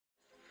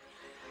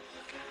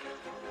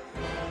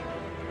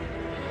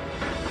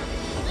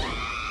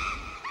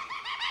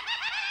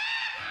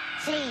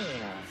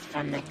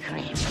from the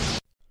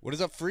Crypt. What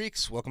is up,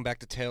 freaks? Welcome back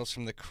to Tales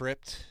from the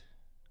Crypt.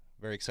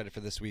 Very excited for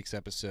this week's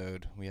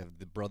episode. We have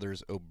the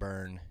brothers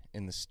O'Byrne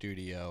in the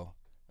studio.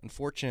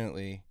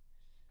 Unfortunately,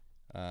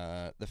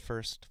 the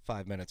first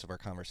 5 minutes of our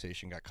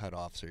conversation got cut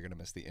off, so you're going to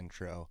miss the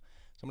intro.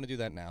 So I'm going to do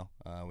that now.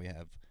 We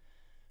have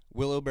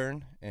Will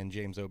O'Byrne and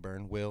James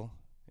O'Byrne. Will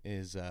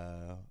is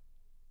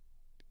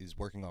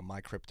working on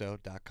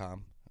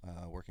mycrypto.com,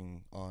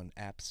 working on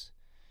apps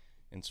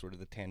and sort of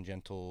the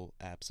tangential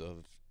apps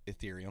of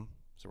Ethereum.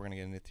 So we're going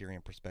to get an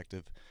Ethereum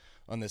perspective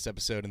on this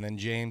episode. And then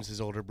James, his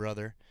older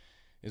brother,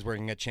 is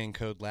working at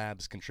Chaincode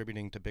Labs,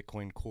 contributing to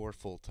Bitcoin Core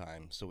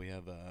full-time. So we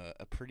have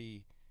a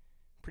pretty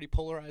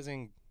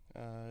polarizing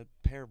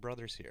pair of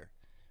brothers here.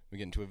 We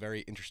get into a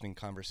very interesting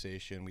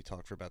conversation. We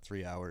talked for about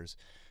 3 hours.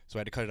 So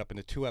I had to cut it up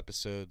into 2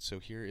 episodes. So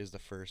here is the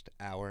first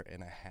hour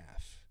and a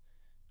half.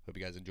 Hope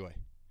you guys enjoy.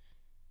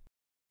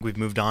 We've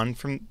moved on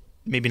from,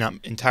 maybe not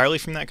entirely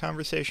from that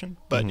conversation,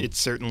 but it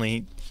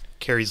certainly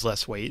carries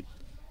less weight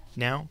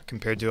now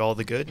compared to all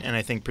the good. And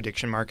I think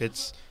prediction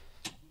markets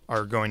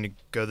are going to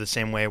go the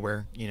same way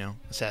where,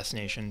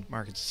 assassination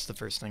markets is the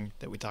first thing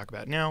that we talk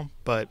about now.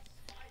 But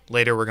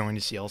later we're going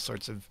to see all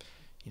sorts of,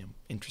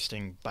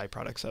 interesting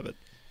byproducts of it.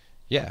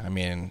 Yeah, I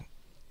mean,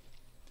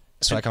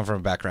 so I come from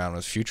a background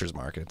with futures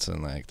markets,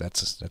 and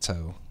that's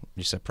how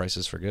you set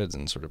prices for goods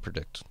and sort of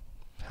predict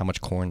how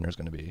much coin there's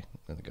going to be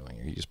going.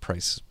 You use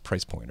price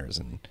pointers,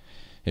 and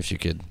if you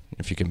could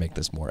make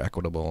this more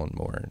equitable and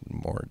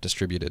more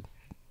distributed,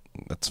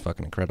 that's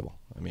fucking incredible.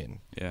 I mean,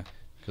 yeah,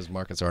 because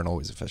markets aren't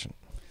always efficient.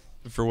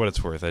 For what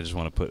it's worth, I just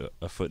want to put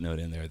a footnote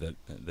in there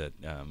that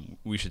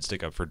we should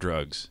stick up for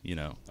drugs.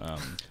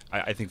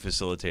 I think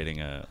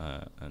facilitating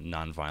a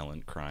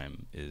nonviolent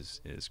crime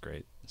is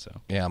great.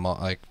 So yeah, I'm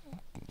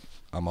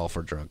all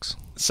for drugs.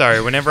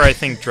 Sorry, whenever I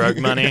think drug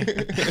money,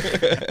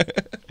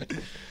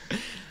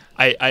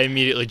 I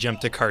immediately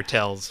jump to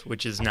cartels,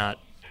 which is not.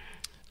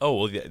 Oh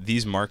well,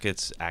 these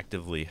markets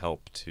actively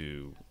help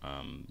to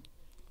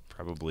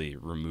probably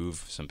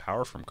remove some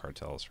power from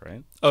cartels,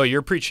 right? Oh,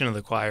 you're preaching to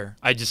the choir.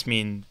 I just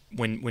mean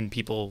when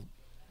people,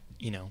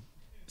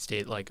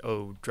 state like,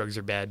 oh, drugs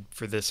are bad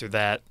for this or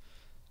that,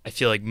 I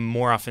feel like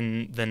more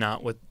often than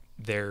not what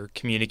they're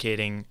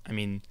communicating, I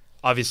mean,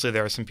 obviously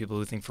there are some people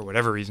who think for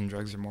whatever reason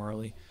drugs are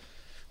morally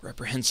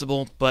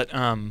reprehensible, but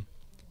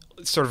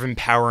sort of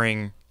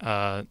empowering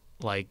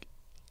like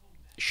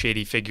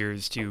shady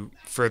figures to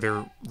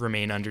further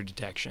remain under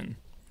detection.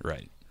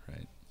 Right.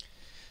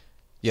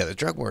 Yeah, the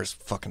drug war is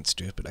fucking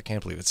stupid. I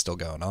can't believe it's still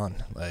going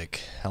on.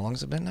 Like, how long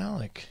has it been now?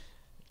 Like,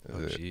 oh,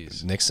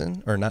 jeez.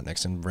 Nixon, or not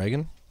Nixon,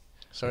 Reagan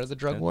started the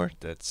drug war?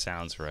 That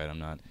sounds right. I'm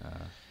not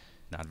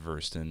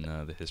versed in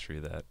the history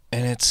of that.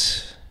 And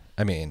it's,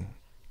 I mean,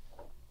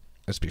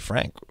 let's be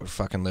frank, we're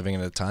fucking living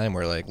in a time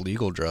where, like,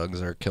 legal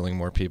drugs are killing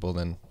more people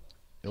than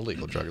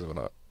illegal drugs,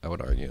 I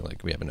would argue.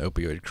 Like, we have an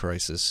opioid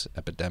crisis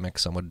epidemic,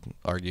 some would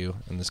argue,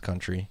 in this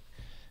country.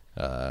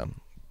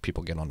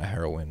 People get onto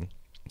heroin.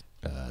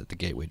 The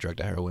gateway drug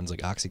to heroin's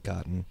like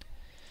Oxycontin,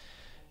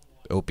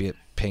 opiate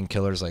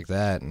painkillers like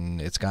that,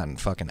 and it's gotten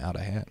fucking out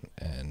of hand.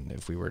 And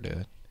if we were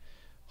to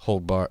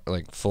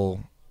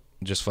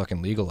just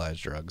fucking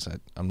legalize drugs,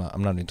 I'm not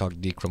even talking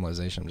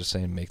decriminalization. I'm just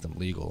saying make them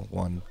legal.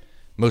 One,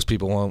 most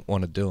people won't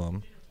want to do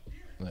them.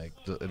 Like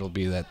it'll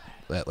be that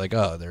like,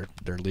 oh,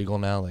 they're legal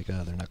now. Like,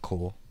 oh, they're not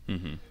cool.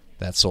 Mm-hmm.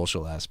 That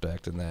social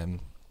aspect, and then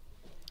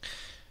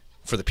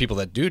for the people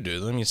that do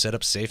them, you set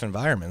up safe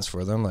environments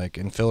for them. Like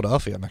in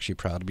Philadelphia, I'm actually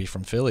proud to be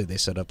from Philly. They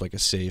set up like a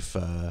safe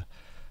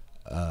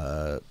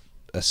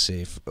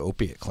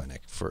opiate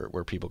clinic for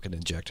where people can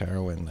inject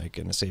heroin, like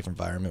in a safe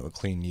environment with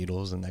clean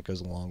needles, and that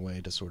goes a long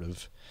way to sort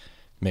of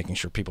making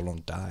sure people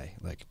don't die.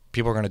 Like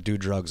people are gonna do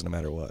drugs no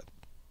matter what.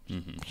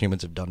 Mm-hmm.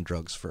 Humans have done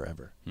drugs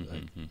forever. Mm-hmm.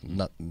 Like,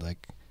 not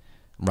like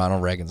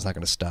Ronald Reagan's not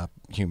gonna stop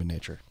human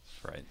nature.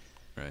 Right.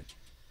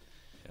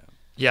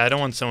 Yeah, I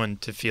don't want someone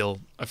to feel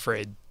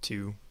afraid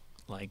to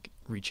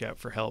reach out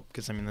for help,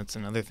 because I mean that's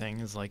another thing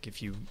is like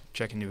if you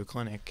check into a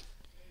clinic,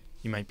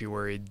 you might be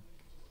worried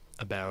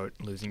about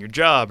losing your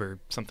job or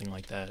something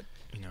like that.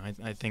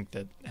 I think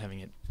that having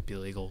it be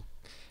legal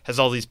has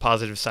all these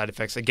positive side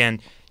effects.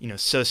 Again,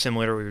 so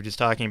similar to what we were just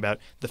talking about.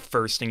 The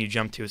first thing you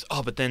jump to is,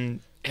 oh, but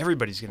then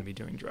everybody's going to be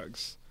doing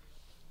drugs.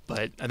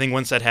 But I think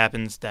once that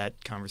happens,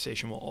 that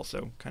conversation will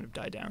also kind of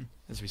die down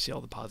as we see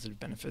all the positive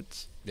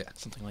benefits. Yeah,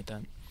 something like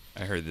that.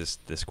 I heard this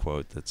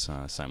quote that's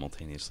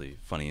simultaneously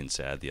funny and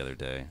sad the other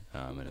day,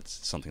 and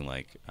it's something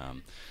like,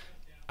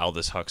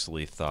 Aldous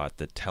Huxley thought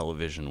that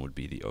television would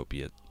be the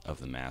opiate of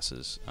the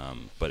masses,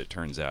 but it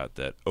turns out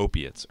that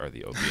opiates are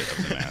the opiate of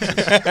the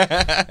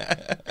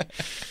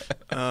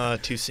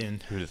masses. Too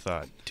soon. Who'd have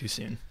thought? Too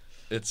soon.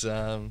 It's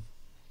yeah.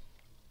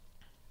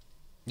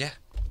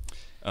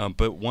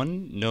 But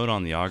one note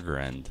on the auger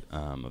end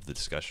of the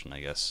discussion,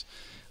 I guess,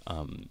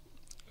 a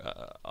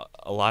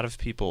lot of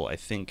people, I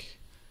think,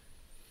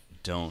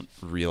 don't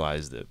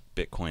realize that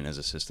Bitcoin as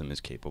a system is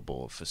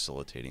capable of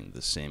facilitating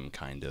the same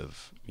kind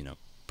of,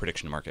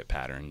 prediction market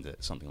pattern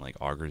that something like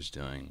Augur is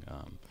doing.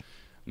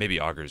 maybe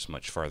augurs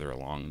much farther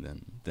along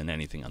than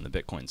anything on the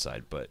Bitcoin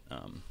side. But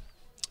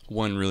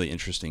one really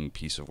interesting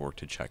piece of work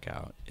to check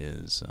out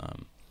is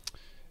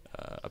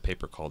a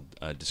paper called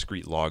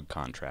Discrete Log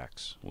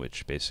Contracts,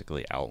 which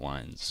basically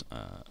outlines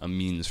a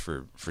means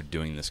for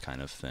doing this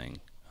kind of thing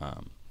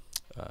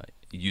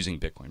using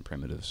Bitcoin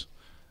primitives.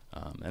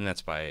 And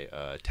that's by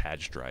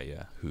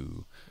Tajdraya,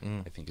 who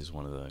I think is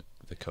one of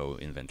the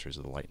co-inventors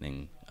of the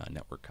Lightning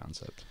Network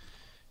concept.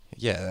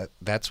 Yeah,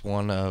 that's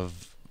one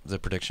of the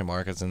prediction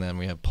markets, and then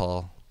we have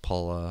Paul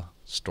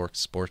Stork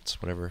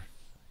Sports, whatever,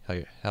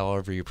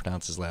 however you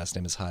pronounce his last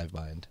name, is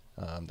Hivebind,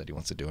 that he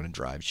wants to do in a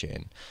drive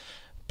chain.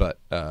 But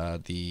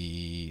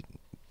the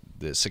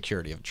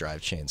security of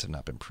drive chains have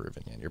not been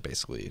proven yet. You're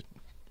basically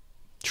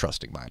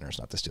trusting miners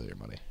not to steal your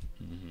money.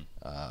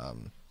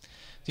 Mm-hmm.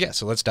 Yeah,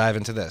 so let's dive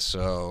into this.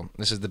 So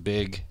this is the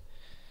big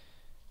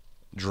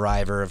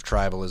driver of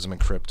tribalism in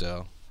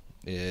crypto,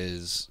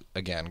 is,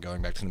 again,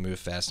 going back to the move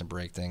fast and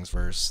break things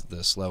versus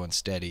the slow and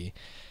steady.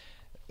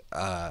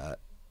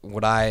 Why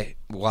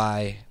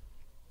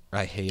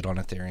I hate on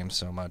Ethereum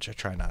so much, I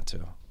try not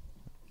to.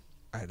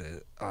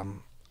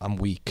 I'm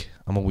weak.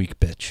 I'm a weak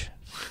bitch.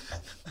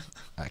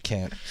 I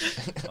can't.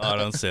 Oh,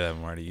 don't say that,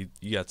 Marty.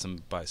 You got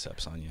some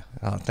biceps on you.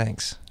 Oh,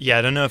 thanks. Yeah,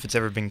 I don't know if it's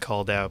ever been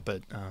called out,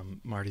 but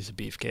Marty's a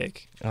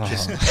beefcake. Oh.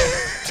 Just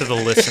to the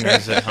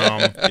listeners at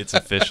home. It's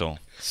official.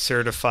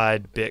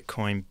 Certified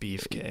Bitcoin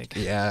beefcake.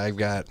 Yeah, I've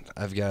got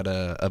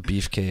a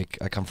beefcake.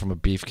 I come from a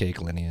beefcake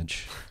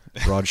lineage.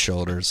 Broad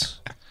shoulders.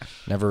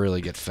 Never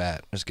really get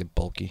fat. Just get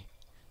bulky.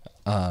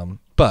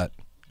 But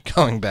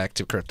going back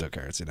to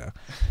cryptocurrency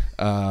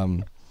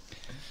now.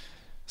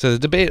 So the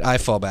debate I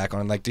fall back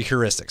on, like the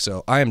heuristic.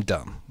 So I am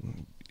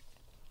dumb.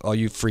 All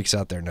you freaks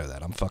out there know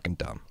that. I'm fucking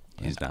dumb.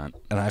 He's not.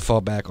 And I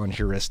fall back on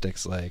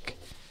heuristics like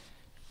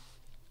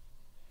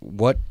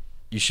what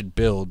you should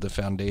build the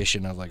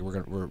foundation of, like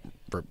we're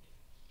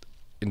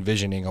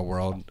envisioning a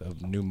world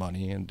of new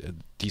money and a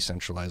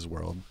decentralized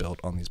world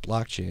built on these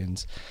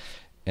blockchains.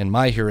 And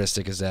my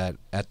heuristic is that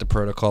at the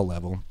protocol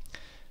level,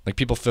 like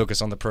people focus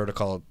on the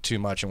protocol too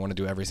much and want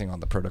to do everything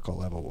on the protocol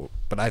level,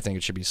 but I think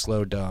it should be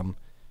slow, dumb,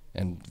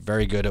 and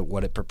very good at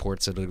what it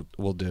purports it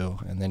will do,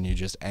 and then you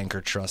just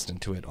anchor trust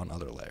into it on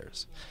other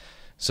layers.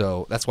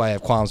 So that's why I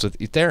have qualms with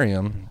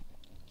Ethereum,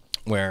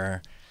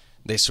 where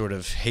they sort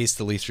of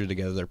hastily threw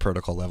together their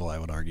protocol level, I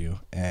would argue,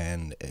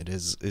 and it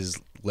is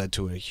led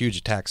to a huge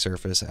attack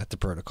surface at the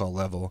protocol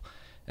level.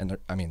 And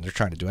they're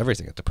trying to do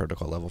everything at the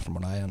protocol level from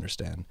what I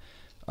understand.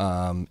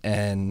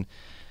 And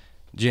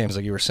James,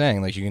 like you were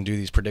saying, like you can do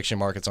these prediction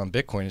markets on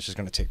Bitcoin. It's just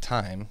going to take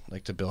time,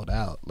 like to build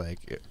out.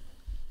 Like,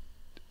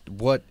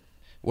 what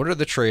are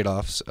the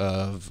trade-offs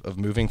of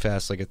moving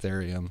fast like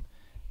Ethereum,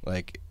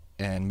 like,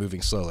 and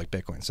moving slow like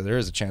Bitcoin? So there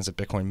is a chance that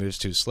Bitcoin moves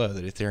too slow,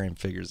 that Ethereum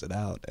figures it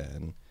out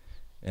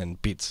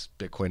and beats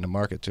Bitcoin to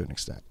market to an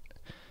extent.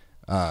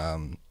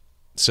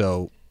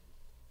 So,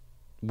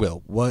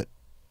 Will, what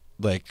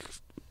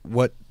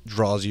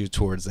draws you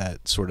towards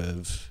that sort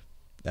of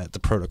at the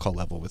protocol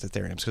level with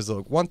Ethereum? Because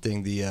one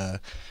thing, the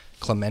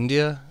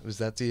Clemendia, was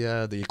that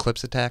the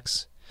Eclipse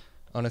attacks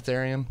on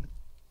Ethereum?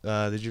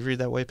 Did you read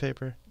that white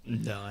paper?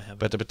 No, I haven't.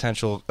 But the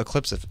potential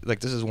eclipse,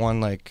 this is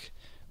one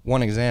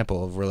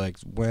example of where, like,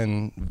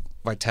 when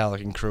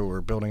Vitalik and crew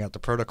were building out the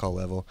protocol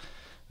level.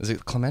 Is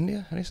it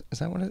Clemendia? Is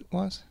that what it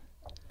was?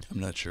 I'm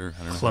not sure.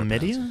 I don't know.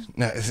 Chlamydia?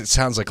 No, it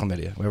sounds like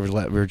chlamydia.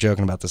 We were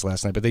joking about this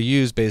last night, but they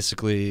use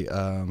basically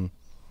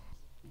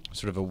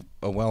sort of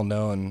a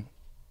well-known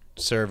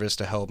service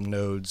to help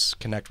nodes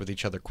connect with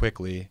each other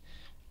quickly,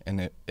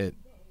 and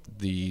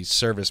the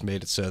service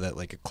made it so that,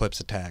 like, eclipse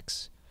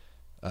attacks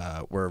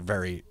were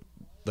very,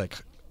 like,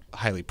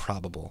 highly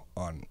probable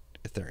on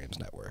Ethereum's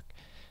network.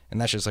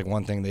 And that's just, like,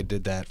 one thing. They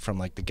did that from,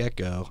 like, the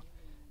get-go,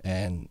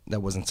 and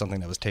that wasn't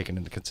something that was taken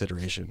into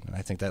consideration. And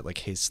I think that, like,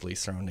 hastily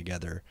thrown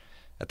together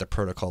at the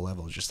protocol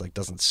level just, like,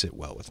 doesn't sit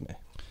well with me.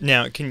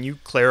 Now, can you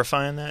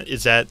clarify on that?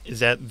 Is that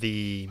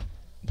the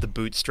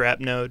bootstrap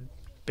node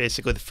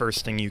basically the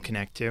first thing you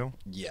connect to?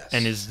 Yes.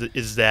 And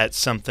is that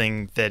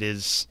something that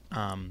is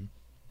kind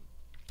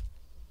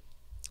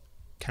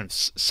of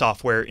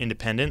software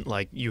independent?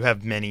 Like, you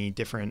have many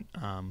different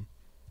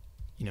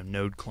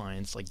node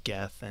clients like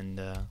Geth and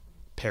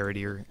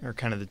Parity are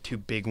kind of the two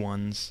big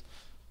ones.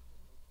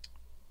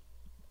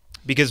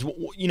 Because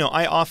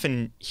I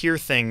often hear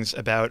things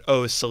about,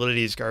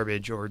 Solidity is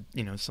garbage, or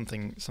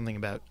something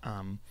about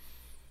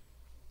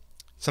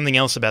something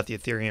else about the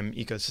Ethereum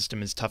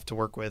ecosystem is tough to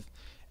work with,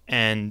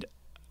 and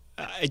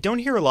I don't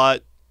hear a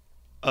lot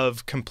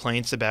of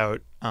complaints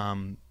about,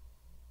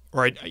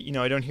 or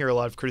I don't hear a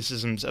lot of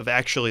criticisms of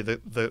actually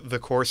the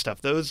core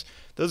stuff. Those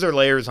are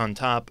layers on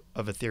top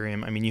of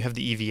Ethereum. I mean, you have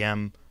the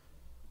EVM,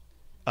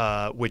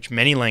 which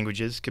many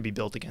languages could be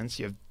built against.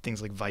 You have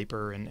things like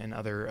Viper and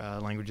other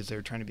languages that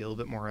are trying to be a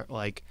little bit more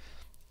like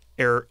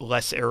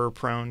less error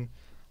prone,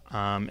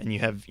 and you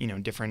have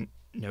different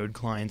node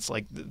clients.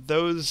 Like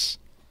those,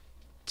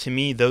 to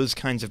me, those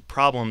kinds of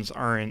problems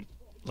aren't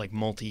like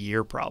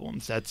multi-year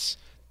problems. That's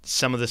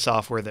some of the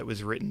software that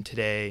was written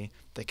today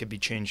that could be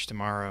changed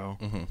tomorrow.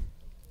 Mm-hmm.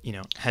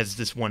 has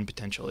this one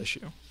potential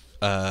issue.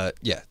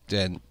 Yeah,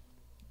 and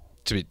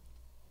to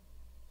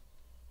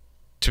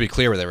be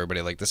clear with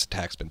everybody, like, this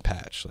attack's been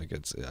patched. Like,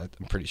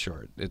 I'm pretty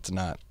sure it's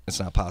not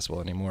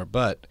possible anymore.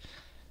 But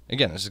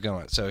again, this is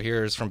going. So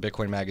here's from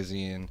Bitcoin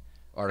Magazine,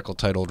 article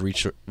titled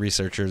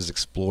 "Researchers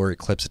Explore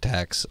Eclipse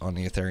Attacks on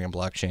the Ethereum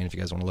Blockchain." If you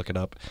guys want to look it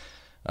up,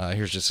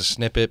 here's just a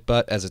snippet.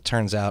 But as it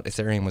turns out,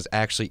 Ethereum was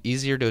actually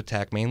easier to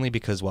attack, mainly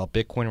because while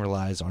Bitcoin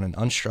relies on an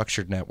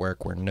unstructured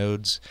network where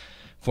nodes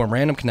form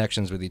random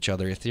connections with each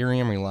other,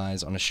 Ethereum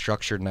relies on a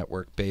structured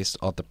network based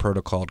on the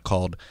protocol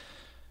called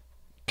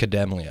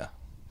Kademlia.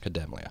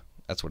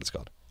 That's what it's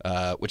called,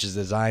 which is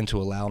designed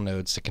to allow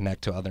nodes to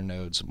connect to other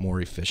nodes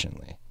more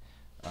efficiently.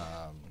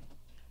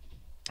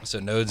 So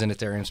nodes in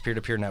Ethereum's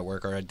peer-to-peer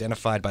network are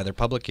identified by their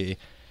public key.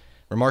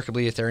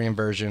 Remarkably, Ethereum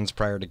versions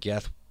prior to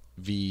Geth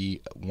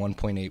v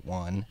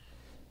 1.81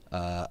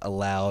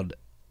 allowed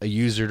a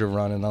user to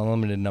run an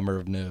unlimited number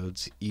of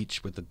nodes,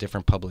 each with a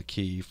different public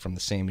key from the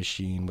same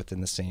machine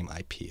within the same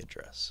IP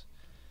address.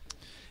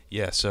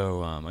 Yeah,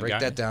 so break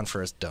that down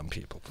for us dumb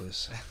people,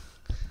 please.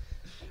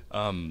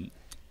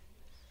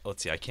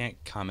 Let's see. I can't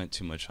comment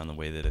too much on the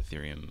way that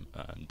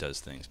Ethereum does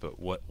things, but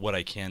what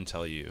I can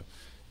tell you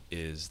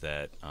is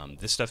that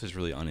this stuff is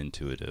really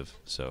unintuitive.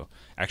 So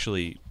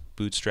actually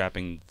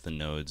bootstrapping the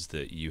nodes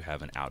that you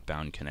have an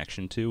outbound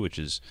connection to, which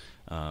is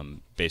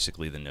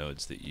basically the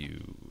nodes that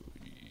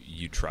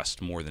you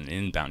trust more than an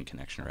inbound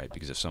connection, right?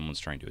 Because if someone's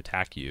trying to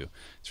attack you,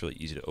 it's really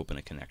easy to open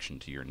a connection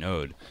to your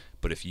node.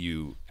 But if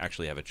you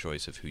actually have a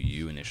choice of who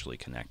you initially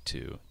connect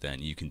to,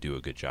 then you can do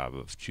a good job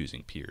of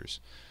choosing peers.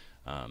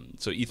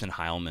 So Ethan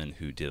Heilman,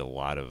 who did a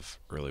lot of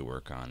early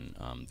work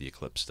on the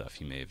Eclipse stuff,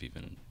 he may have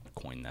even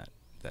coined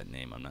that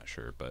name, I'm not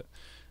sure, but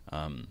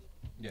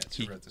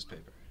he wrote this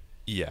paper.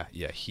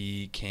 Yeah,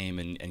 he came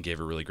and gave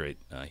a really great,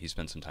 he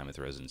spent some time at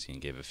the residency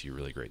and gave a few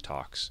really great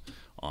talks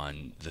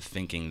on the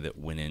thinking that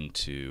went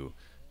into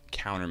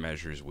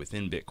countermeasures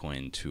within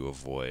Bitcoin to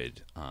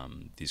avoid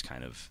these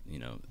kind of,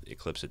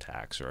 Eclipse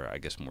attacks, or I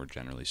guess more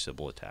generally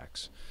Sybil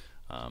attacks.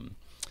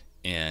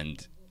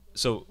 And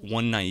so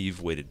one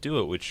naive way to do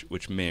it,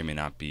 which may or may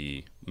not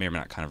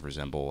kind of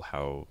resemble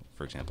how,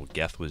 for example,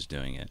 Geth was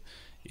doing it,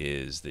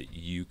 is that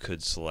you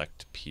could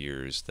select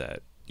peers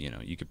that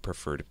you could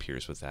prefer to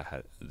peers with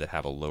that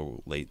have a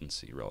low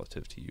latency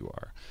relative to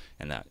UR,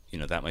 and that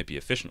that might be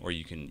efficient. Or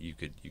you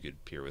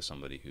could peer with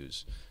somebody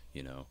who's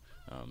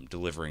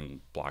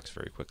delivering blocks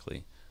very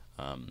quickly.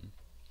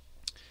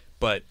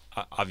 But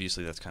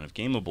obviously that's kind of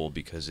gameable,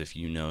 because if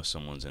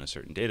someone's in a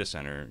certain data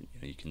center,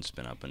 you can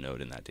spin up a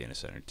node in that data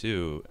center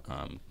too,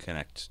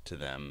 connect to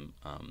them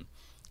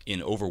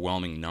in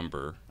overwhelming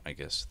number, I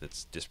guess,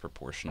 that's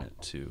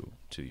disproportionate to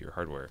your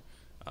hardware,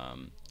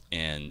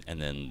 and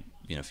then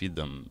feed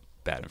them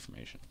bad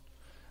information.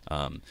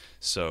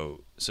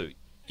 So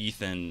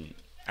Ethan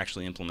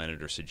actually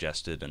implemented or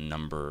suggested a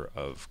number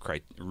of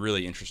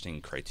really interesting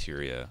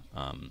criteria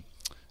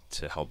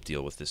to help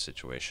deal with this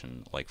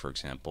situation. Like, for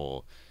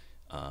example,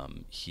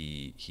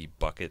 he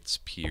buckets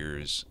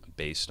peers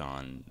based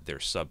on their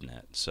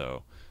subnet.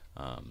 So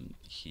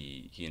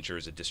he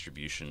ensures a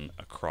distribution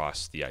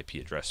across the IP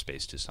address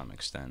space to some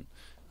extent.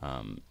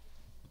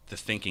 The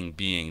thinking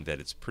being that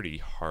it's pretty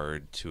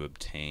hard to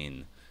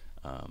obtain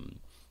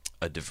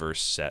a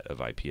diverse set of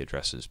IP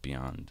addresses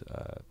beyond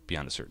a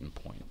certain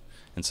point.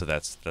 And so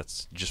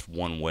that's just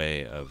one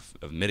way of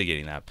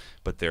mitigating that.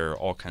 But there are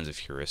all kinds of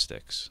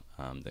heuristics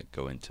that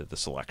go into the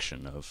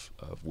selection of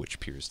which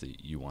peers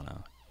that you want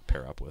to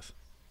pair up with.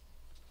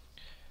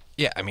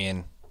 Yeah, I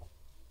mean,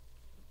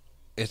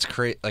 it's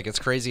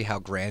crazy how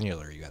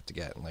granular you have to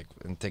get,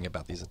 and think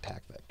about these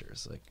attack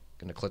vectors. Like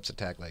an Eclipse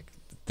attack, like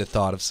the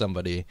thought of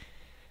somebody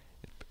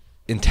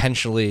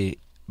intentionally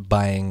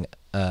buying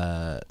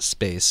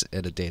space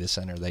at a data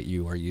center that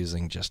you are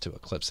using just to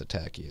Eclipse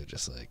attack you,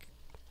 just like,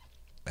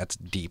 that's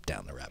deep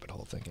down the rabbit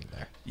hole thinking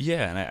there.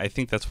 Yeah, and I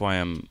think that's why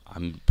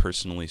I'm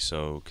personally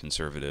so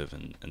conservative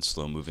and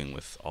slow moving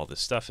with all this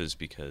stuff, is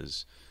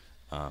because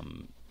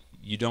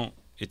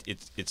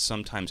it's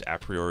sometimes a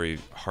priori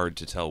hard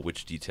to tell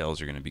which details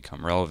are going to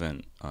become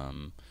relevant,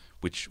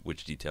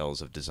 which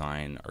details of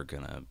design are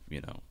going to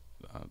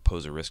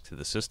pose a risk to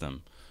the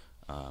system,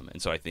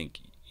 and so I think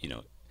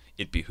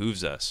it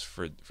behooves us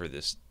for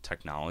this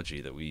technology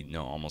that we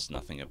know almost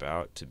nothing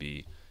about to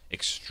be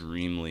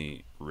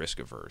extremely risk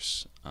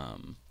averse,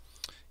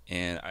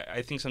 and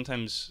I think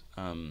sometimes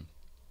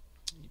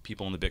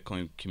people in the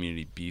Bitcoin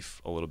community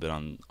beef a little bit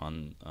on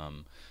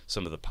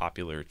some of the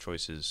popular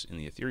choices in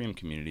the Ethereum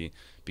community,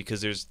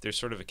 because there's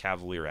sort of a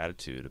cavalier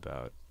attitude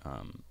about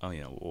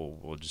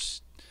we'll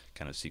just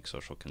kind of seek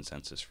social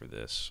consensus for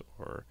this,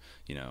 or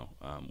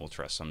we'll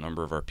trust some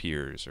number of our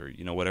peers, or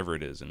whatever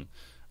it is. And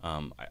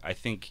I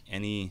think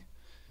any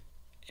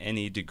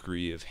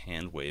degree of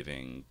hand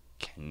waving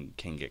can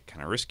get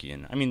kind of risky.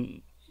 And I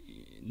mean,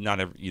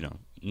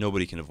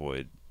 nobody can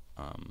avoid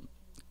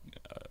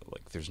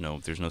there's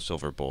no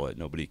silver bullet.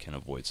 Nobody can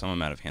avoid some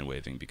amount of hand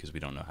waving, because we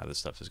don't know how this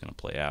stuff is going to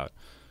play out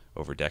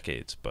over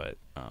decades. But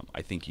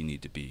I think you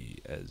need to be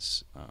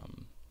as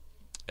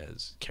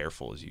as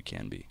careful as you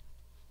can be.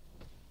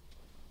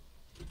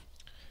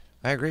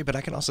 I agree, but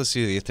I can also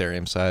see the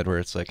Ethereum side where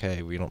it's like,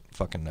 hey, we don't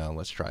fucking know.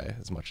 Let's try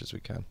as much as we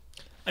can.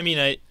 I mean,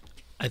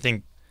 I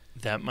think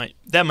that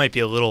might be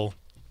a little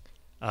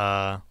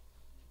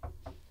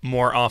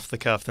more off the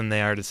cuff than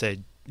they are to say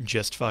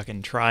just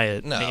fucking try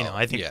it. No,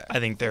 I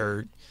think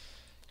there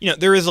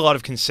is a lot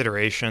of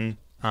consideration.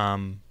 I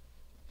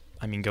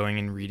mean, going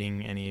and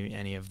reading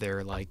any of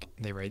their, like,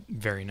 they write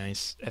very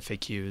nice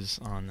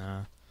FAQs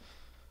on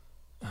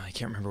I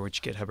can't remember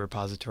which GitHub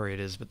repository it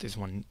is, but there's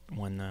one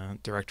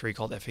directory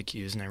called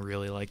FAQs, and I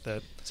really like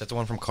that. Is that the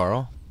one from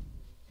Carl?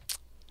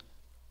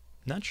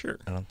 Not sure.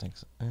 I don't think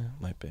so.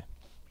 Might be.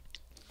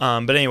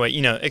 But anyway,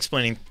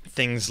 explaining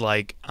things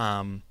like,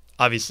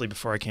 obviously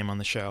before I came on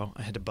the show,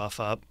 I had to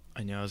buff up.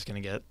 I knew I was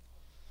going to get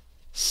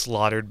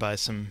slaughtered by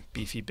some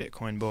beefy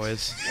Bitcoin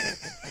boys.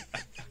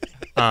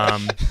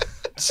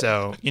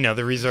 So,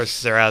 the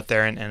resources are out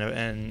there, and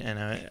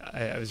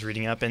I was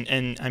reading up,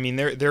 and I mean,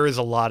 there is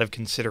a lot of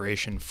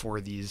consideration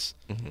for these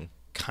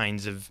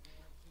kinds of,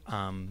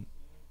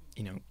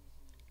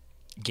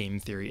 game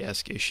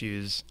theory-esque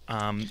issues.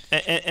 And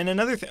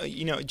another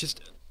thing, just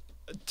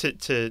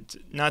to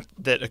not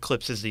that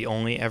Eclipse is the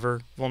only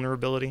ever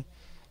vulnerability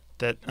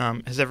that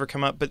has ever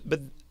come up, but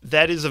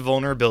that is a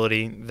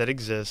vulnerability that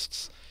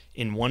exists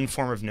in one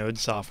form of node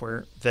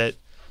software. That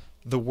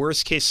the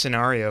worst case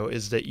scenario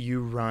is that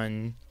you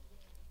run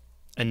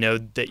a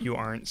node that you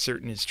aren't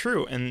certain is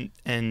true,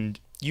 and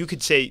you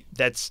could say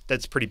that's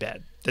pretty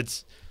bad.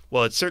 It's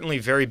certainly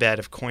very bad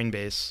if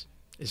Coinbase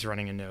is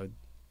running a node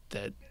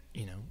that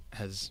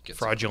has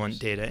fraudulent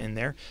data in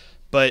there.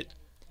 But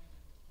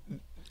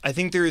I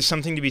think there is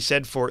something to be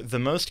said for the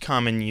most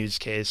common use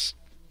case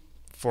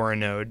for a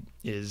node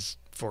is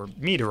for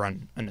me to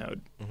run a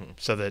node,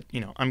 so that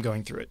I'm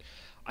going through it.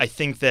 I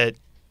think that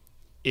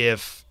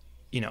if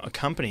a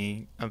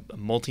company, a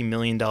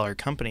multi-million-dollar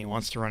company,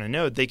 wants to run a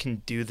node, they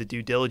can do the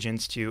due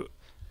diligence to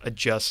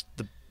adjust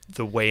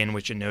the way in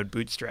which a node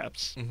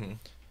bootstraps,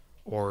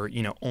 or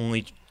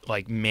only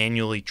like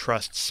manually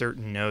trust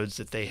certain nodes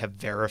that they have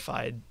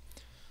verified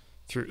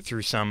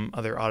through some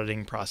other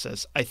auditing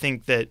process. I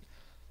think that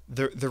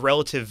the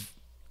relative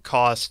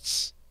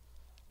costs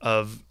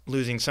of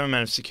losing some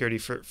amount of security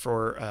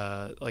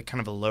for like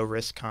kind of a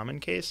low-risk common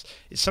case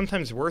is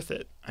sometimes worth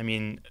it. I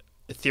mean,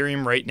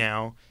 Ethereum right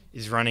now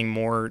is running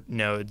more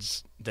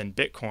nodes than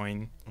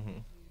Bitcoin,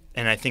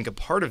 and I think a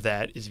part of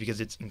that is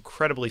because it's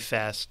incredibly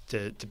fast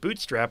to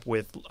bootstrap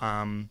with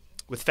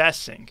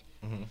fast sync,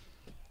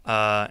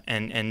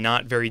 and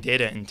not very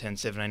data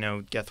intensive. And I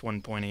know Geth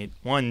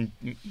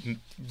 1.81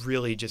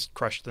 really just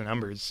crushed the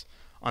numbers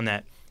on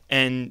that.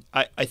 And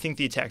I think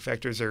the attack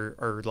vectors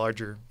are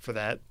larger for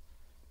that.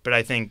 But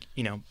I think,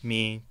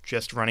 me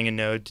just running a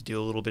node to do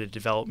a little bit of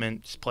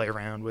development, just play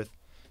around with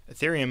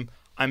Ethereum,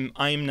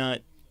 I'm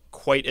not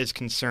quite as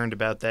concerned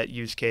about that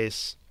use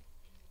case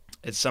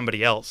as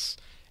somebody else.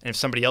 And if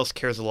somebody else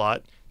cares a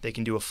lot, they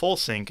can do a full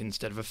sync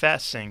instead of a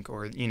fast sync,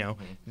 or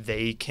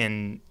they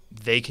can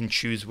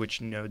choose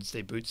which nodes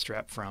they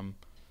bootstrap from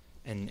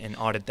and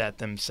audit that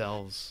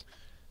themselves.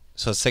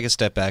 So let's take a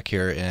step back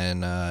here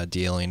and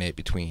delineate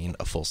between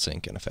a full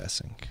sync and a fast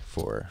sync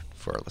for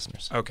our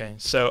listeners. Okay,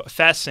 so a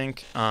fast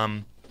sync,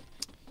 I'm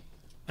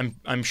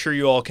sure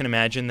you all can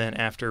imagine that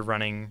after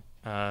running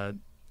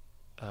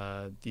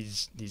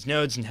these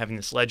nodes and having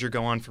this ledger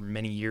go on for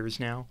many years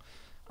now,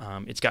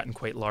 it's gotten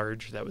quite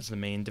large. That was the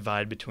main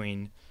divide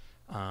between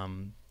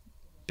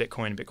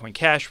Bitcoin and Bitcoin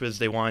Cash, was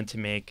they wanted to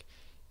make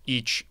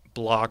each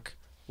block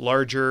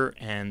larger,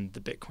 and the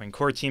Bitcoin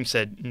core team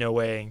said, no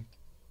way,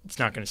 it's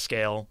not going to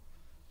scale.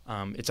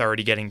 It's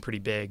already getting pretty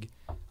big,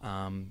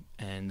 and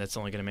that's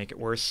only going to make it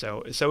worse.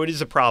 So it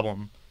is a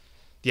problem,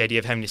 the idea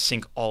of having to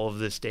sync all of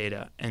this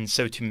data. And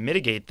so to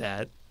mitigate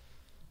that,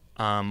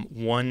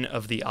 one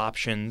of the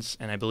options,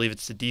 and I believe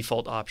it's the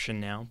default option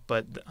now,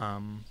 but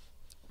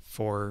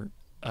for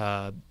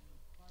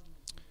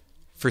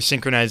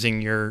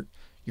synchronizing your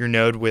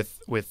node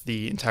with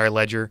the entire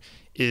ledger,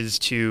 is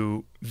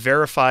to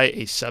verify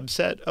a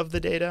subset of the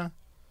data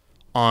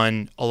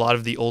on a lot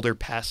of the older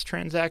past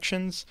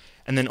transactions,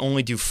 and then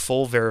only do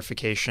full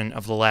verification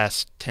of the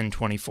last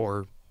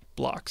 1024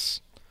 blocks.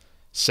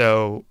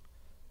 So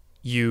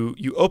you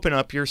open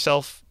up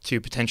yourself to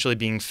potentially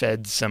being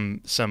fed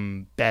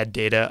some bad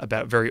data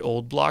about very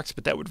old blocks,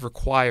 but that would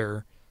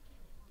require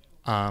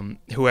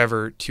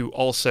whoever to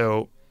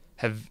also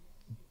have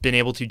been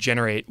able to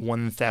generate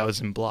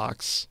 1,000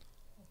 blocks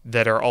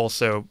that are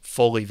also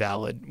fully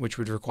valid, which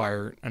would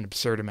require an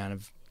absurd amount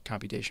of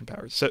computation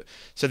power. So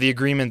the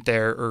agreement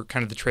there, or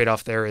kind of the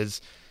trade-off there, is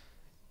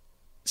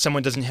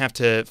someone doesn't have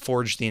to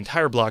forge the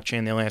entire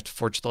blockchain. They only have to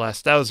forge the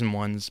last 1,000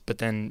 ones, but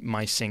then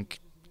my sync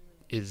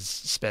is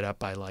sped up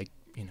by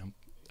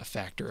a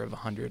factor of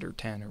 100 or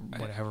 10 or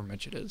whatever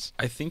much it is.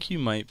 I think you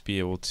might be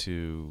able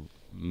to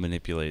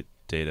manipulate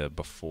data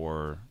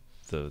before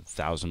the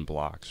 1,000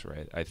 blocks,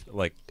 right?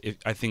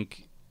 I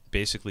think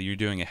basically you're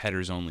doing a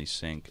headers only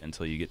sync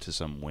until you get to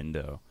some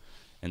window.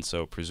 And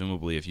so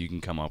presumably if you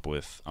can come up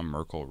with a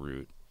Merkle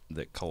root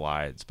that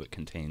collides but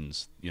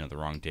contains the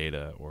wrong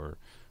data or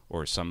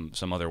some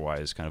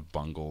otherwise kind of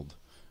bungled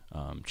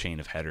chain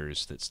of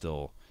headers that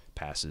still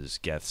passes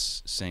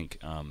geth's sync,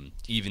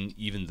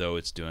 even though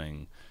it's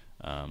doing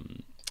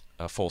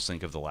a full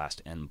sync of the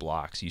last n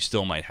blocks, you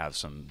still might have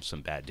some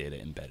bad data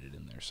embedded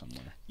in there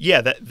somewhere.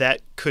 Yeah,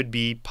 that could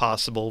be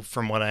possible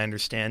from what I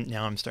understand.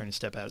 Now I'm starting to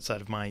step outside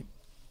of my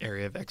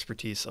area of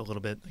expertise a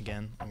little bit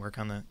again. I work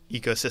on the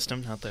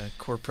ecosystem, not the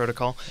core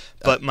protocol.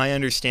 But my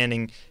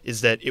understanding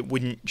is that it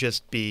wouldn't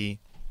just be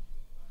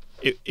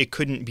it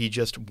couldn't be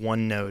just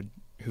one node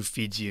who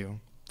feeds you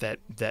that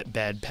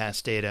bad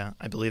past data.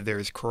 I believe there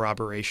is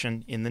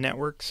corroboration in the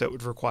network, so it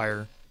would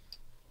require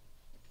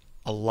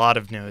a lot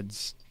of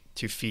nodes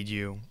to feed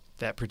you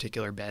that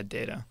particular bad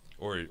data.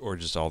 Or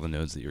just all the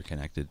nodes that you're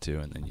connected to,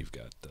 and then you've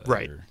got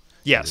right.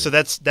 Yeah, so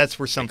that's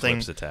where something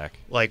Eclipse attack.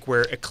 Like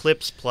where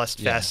Eclipse plus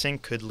fast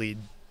sync could lead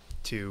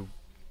to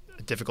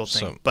a difficult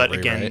thing. So, but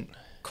again,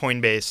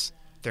 Coinbase,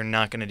 they're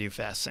not going to do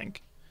fast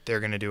sync. They're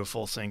going to do a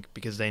full sync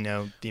because they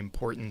know the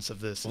importance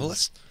of this. Well,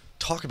 let's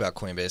talk about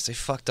Coinbase. They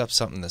fucked up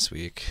something this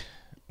week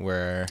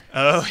where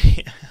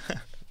it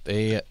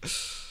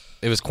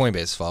was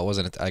Coinbase's fault,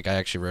 wasn't it? Like, I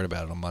actually wrote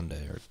about it on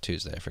Monday or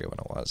Tuesday. I forget when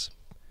it was.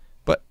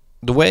 But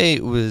the way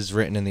it was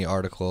written in the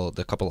article,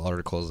 the couple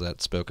articles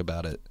that spoke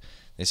about it,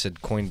 they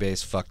said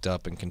Coinbase fucked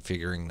up in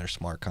configuring their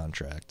smart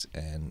contract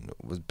and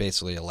was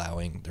basically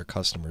allowing their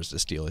customers to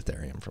steal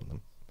Ethereum from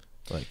them.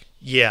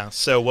 Yeah,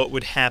 so what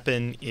would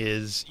happen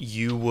is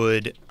you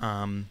would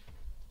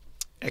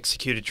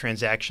execute a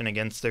transaction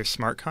against their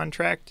smart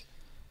contract,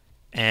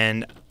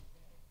 and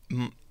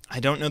I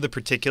don't know the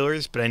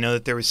particulars, but I know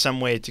that there was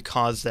some way to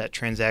cause that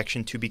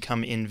transaction to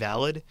become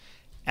invalid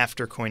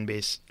after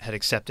Coinbase had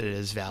accepted it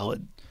as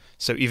valid.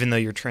 So even though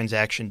your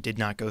transaction did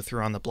not go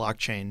through on the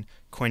blockchain,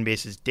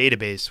 Coinbase's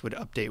database would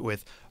update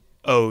with,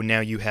 oh, now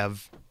you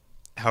have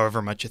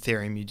however much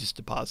Ethereum you just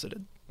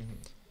deposited. Mm-hmm.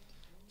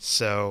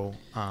 So,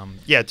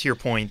 yeah, to your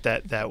point,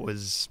 that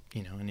was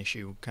an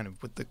issue kind of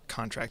with the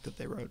contract that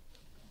they wrote.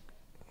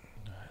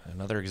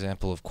 Another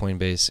example of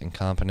Coinbase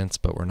incompetence,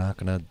 but we're not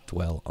going to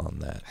dwell on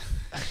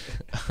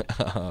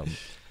that.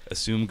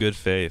 Assume good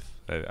faith.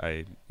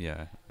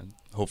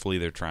 Hopefully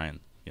they're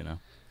trying.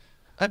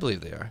 I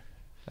believe they are.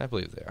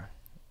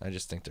 I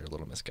just think they're a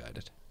little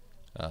misguided.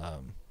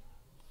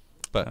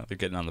 But they're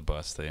getting on the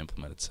bus. They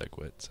implemented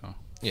SegWit, so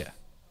yeah.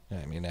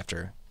 I mean,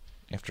 after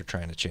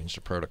trying to change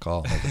the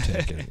protocol and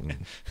overtake it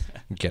and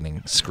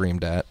getting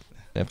screamed at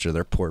after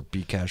their poor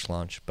Bcash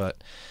launch.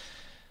 But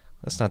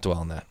let's not dwell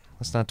on that.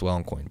 Let's not dwell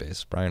on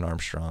Coinbase. Brian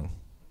Armstrong.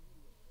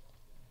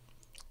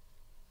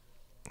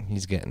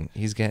 He's getting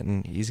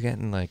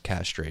like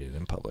castrated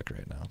in public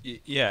right now.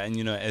 Yeah, and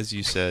as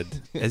you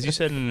said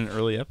in an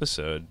early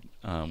episode,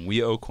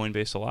 we owe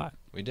Coinbase a lot.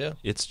 We do.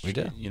 We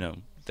do.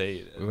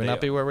 We would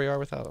not be where we are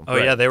without them. Oh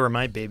right. Yeah, they were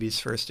my baby's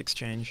first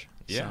exchange.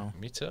 Yeah, so.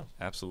 Me too.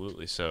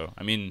 Absolutely. So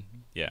I mean,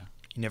 yeah.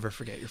 You never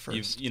forget your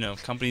first.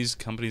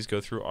 Companies go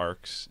through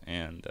arcs,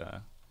 and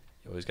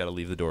you always got to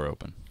leave the door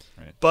open.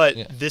 Right.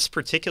 But this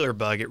particular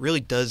bug, it really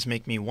does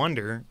make me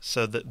wonder.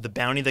 So the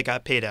bounty that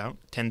got paid out,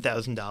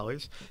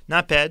 $10,000,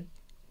 not bad.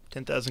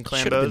 10,000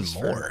 Clambos. Should have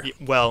been more.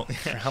 Well,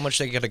 how much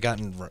they could have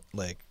gotten,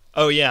 like.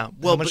 Oh yeah.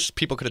 Well, how much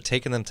people could have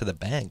taken them to the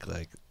bank,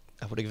 like.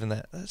 I would have given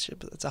that. That's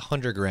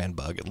 $100,000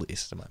 bug at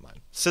least in my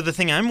mind. So the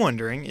thing I'm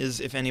wondering is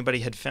if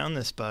anybody had found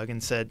this bug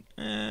and said,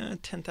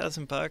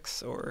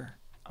 $10,000, or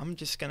I'm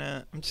just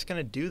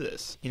gonna do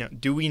this.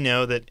 Do we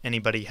know that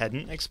anybody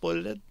hadn't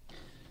exploited it?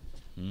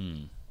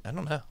 I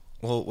don't know.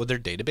 Well, would their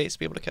database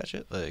be able to catch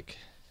it?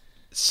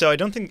 So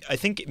I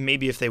think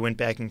maybe if they went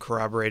back and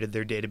corroborated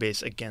their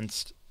database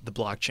against the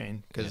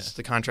blockchain, because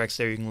the contract's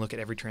there, you can look at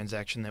every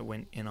transaction that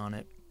went in on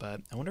it. But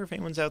I wonder if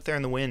anyone's out there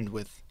in the wind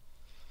with.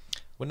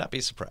 Would not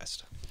be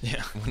surprised.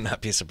 Yeah. Would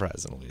not be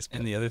surprised in the least.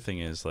 And the other thing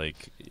is,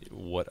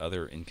 what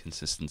other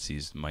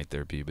inconsistencies might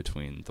there be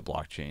between the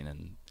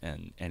blockchain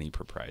and any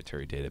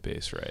proprietary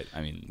database, right?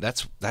 I mean,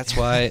 that's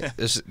why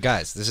this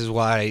is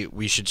why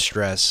we should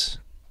stress: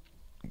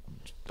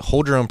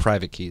 hold your own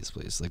private keys,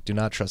 please. Do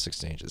not trust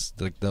exchanges.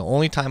 The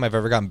only time I've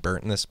ever gotten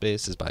burnt in this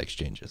space is by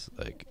exchanges.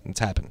 It's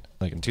happened.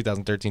 In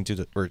 2013,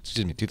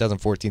 2014,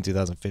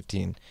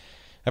 2015,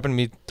 happened to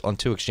me on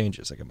 2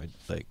 exchanges. I got my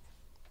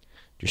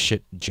your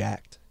shit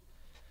jacked.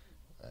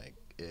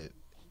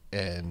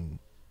 And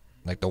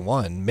the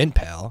one,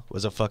 MintPal,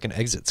 was a fucking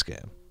exit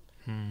scam.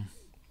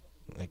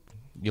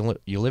 You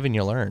live and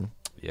you learn.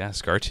 Yeah,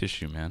 scar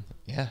tissue, man.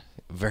 Yeah,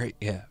 very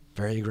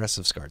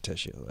aggressive scar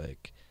tissue.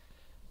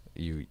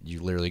 You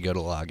literally go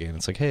to log in.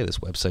 It's like, hey, this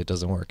website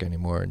doesn't work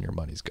anymore, and your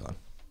money's gone.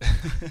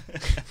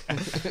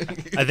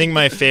 I think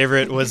my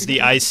favorite was the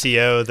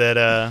ICO that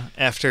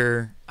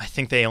after I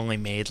think they only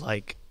made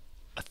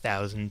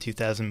 $1,000,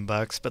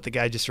 $2,000, but the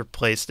guy just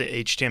replaced the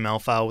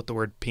HTML file with the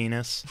word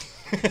penis.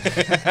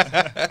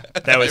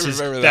 That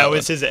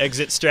was his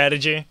exit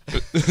strategy.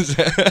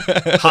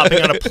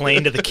 Hopping on a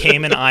plane to the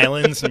Cayman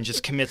Islands and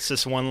just commits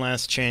this one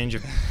last change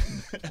of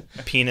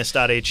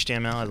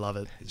penis.html. I love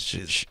it.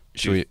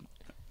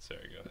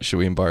 Should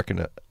we embark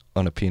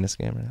on a penis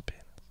game or not?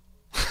 Penis?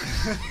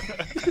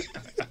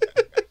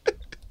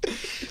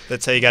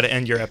 That's how you got to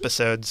end your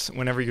episodes.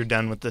 Whenever you're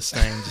done with this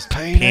thing, just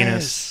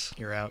penis.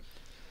 You're out.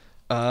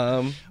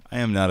 I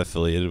am not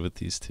affiliated with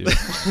these two.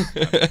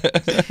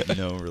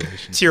 No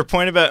relation. To your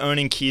point about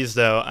owning keys,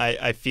 though,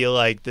 I feel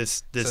like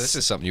this So this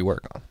is something you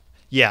work on.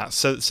 Yeah,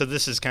 so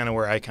this is kind of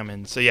where I come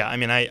in. So yeah, I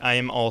mean,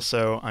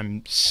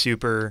 I'm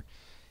super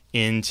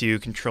into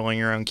controlling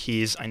your own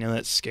keys. I know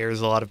that scares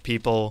a lot of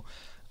people.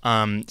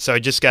 So I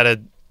just got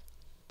to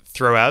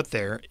throw out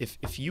there,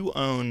 if you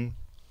own,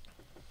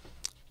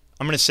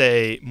 I'm going to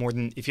say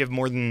if you have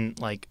more than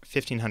like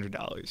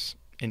 $1,500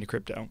 into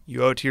crypto,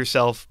 you owe it to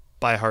yourself,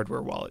 buy a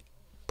hardware wallet.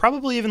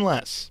 Probably even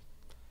less.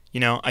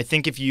 I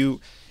think if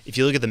you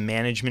look at the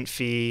management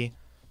fee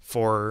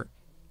for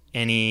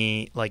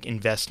any like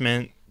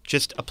investment,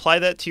 just apply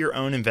that to your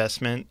own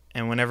investment,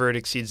 and whenever it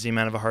exceeds the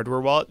amount of a hardware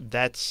wallet,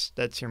 that's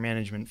your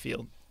management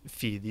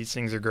fee. These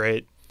things are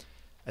great.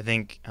 I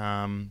think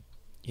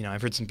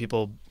I've heard some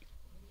people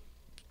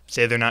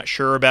say they're not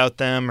sure about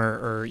them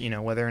or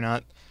whether or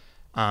not,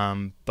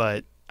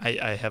 but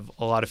I have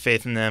a lot of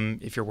faith in them.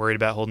 If you're worried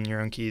about holding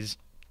your own keys,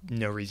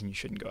 no reason you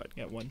shouldn't go out and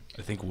get one.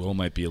 I think Will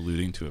might be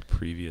alluding to a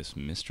previous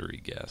mystery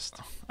guest.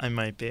 I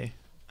might be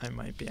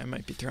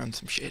throwing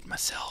some shade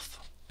myself.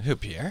 Who,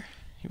 Pierre?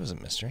 He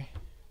wasn't mystery.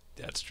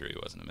 That's true. He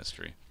wasn't a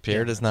mystery.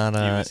 Pierre does not.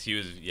 He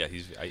was. Yeah.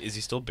 Is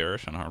he still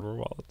bearish on hardware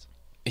wallets?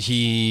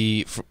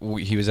 He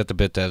was at the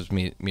BitDevs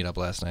meetup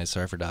last night.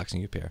 Sorry for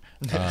doxing you, Pierre.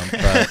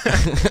 But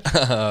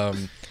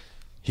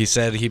he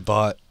said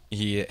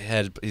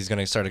he's going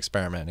to start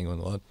experimenting with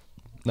one.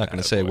 Not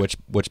going to say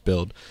which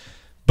build,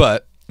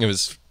 but it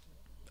was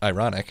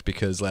ironic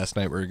because last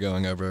night we were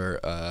going over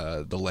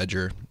the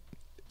Ledger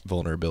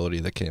vulnerability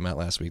that came out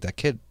last week. That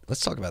kid.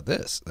 Let's talk about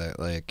this.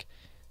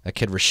 That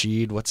kid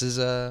Rashid, what's his,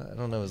 I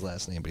don't know his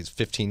last name, but he's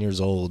 15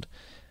 years old,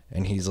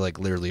 and he's like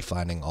literally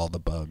finding all the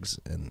bugs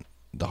in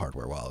the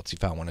hardware wallets. He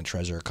found one in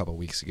Trezor a couple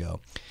weeks ago.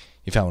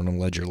 He found one in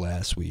Ledger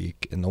last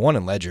week, and the one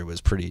in Ledger was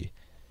pretty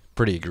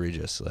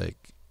egregious. Like,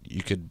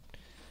 you could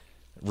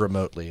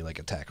remotely like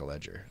attack a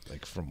Ledger,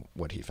 like from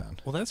what he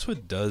found. Well, that's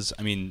what does,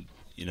 I mean,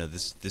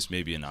 this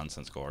may be a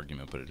nonsensical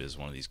argument, but it is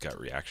one of these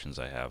gut reactions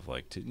I have.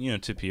 Like,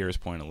 to Pierre's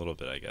point a little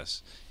bit, I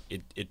guess,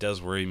 it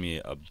does worry me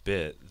a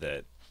bit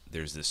that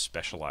there's this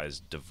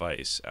specialized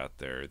device out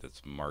there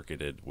that's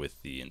marketed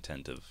with the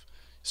intent of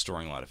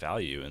storing a lot of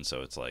value, and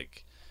so it's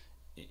like,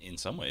 in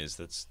some ways,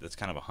 that's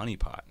kind of a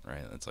honeypot,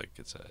 right? It's like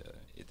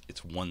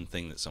it's one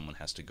thing that someone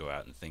has to go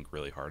out and think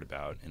really hard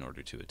about in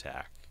order to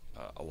attack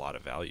a lot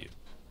of value.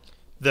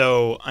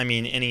 Though, I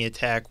mean, any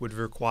attack would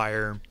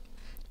require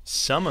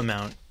some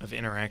amount of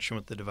interaction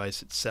with the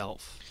device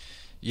itself.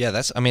 Yeah,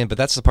 but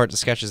that's the part that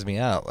sketches me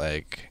out.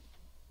 Like,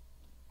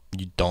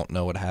 you don't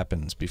know what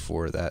happens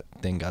before that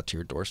thing got to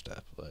your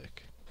doorstep.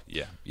 Like,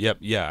 yeah,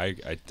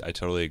 I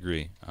totally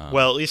agree.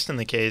 Well, at least in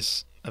the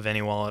case of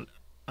any wallet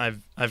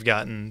I've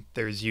gotten,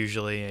 there's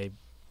usually a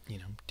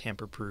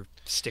tamper-proof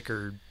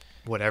sticker,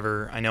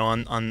 whatever. I know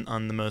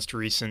on the most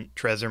recent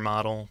Trezor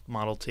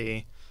Model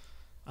T,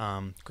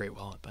 great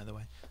wallet by the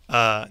way.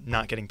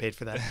 Not getting paid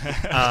for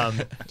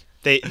that.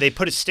 They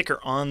put a sticker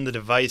on the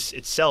device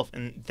itself,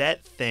 and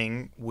that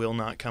thing will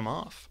not come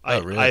off.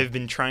 Really? I've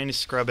been trying to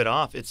scrub it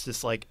off. It's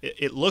just like,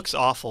 it looks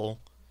awful,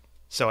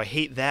 so I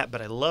hate that,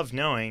 but I love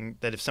knowing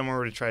that if someone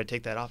were to try to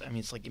take that off, I mean,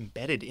 it's like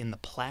embedded in the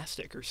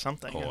plastic or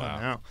something. Oh, I wow.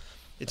 don't know.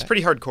 It's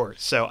pretty hardcore,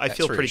 so I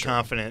feel pretty reassuring.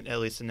 confident, at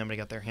least, that nobody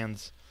got their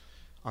hands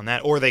on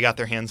that, or they got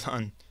their hands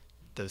on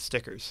those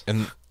stickers.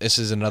 and this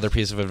is another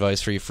piece of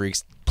advice for you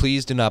freaks.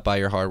 Please do not buy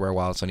your hardware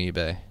wallets on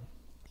eBay.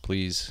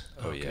 Please.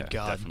 Oh yeah, good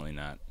God. definitely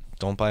not.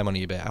 Don't buy them on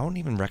eBay. I wouldn't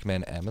even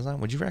recommend Amazon.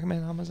 Would you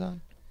recommend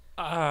Amazon?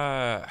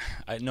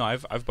 No,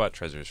 I've bought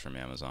Trezors from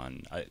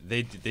Amazon.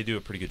 They do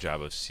a pretty good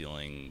job of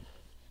sealing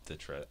the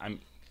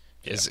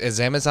Is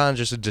Amazon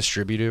just a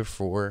distributor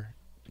for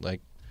like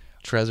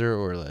Trezor,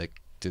 or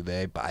like do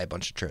they buy a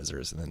bunch of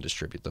Trezors and then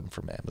distribute them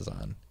from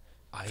Amazon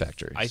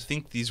factories? I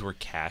think these were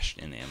cached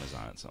in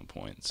Amazon at some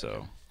point.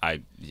 So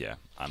I'm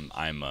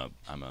a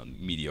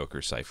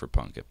mediocre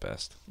cypherpunk at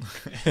best.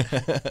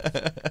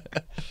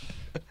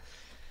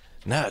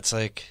 No, it's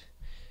like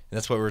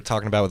that's what we were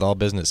talking about with All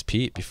Business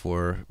Pete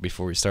before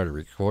we started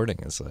recording.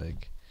 It's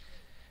like,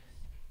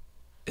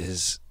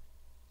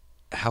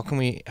 how can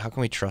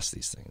we trust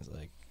these things?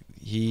 Like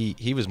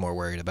he was more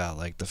worried about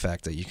like the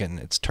fact that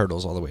it's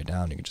turtles all the way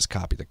down. You can just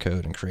copy the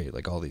code and create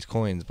like all these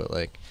coins, but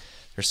like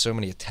there's so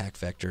many attack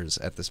vectors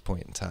at this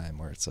point in time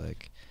where it's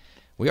like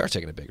we are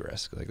taking a big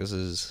risk. Like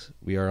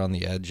we are on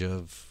the edge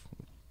of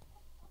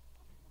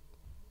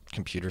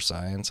computer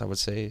science. I would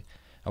say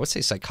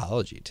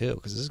psychology too,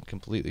 because this is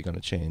completely going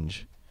to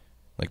change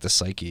like the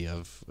psyche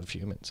of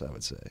humans. I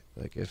would say,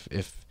 like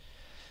if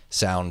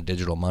sound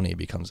digital money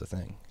becomes a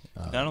thing.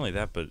 Not only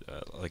that, but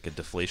like a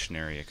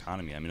deflationary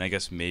economy. I mean, I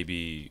guess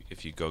maybe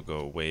if you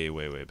go way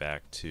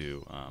back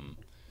to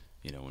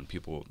when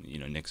people,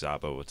 Nick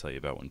Szabo will tell you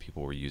about when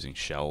people were using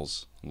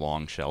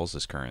long shells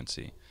as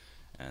currency,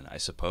 and I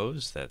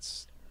suppose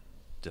that's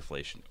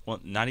deflation. Well,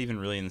 not even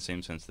really in the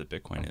same sense that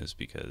Bitcoin is,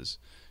 because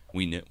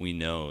we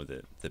know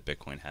that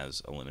Bitcoin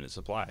has a limited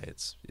supply.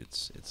 It's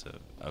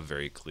a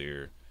very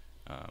clear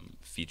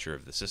feature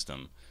of the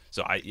system.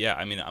 So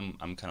I mean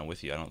I'm kind of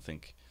with you. I don't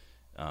think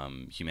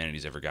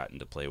humanity's ever gotten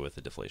to play with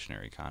a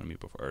deflationary economy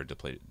before, or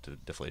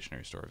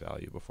deflationary store of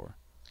value before.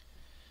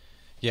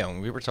 Yeah,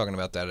 when we were talking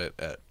about that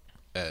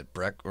at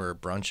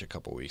brunch a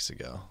couple weeks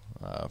ago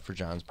for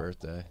John's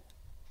birthday.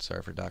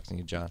 Sorry for doxing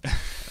you, John.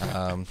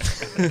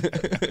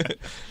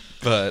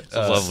 But It's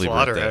a lovely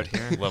slaughter birthday.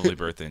 out here. Lovely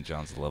birthday, and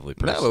John's a lovely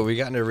person. No, but we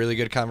got into a really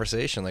good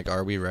conversation. Like,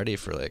 are we ready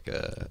for like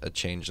a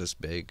change this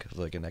big,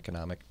 like an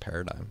economic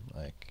paradigm?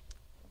 Like,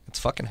 it's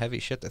fucking heavy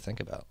shit to think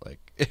about. Like,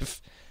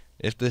 if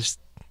this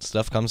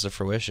stuff comes to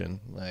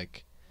fruition,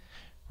 like,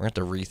 we're gonna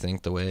have to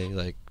rethink the way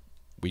like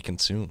we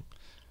consume.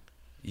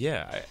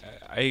 Yeah,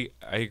 I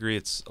agree.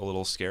 It's a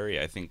little scary.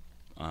 I think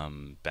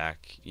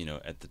back,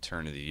 at the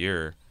turn of the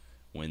year,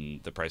 when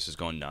the price was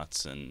going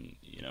nuts, and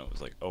it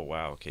was like, oh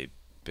wow, okay,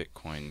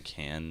 Bitcoin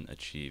can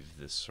achieve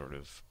this sort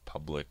of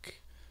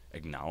public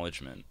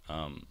acknowledgement.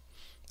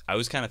 I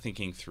was kind of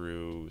thinking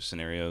through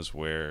scenarios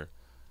where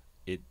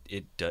it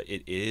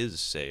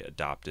is, say,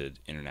 adopted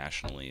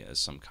internationally as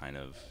some kind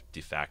of de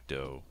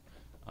facto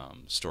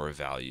store of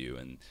value,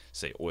 and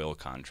say oil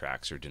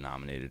contracts are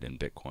denominated in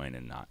Bitcoin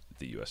and not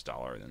the U.S.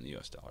 dollar, and then the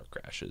U.S. dollar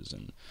crashes,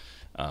 and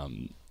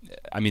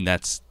I mean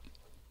that's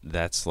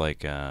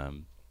like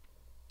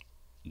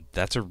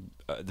that's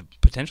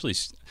potentially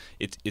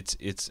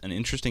it's an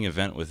interesting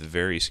event with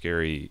very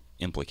scary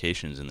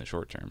implications in the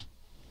short term.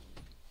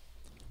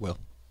 Will.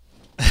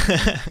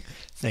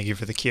 Thank you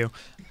for the cue.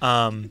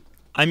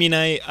 I mean,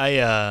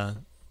 I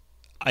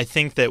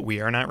think that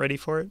we are not ready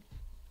for it.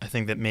 I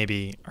think that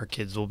maybe our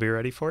kids will be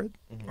ready for it,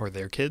 or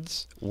their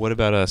kids. What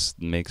about us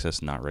makes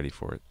us not ready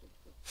for it?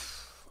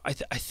 I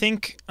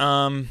think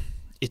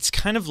it's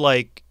kind of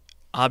like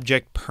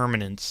object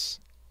permanence.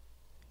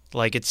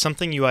 Like, it's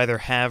something you either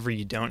have or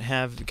you don't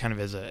have, kind of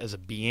as a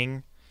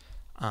being.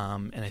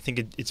 And I think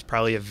it's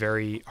probably a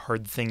very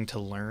hard thing to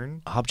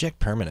learn. Object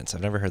permanence.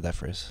 I've never heard that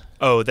phrase.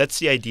 Oh, that's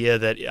the idea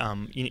that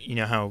you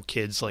know how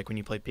kids, like when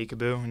you play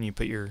peekaboo and you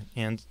put your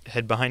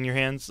head behind your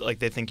hands, like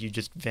they think you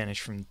just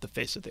vanish from the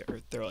face of the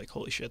earth. They're like,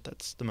 holy shit,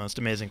 that's the most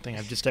amazing thing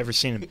I've just ever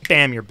seen. And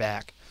bam, you're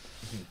back.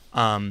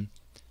 And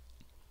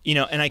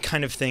I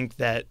kind of think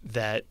that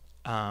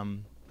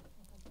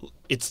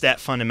it's that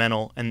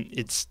fundamental, and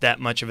it's that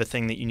much of a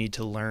thing that you need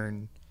to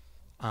learn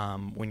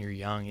when you're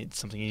young. It's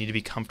something you need to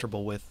be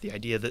comfortable with, the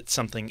idea that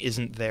something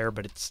isn't there,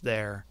 but it's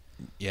there.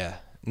 Yeah.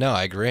 No,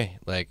 I agree.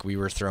 Like, we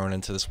were thrown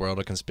into this world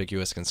of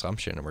conspicuous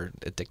consumption, and we're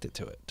addicted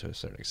to it to a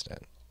certain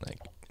extent. Like,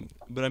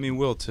 but I mean,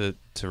 Will, to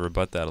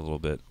rebut that a little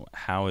bit,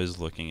 how is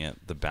looking at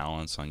the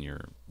balance on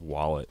your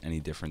wallet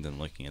any different than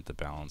looking at the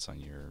balance on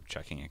your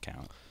checking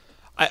account?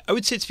 I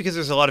would say it's because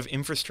there's a lot of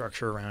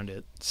infrastructure around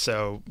it.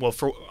 So, well,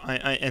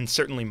 and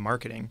certainly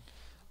marketing.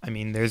 I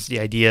mean, there's the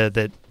idea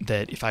that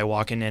if I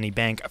walk into any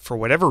bank, for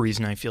whatever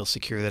reason, I feel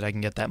secure that I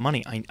can get that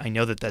money. I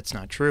know that that's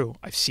not true.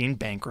 I've seen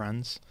bank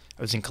runs.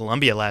 I was in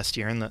Colombia last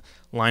year, and the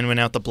line went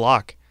out the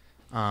block.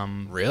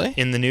 Really?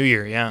 In the new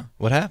year, yeah.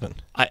 What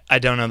happened? I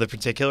don't know the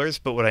particulars,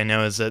 but what I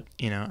know is that,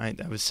 I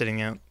was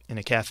sitting out in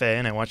a cafe,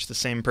 and I watched the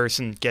same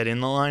person get in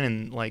the line,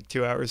 and like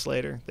 2 hours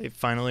later, they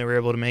finally were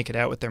able to make it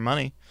out with their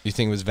money. You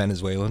think it was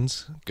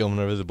Venezuelans going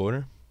over the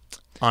border?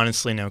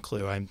 Honestly, no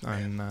clue.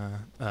 I'm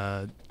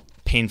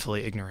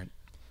painfully ignorant.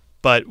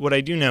 But what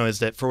I do know is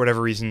that for whatever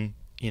reason,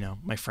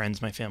 my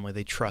friends, my family,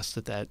 they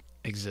trust that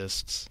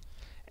exists.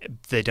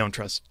 They don't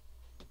trust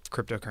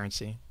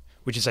cryptocurrency,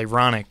 which is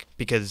ironic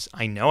because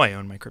I know I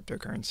own my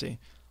cryptocurrency.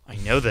 I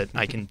know that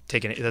I can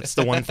take it. That's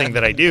the one thing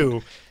that I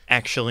do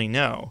actually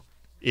know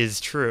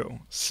is true.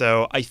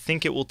 So I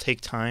think it will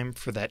take time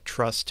for that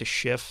trust to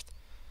shift.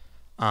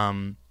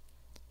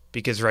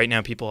 Because right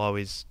now people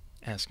always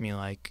ask me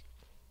like,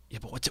 yeah,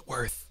 but what's it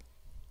worth?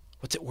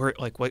 What's it worth?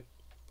 Like, what,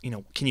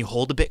 can you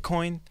hold a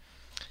Bitcoin?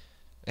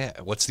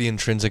 Yeah. What's the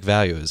intrinsic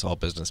value is all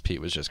Business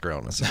Pete was just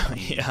growing us up.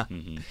 Yeah.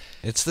 Mm-hmm.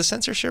 It's the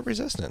censorship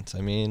resistance. I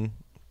mean,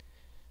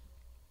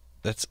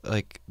 that's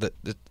like,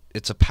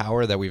 it's a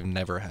power that we've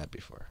never had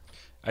before.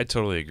 I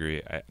totally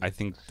agree. I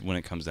think when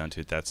it comes down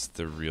to it, that's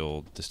the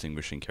real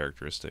distinguishing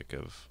characteristic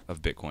of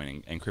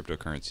Bitcoin and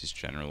cryptocurrencies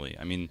generally.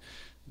 I mean,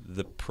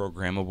 the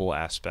programmable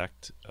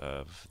aspect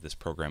of this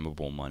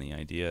programmable money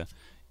idea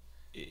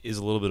is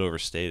a little bit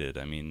overstated.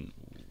 I mean,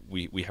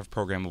 we have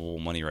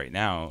programmable money right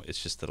now.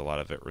 It's just that a lot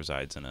of it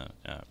resides in a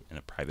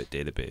private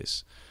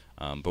database.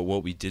 But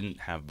what we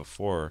didn't have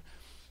before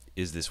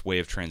is this way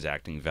of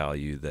transacting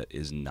value that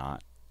is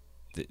not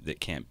that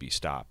can't be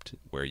stopped,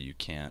 where you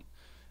can't,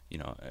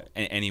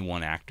 any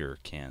one actor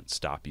can't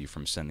stop you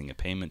from sending a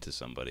payment to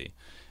somebody.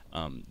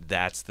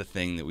 That's the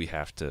thing that we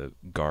have to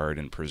guard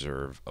and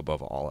preserve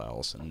above all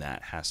else, and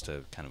that has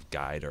to kind of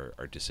guide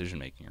our decision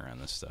making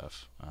around this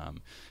stuff.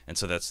 And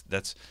so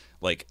that's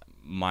like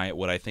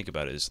what I think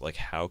about is like,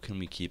 how can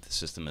we keep the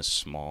system as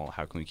small?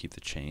 How can we keep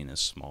the chain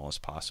as small as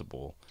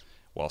possible,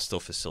 while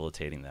still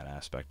facilitating that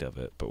aspect of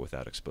it, but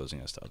without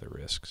exposing us to other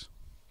risks?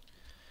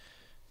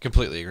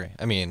 Completely agree.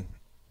 I mean,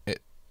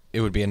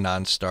 it would be a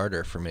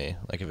non-starter for me.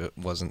 Like if it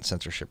wasn't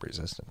censorship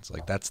resistance,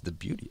 like that's the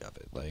beauty of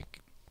it. Like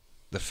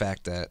the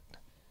fact that,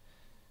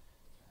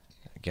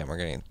 again, we're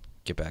gonna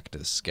get back to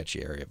the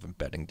sketchy area of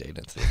embedding data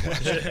into the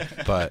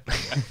blockchain, but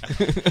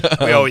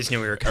We always knew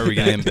we were Are coming. we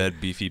going to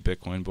embed beefy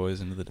Bitcoin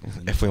boys into the?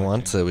 if we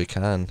want to, we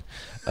can.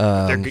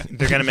 They're going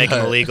to make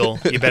them illegal.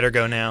 You better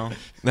go now.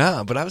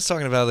 No, but I was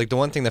talking about like the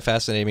one thing that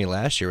fascinated me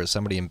last year was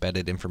somebody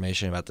embedded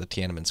information about the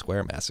Tiananmen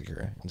Square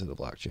massacre into the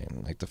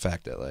blockchain. Like the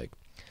fact that like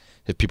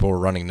if people were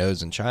running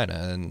nodes in China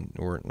and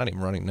were not even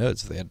running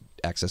nodes, they had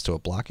access to a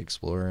block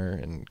explorer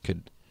and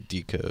could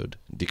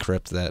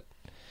decrypt that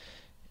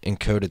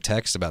encoded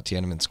text about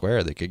Tiananmen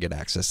Square, they could get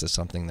access to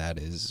something that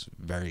is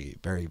very,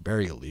 very,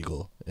 very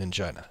illegal in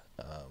China,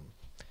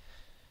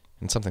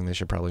 and something they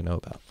should probably know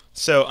about.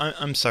 So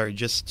I'm sorry,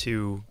 just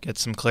to get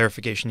some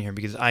clarification here,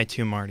 because I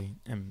too, Marty,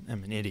 am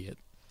an idiot.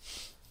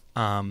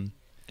 And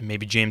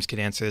maybe James could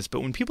answer this, but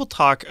when people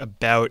talk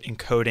about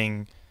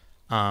encoding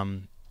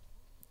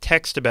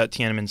text about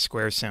Tiananmen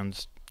Square,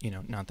 sounds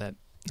not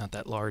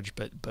that large,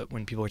 but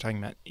when people are talking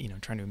about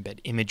trying to embed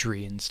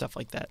imagery and stuff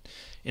like that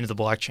into the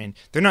blockchain,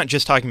 they're not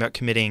just talking about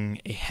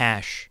committing a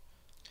hash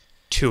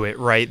to it,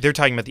 right? They're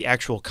talking about the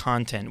actual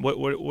content.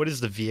 What is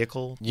the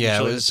vehicle?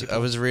 Yeah, usually I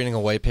was reading a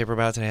white paper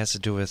about it. It has to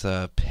do with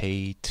a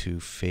pay to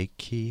fake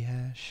key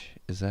hash.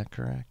 Is that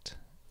correct?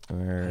 I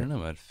don't know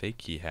about fake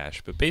key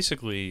hash, but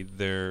basically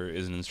there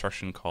is an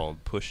instruction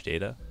called push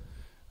data,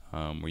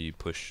 where you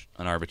push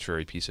an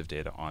arbitrary piece of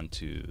data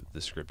onto the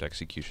script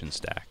execution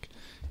stack.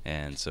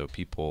 And so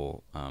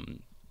people,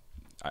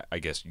 I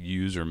guess,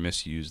 use or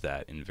misuse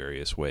that in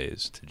various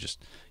ways to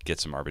just get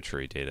some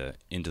arbitrary data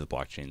into the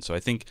blockchain. So I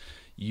think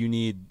you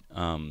need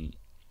a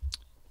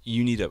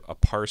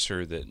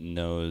parser that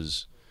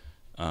knows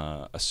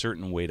a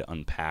certain way to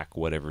unpack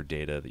whatever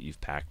data that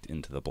you've packed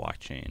into the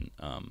blockchain.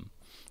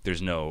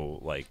 There's no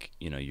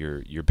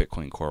your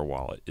Bitcoin Core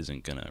wallet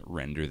isn't going to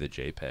render the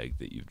JPEG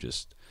that you've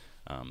just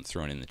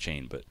thrown in the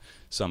chain, but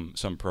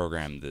some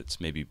program that's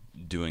maybe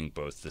doing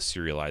both the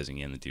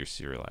serializing and the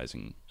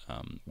deserializing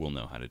will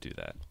know how to do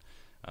that.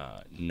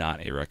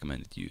 Not a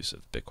recommended use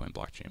of Bitcoin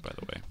blockchain, by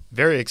the way.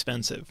 very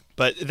expensive,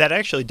 but that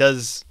actually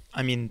does.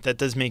 I mean, that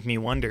does make me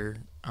wonder: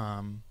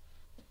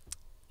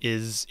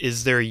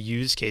 is there a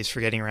use case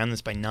for getting around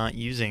this by not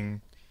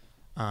using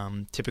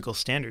typical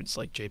standards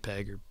like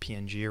JPEG or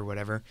PNG or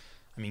whatever?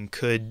 I mean,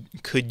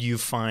 could you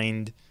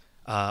find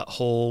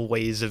whole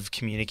ways of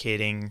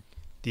communicating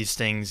these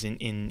things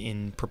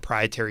in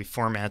proprietary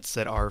formats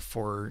that are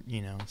for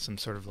some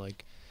sort of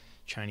like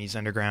Chinese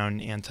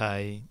underground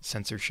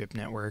anti-censorship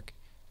network?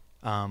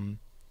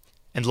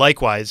 And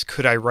likewise,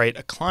 could I write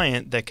a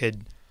client that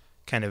could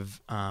kind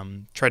of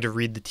try to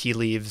read the tea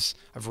leaves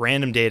of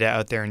random data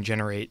out there and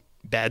generate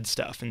bad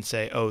stuff and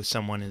say, oh,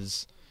 someone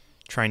is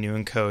trying to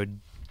encode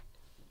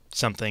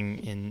something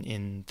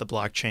in the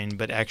blockchain,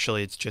 but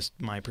actually it's just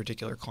my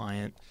particular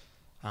client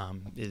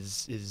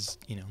is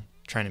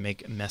trying to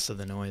make a mess of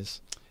the noise.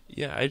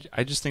 Yeah,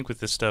 I just think with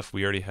this stuff,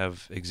 we already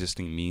have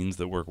existing means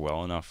that work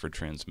well enough for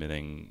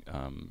transmitting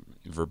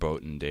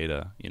verboten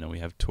data. We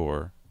have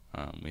Tor,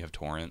 we have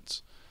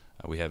torrents,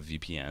 we have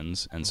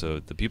VPNs, and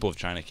so the people of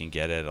China can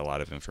get at a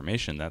lot of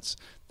information. That's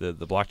the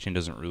blockchain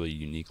doesn't really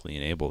uniquely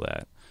enable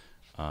that.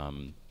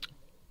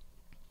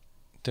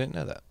 Didn't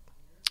know that.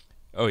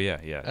 Oh yeah.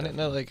 I didn't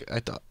know. Like I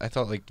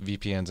thought like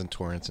VPNs and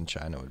torrents in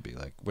China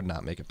would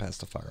not make it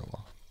past the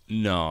firewall.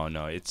 No.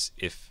 It's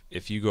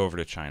if you go over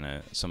to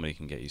China, somebody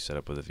can get you set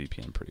up with a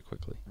VPN pretty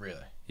quickly.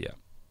 Really? Yeah.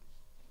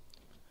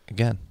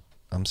 Again,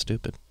 I'm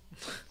stupid.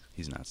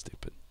 He's not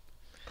stupid.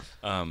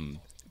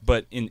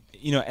 But and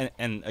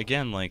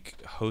again,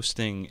 like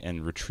hosting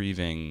and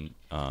retrieving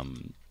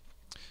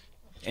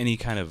any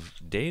kind of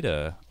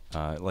data,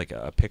 like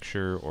a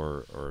picture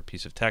or a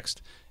piece of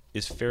text,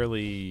 is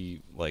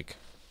fairly like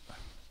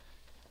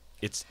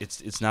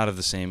it's not of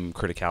the same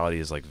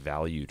criticality as like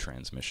value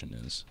transmission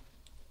is.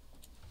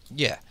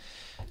 Yeah,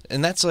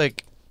 and that's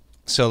like,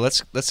 so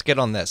let's get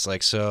on this.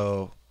 Like,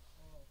 so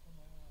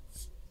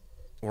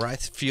where I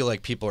feel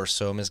like people are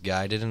so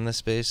misguided in this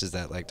space is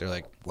that like they're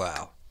like,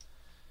 wow,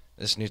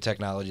 this new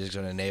technology is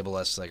going to enable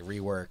us to like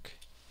rework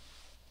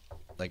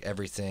like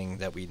everything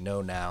that we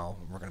know now.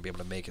 We're going to be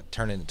able to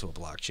turn it into a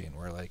blockchain.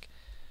 Where like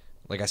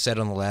I said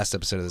on the last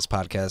episode of this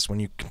podcast, when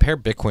you compare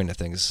Bitcoin to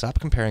things,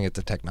 stop comparing it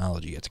to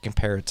technology. You have to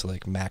compare it to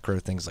like macro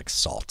things like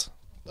salt.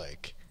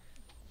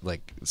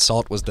 Like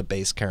salt was the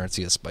base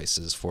currency of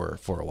spices for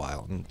a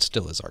while, and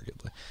still is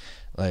arguably.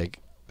 Like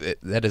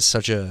that is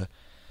such a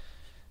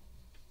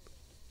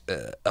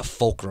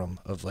fulcrum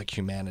of like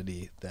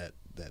humanity that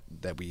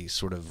we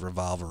sort of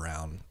revolve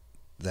around.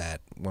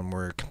 That when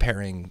we're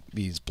comparing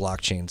these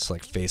blockchains to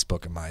like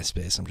Facebook and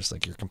MySpace, I'm just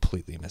like, you're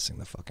completely missing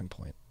the fucking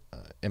point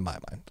in my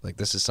mind. Like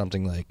this is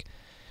something like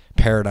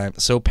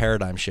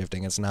paradigm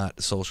shifting. It's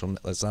not social.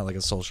 It's not like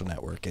a social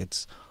network.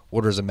 It's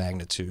orders of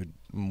magnitude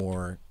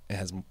more. It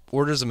has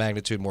orders of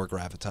magnitude more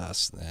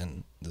gravitas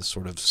than the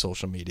sort of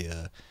social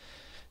media,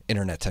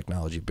 internet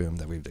technology boom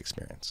that we've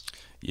experienced.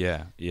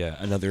 Yeah.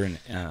 Another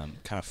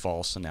kind of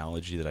false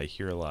analogy that I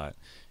hear a lot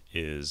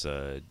is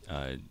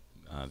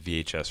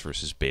VHS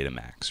versus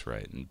Betamax,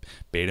 right? And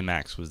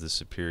Betamax was the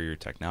superior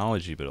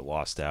technology, but it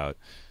lost out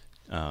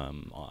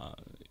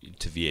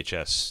to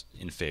VHS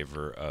in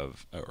favor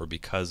of, or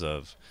because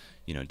of,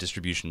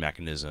 distribution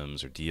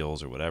mechanisms or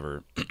deals or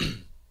whatever.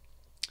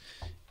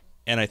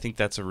 And I think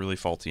that's a really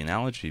faulty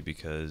analogy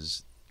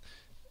because,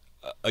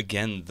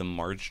 again, the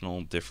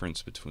marginal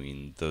difference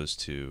between those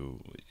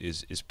two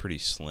is pretty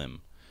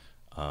slim.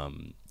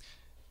 And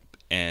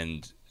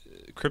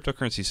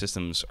cryptocurrency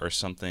systems are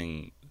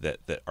something that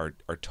are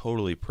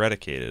totally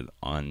predicated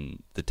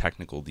on the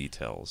technical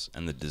details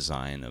and the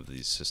design of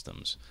these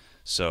systems.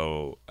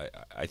 So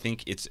I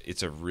think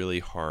it's a really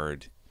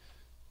hard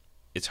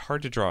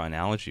to draw an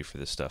analogy for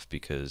this stuff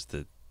because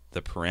the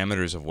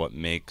parameters of what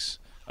makes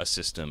a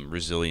system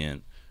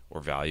resilient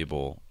or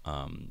valuable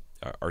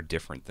are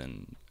different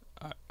than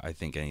I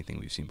think anything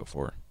we've seen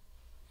before.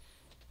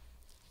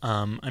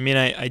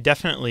 I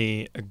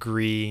definitely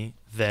agree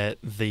that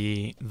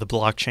the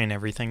blockchain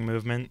everything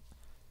movement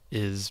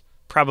is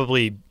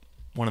probably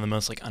one of the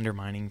most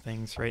undermining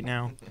things right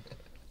now.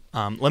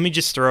 Let me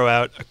just throw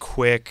out a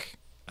quick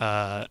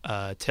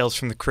Tales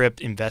from the Crypt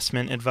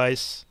investment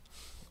advice.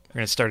 We're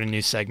going to start a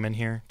new segment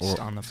here.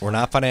 On the we're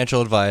not financial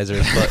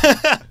advisors,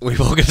 but we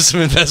will give some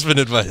investment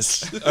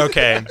advice.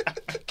 Okay.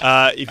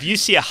 If you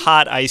see a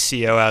hot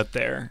ICO out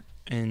there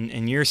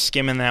and you're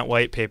skimming that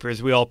white paper,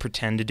 as we all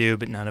pretend to do,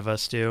 but none of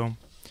us do,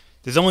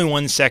 there's only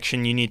one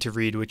section you need to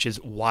read, which is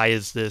why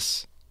is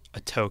this a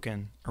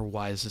token or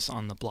why is this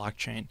on the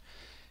blockchain?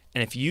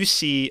 And if you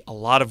see a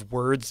lot of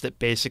words that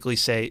basically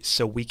say,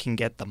 so we can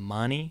get the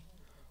money,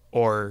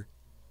 or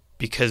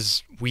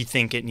because we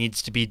think it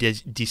needs to be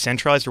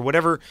decentralized or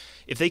whatever,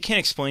 if they can't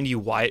explain to you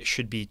why it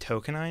should be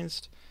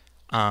tokenized,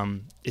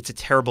 it's a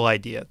terrible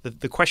idea.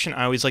 The question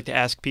I always like to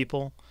ask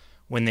people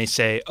when they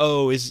say,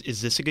 oh, is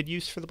this a good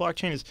use for the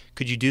blockchain, is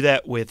could you do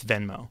that with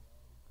Venmo?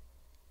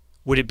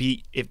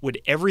 Would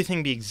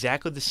everything be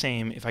exactly the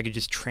same if I could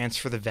just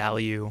transfer the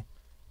value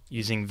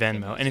using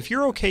Venmo? And if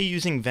you're okay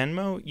using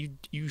Venmo,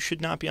 you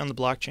should not be on the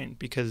blockchain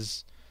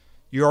because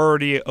you're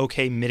already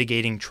okay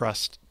mitigating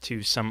trust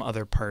to some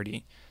other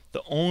party.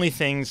 The only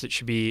things that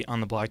should be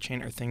on the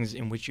blockchain are things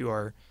in which you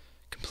are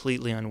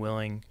completely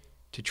unwilling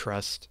to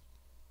trust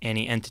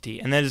any entity,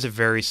 and that is a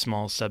very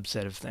small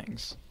subset of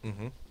things.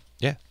 Mm-hmm.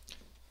 Yeah.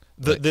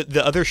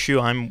 The other shoe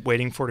I'm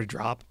waiting for to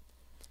drop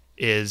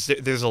is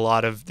there's a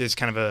lot of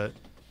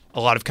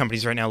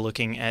companies right now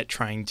looking at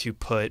trying to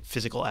put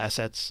physical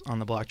assets on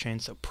the blockchain,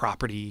 so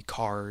property,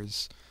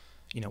 cars,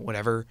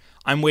 whatever.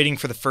 I'm waiting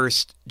for the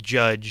first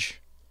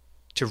judge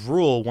to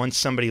rule once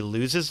somebody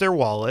loses their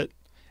wallet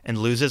and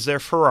loses their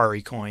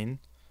Ferrari coin,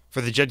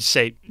 for the judge to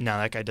say, no,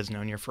 that guy doesn't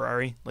own your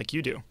Ferrari like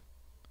you do,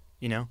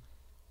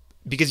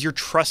 because you're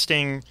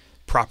trusting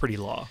property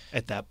law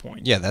at that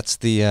point. Yeah, that's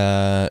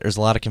there's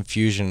a lot of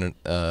confusion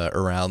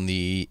around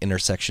the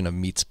intersection of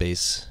meat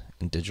space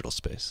and digital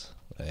space.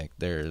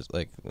 This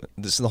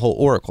is the whole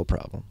Oracle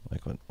problem.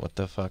 What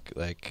the fuck?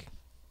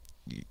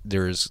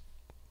 There's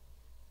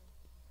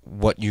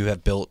what you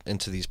have built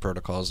into these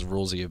protocols, the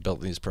rules that you have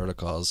built in these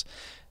protocols.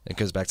 It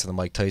goes back to the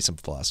Mike Tyson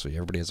philosophy.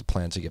 Everybody has a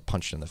plan to get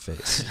punched in the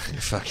face. You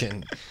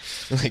fucking,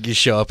 you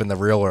show up in the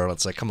real world,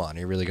 it's like, come on,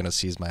 you're really going to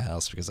seize my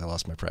house because I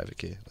lost my private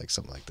key?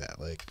 Something like that.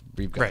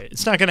 We've got... Right.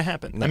 It's not going to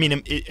happen. No.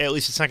 At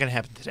least it's not going to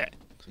happen today.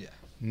 Yeah.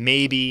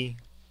 Maybe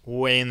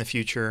way in the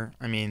future.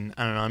 I don't know.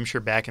 I'm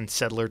sure back in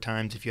settler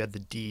times, if you had the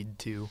deed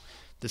to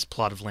this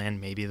plot of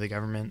land, maybe the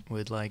government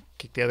would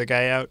kick the other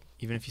guy out,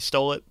 even if you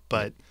stole it.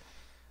 But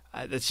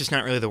that's just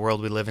not really the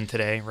world we live in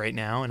today, right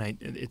now. And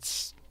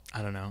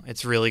I don't know.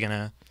 It's really going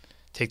to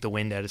take the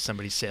wind out of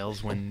somebody's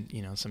sails when,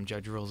 some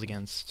judge rules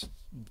against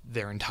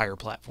their entire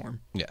platform.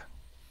 Yeah.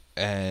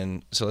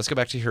 And so let's go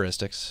back to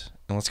heuristics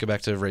and let's go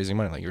back to raising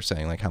money. Like you were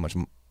saying, how much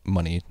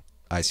money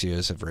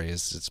ICOs have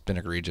raised. It's been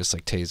egregious.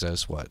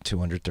 Tezos,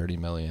 230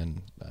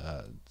 million,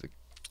 a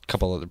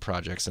couple other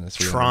projects in the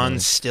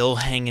Tron's still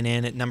hanging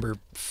in at number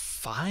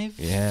 5.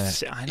 Yeah,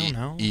 I don't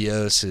know.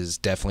 EOS is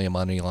definitely a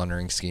money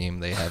laundering scheme.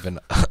 They have an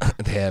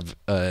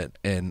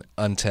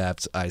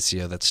untapped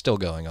ICO that's still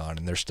going on,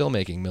 and they're still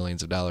making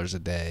millions of dollars a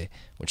day,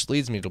 which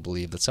leads me to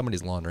believe that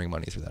somebody's laundering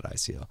money through that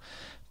ICO.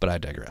 But I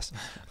digress.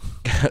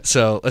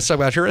 So let's talk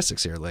about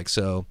heuristics here.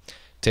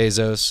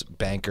 Tezos,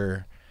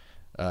 Banker,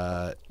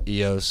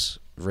 EOS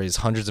raised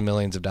hundreds of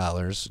millions of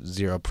dollars,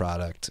 zero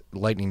product.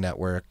 Lightning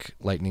Network,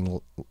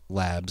 Lightning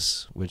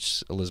Labs,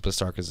 which Elizabeth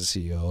Stark is the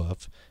CEO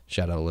of.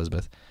 Shout out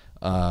Elizabeth.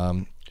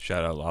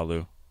 Shout out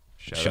Lalu.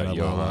 Shout out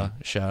Lola.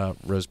 Shout out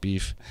Roast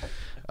Beef.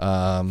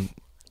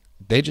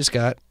 They just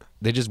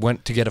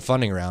went to get a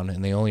funding round,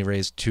 and they only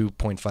raised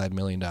 $2.5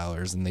 million,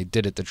 and they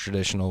did it the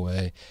traditional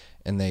way,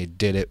 and they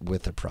did it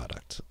with a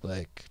product.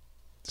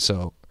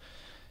 So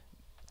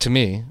to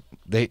me,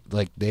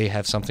 they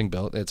have something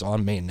built. It's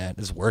on mainnet.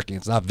 It's working.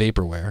 It's not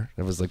vaporware.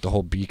 It was the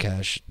whole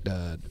Bcash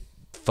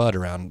FUD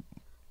around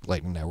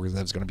Lightning Network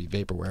that was going to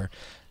be vaporware.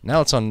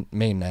 Now it's on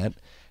mainnet.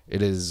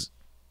 It is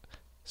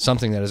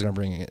something that is going to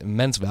bring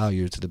immense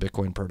value to the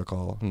Bitcoin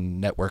protocol and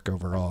network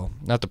overall.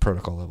 Not the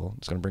protocol level.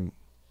 It's going to bring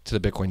to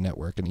the Bitcoin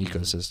network and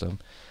ecosystem.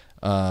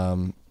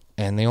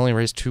 And they only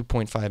raised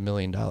 $2.5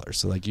 million.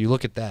 So like you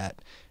look at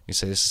that, you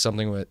say this is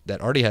something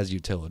that already has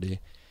utility,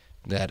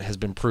 that has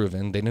been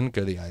proven. They didn't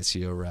go the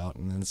ICO route,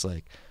 and then it's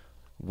like,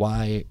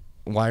 why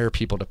are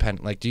people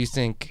dependent? Like, do you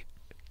think,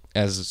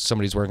 as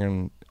somebody's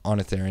working on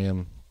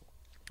Ethereum,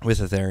 with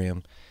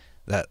Ethereum,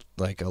 that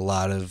like a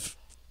lot of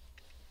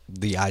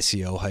the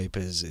ICO hype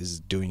is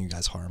doing you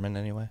guys harm in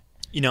any way?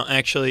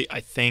 Actually, I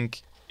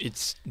think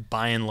it's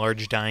by and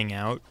large dying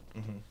out.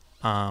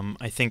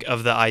 I think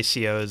of the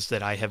ICOs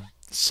that I have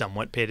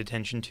somewhat paid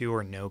attention to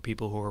or know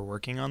people who are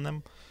working on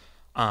them,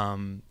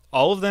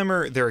 all of them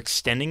they're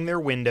extending their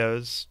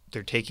windows.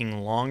 They're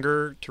taking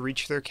longer to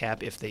reach their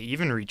cap, if they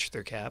even reach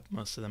their cap.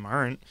 Most of them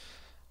aren't.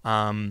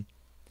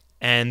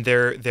 And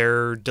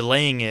they're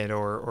delaying it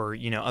or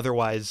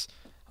otherwise.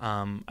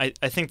 I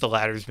think the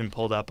ladder's been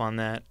pulled up on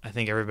that. I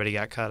think everybody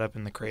got caught up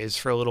in the craze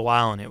for a little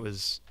while, and it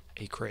was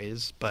a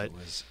craze. But it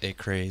was a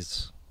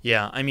craze.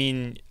 Yeah, I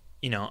mean,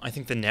 I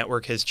think the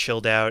network has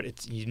chilled out.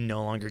 You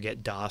no longer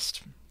get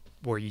DOSed,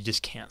 where you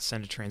just can't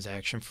send a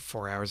transaction for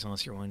 4 hours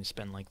unless you're willing to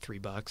spend like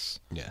 $3.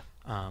 Yeah.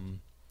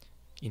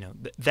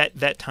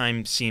 That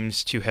time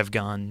seems to have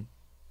gone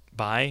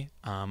by.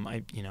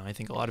 I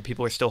think a lot of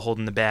people are still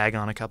holding the bag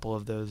on a couple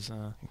of those.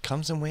 It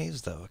comes in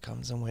waves, though. It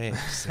comes in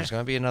waves. There's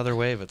going to be another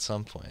wave at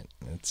some point.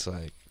 It's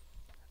like,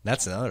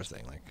 that's another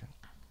thing. Like,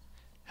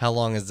 how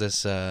long is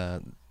this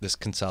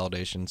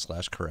consolidation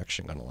 /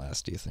 correction going to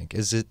last, do you think?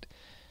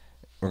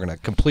 We're going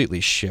to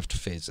completely shift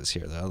phases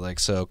here, though. Like,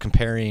 so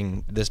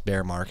comparing this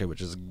bear market,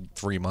 which is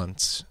 3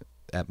 months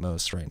at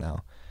most right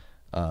now,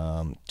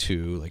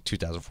 to like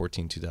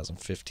 2014,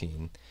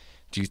 2015,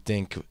 do you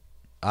think,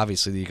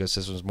 obviously the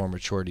ecosystem is more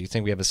mature, do you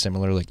think we have a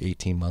similar like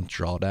 18-month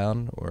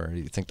drawdown, or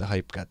do you think the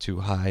hype got too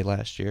high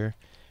last year,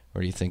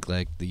 or do you think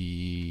like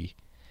I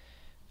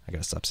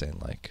gotta stop saying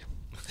like.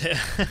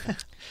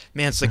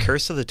 Man, it's the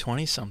curse of the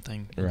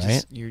 20-something.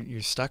 Right?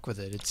 You're stuck with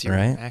it. It's your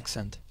right?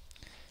 accent.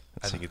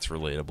 I think it's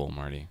relatable,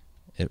 Marty.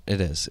 It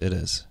is.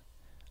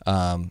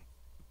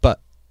 But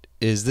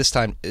is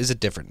it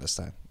different this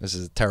time? This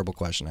is a terrible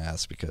question to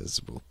ask because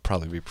we'll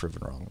probably be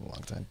proven wrong in a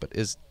long time. But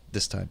is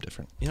this time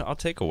different? I'll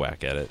take a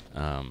whack at it.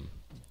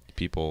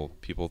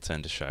 People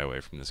tend to shy away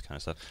from this kind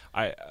of stuff.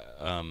 I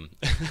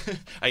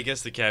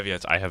guess the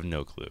caveats, I have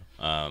no clue.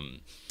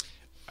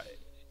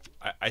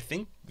 I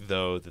think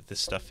though that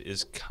this stuff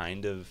is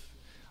kind of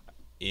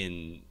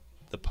in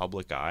the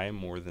public eye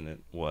more than it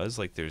was.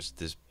 Like there's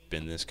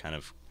been this kind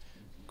of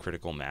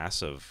critical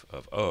mass of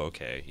oh,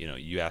 okay,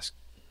 you ask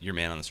your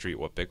man on the street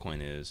what Bitcoin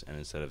is, and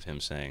instead of him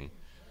saying,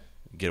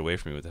 "Get away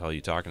from me, what the hell are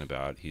you talking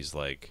about?" he's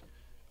like,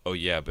 "Oh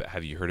yeah, but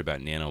have you heard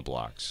about nano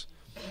blocks?"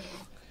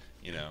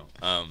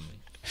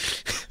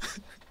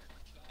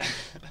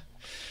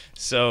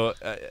 So,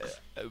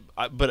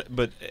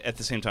 but at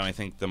the same time, I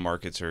think the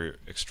markets are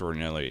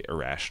extraordinarily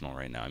irrational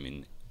right now. I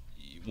mean,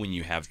 when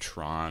you have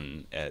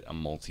Tron at a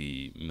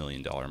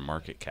multi-million-dollar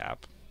market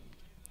cap,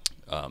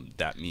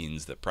 that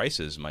means that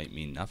prices might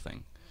mean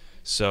nothing.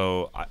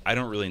 So I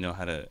don't really know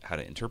how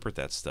to interpret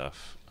that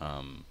stuff.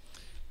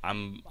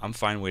 I'm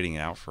fine waiting it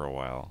out for a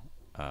while.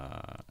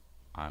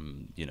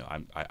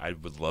 I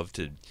would love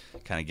to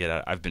kind of get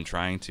out. I've been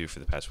trying to for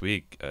the past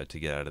week to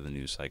get out of the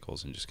news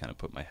cycles and just kind of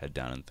put my head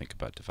down and think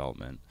about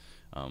development.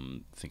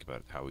 Think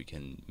about how we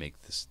can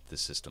make this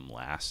system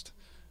last.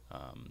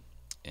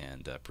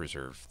 And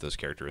preserve those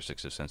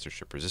characteristics of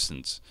censorship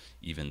resistance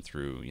even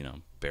through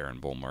bear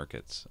and bull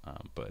markets.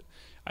 But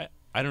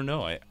I don't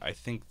know. I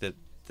think that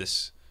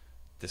this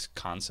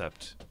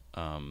concept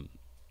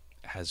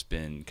has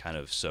been kind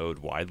of sowed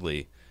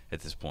widely at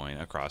this point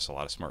across a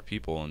lot of smart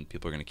people, and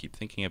people are going to keep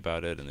thinking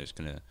about it, and there's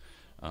going to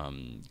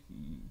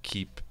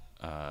keep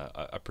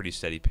a pretty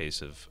steady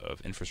pace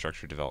of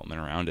infrastructure development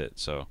around it.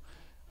 So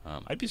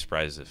I'd be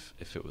surprised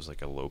if it was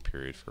like a low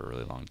period for a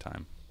really long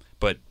time.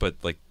 But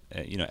like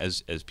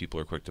as people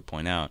are quick to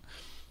point out,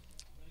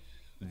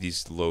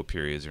 these low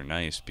periods are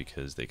nice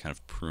because they kind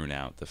of prune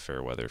out the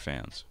fair weather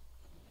fans.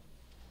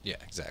 Yeah,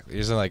 exactly.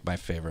 These are like my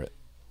favorite.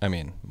 I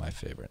mean,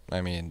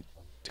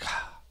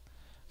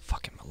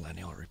 fucking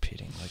millennial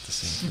repeating like the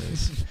same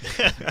phrase.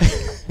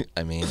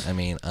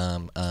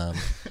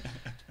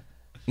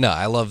 No,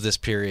 I love this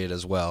period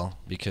as well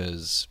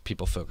because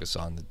people focus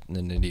on the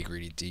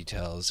nitty-gritty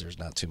details. There's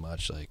not too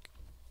much like.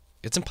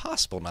 It's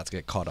impossible not to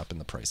get caught up in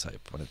the price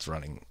hype when it's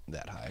running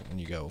that high. When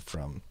you go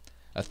from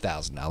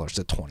 $1,000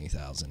 to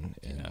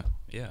 $20,000.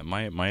 Yeah.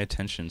 My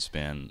attention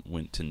span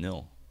went to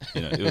nil.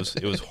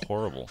 It was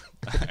horrible.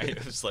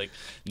 It was like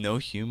no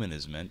human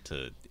is meant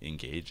to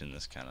engage in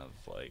this kind of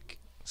like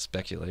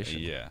speculation.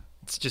 Yeah,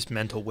 it's just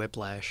mental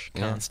whiplash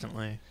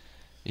constantly.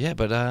 Yeah,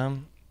 but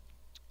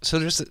so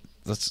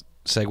let's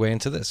segue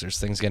into this. There's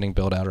things getting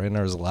built out right now.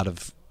 There's a lot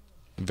of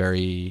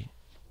very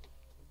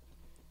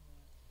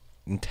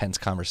intense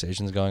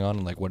conversations going on,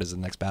 and like what is the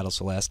next battle.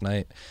 So last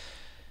night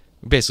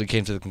we basically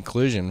came to the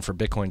conclusion for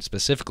Bitcoin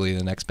specifically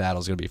the next battle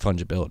is going to be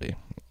fungibility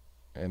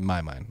in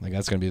my mind. Like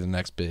that's going to be the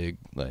next big,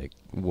 like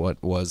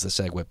what was the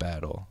SegWit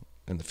battle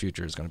in the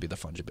future is going to be the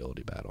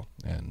fungibility battle.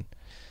 And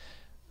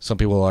Some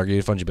people will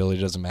argue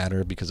fungibility doesn't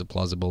matter because of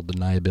plausible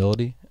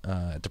deniability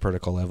at the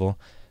protocol level.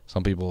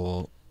 Some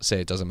people say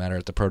it doesn't matter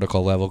at the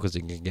protocol level because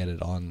you can get it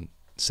on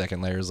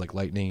second layers like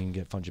Lightning and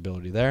get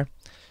fungibility there.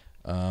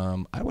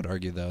 I would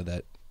argue, though,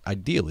 that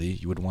ideally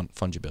you would want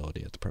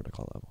fungibility at the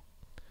protocol level.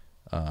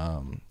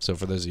 So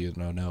for those of you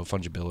who don't know,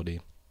 fungibility,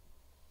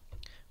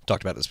 we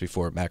talked about this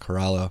before at Matt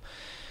Corallo.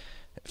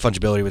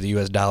 Fungibility with the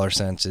US dollar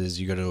sense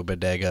is you go to a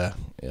bodega,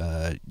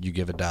 you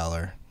give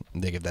 $1,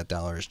 they give that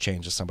dollar as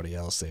change to somebody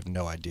else. They have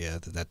no idea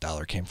that that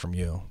dollar came from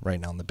you. Right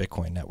now on the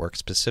Bitcoin network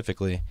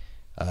specifically,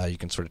 you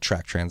can sort of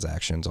track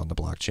transactions on the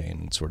blockchain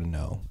and sort of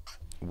know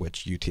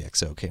which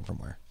UTXO came from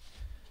where.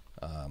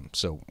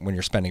 So when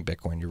you're spending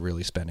Bitcoin, you're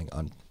really spending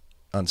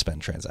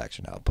unspent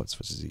transaction outputs,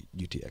 which is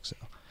UTXO.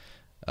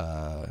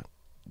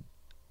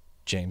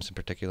 James, in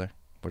particular,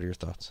 what are your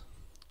thoughts?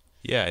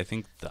 Yeah, I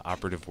think the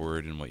operative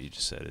word in what you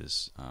just said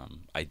is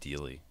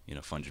ideally.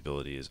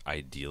 Fungibility is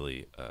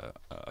ideally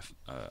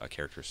a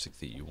characteristic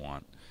that you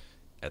want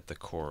at the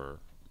core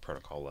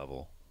protocol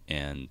level.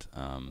 And,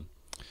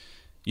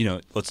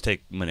 let's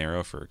take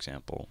Monero, for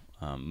example.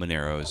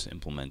 Monero has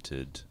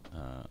implemented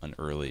an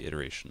early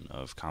iteration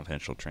of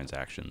confidential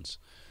transactions.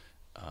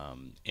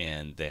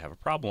 And they have a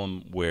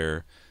problem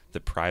where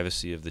the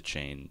privacy of the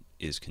chain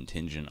is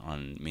contingent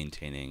on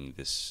maintaining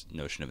this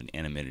notion of an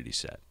anonymity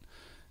set.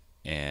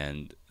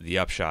 And the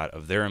upshot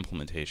of their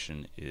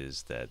implementation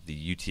is that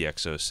the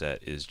UTXO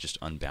set is just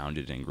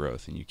unbounded in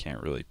growth, and you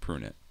can't really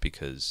prune it,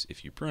 because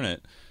if you prune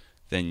it,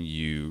 then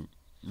you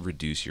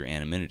reduce your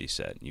anonymity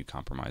set and you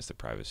compromise the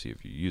privacy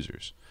of your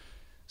users.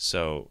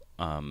 So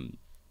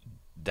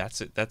that's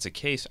a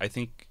case, I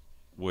think,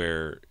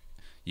 where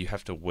you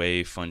have to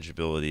weigh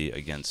fungibility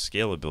against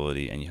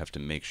scalability, and you have to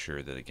make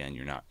sure that, again,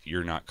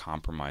 you're not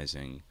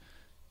compromising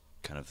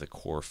kind of the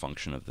core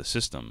function of the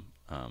system,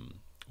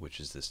 which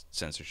is this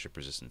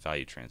censorship-resistant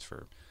value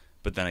transfer.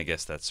 But then I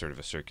guess that's sort of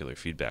a circular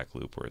feedback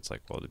loop where it's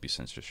like, well, to be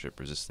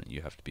censorship-resistant,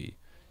 you have to be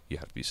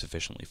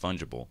sufficiently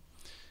fungible.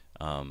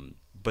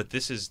 But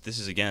this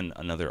is again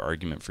another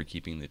argument for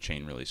keeping the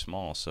chain really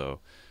small.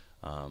 So,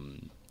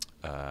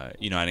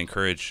 I'd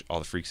encourage all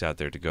the freaks out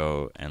there to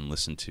go and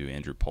listen to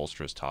Andrew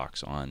Polstra's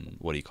talks on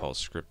what he calls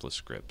scriptless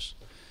scripts.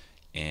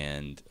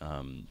 And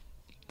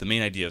the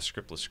main idea of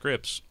scriptless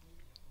scripts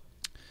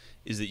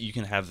is that you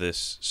can have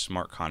this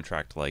smart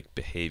contract-like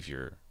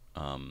behavior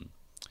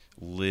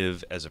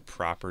live as a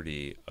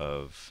property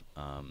of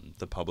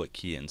the public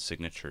key and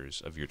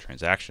signatures of your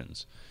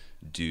transactions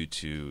due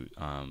to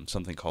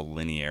something called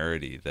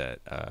linearity that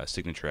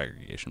signature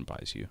aggregation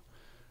buys you.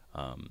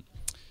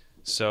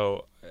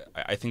 So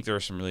I think there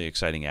are some really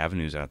exciting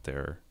avenues out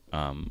there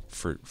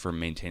for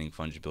maintaining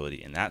fungibility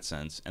in that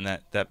sense, and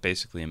that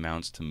basically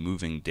amounts to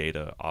moving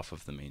data off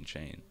of the main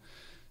chain.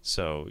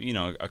 So,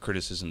 a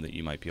criticism that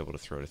you might be able to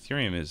throw at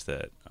Ethereum is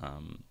that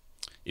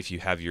if you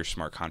have your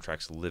smart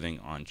contracts living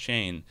on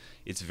chain,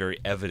 it's very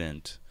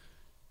evident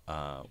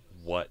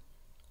what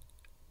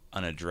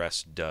an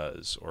address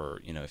does,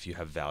 or if you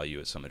have value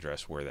at some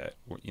address where that,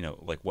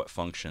 like what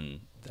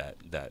function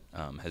that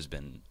has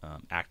been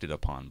acted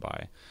upon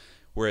by.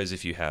 Whereas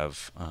if you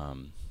have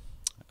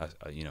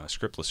a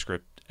scriptless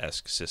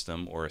script-esque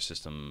system, or a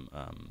system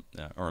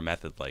or a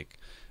method like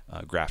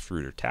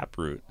Graphroot or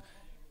Taproot,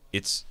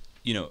 it's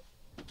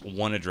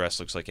one address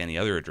looks like any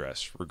other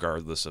address,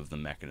 regardless of the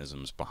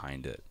mechanisms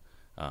behind it,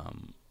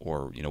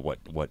 or what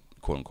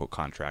quote unquote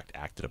contract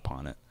acted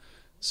upon it.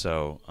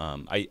 So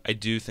I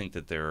do think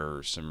that there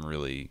are some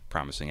really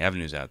promising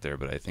avenues out there,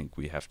 but I think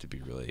we have to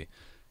be really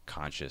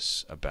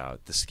conscious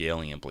about the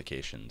scaling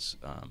implications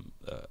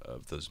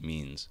of those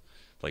means.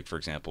 Like, for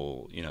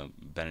example,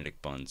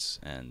 Benedict Bunce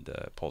and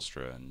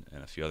Polstra and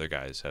a few other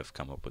guys have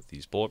come up with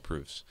these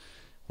bulletproofs,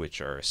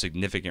 which are a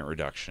significant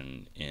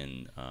reduction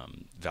in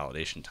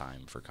validation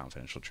time for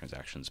confidential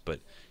transactions,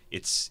 but I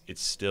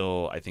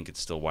think it's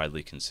still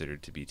widely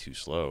considered to be too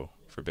slow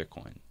for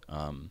Bitcoin.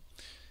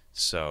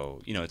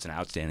 So it's an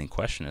outstanding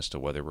question as to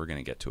whether we're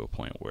going to get to a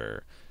point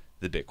where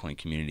the Bitcoin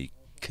community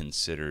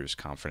considers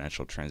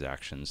confidential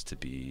transactions to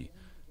be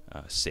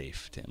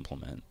safe to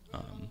implement.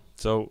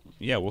 So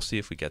yeah, we'll see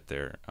if we get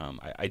there.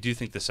 I do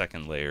think the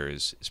second layer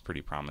is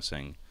pretty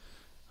promising,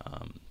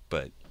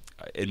 but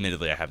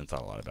admittedly, I haven't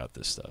thought a lot about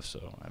this stuff,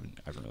 so I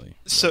haven't really.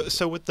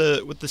 So with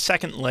the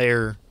second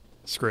layer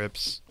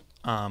scripts,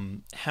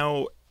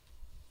 how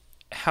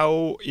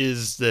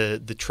is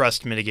the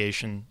trust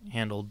mitigation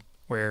handled,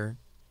 where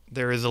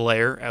there is a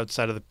layer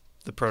outside of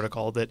the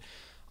protocol that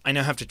I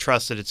now have to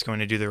trust that it's going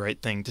to do the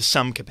right thing to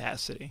some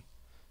capacity?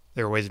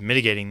 There are ways of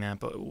mitigating that,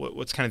 but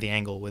what's kind of the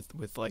angle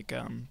with like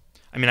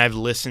I've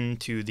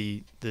listened to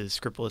the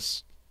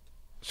scriptless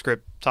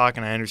script talk,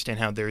 and I understand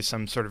how there's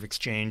some sort of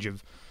exchange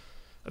of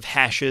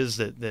hashes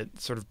that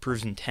sort of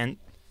proves intent,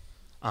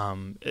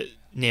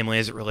 namely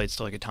as it relates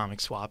to like atomic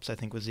swaps, I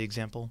think was the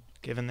example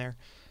given there.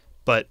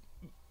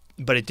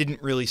 But it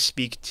didn't really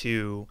speak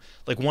to,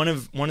 like, one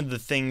of the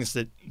things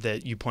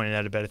that you pointed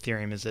out about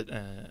Ethereum is that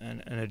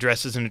an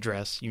address is an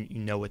address. You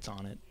know what's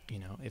on it.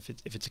 If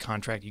it's a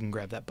contract, you can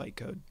grab that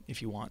bytecode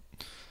if you want.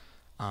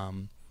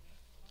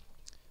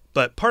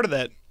 But part of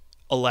that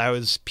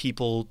allows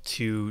people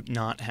to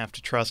not have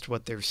to trust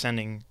what they're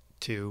sending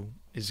to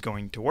is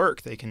going to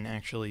work. They can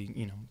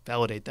actually,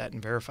 validate that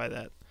and verify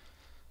that.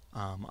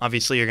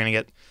 Obviously,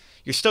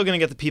 you're still going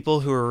to get the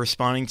people who are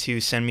responding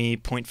to send me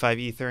 0.5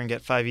 ether and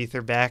get 5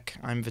 ether back.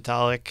 I'm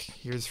Vitalik.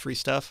 Here's free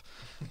stuff.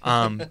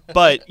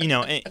 But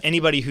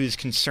anybody who's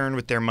concerned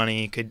with their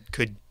money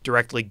could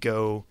directly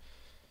go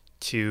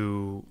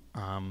to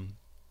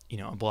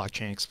a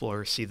blockchain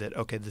explorer, see that,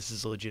 okay, this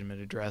is a legitimate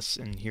address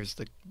and here's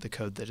the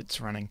code that it's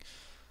running.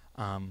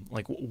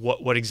 Like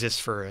what exists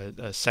for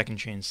a second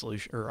chain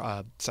solution, or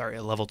a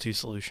level 2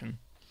 solution.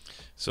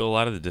 So a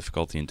lot of the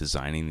difficulty in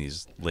designing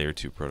these layer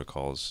 2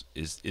 protocols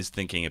is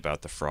thinking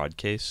about the fraud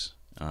case.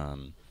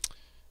 And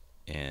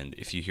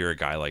if you hear a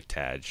guy like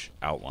Taj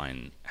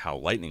outline how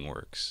Lightning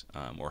works,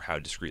 or how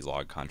discrete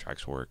log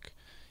contracts work,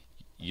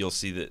 you'll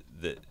see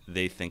that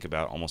they think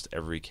about almost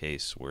every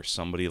case where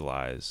somebody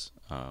lies.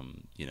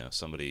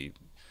 Somebody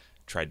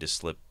tried to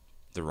slip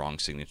the wrong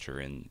signature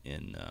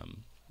in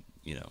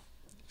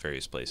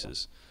various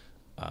places.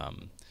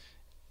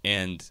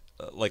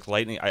 Like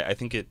Lightning, I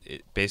think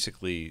it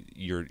basically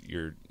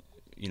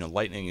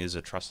Lightning is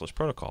a trustless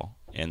protocol,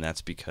 and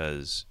that's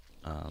because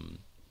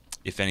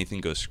if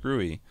anything goes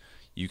screwy,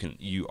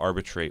 you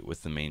arbitrate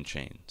with the main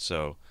chain.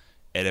 So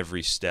at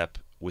every step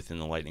within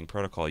the Lightning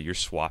protocol, you're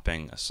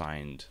swapping a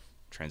signed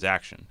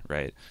transaction,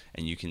 right?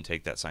 And you can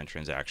take that signed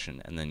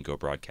transaction and then go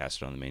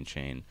broadcast it on the main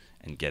chain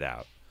and get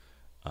out.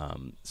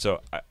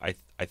 So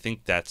I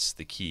think that's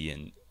the key.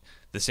 And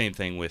the same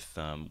thing with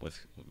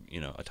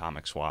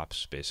atomic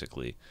swaps.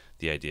 Basically,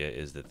 the idea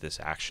is that this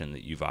action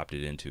that you've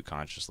opted into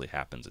consciously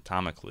happens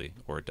atomically,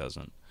 or it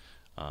doesn't.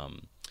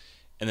 And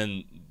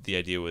then the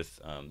idea with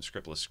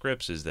scriptless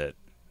scripts is that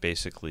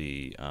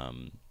basically,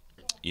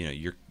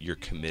 you're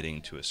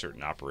committing to a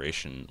certain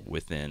operation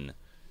within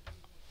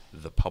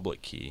the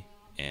public key,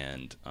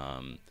 and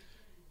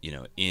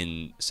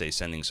in say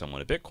sending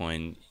someone a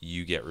Bitcoin,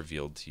 you get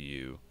revealed to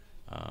you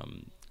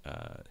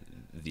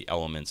the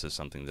elements of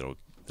something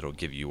that'll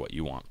give you what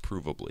you want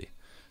provably.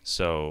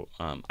 So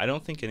I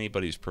don't think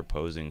anybody's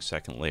proposing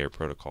second layer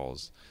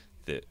protocols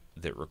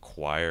that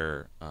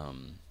require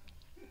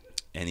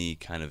any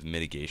kind of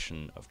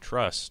mitigation of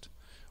trust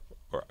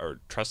or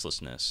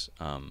trustlessness.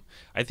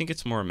 I think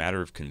it's more a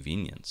matter of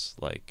convenience.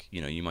 Like,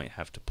 you might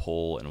have to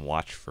pull and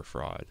watch for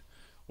fraud,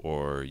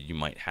 or you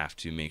might have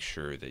to make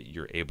sure that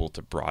you're able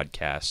to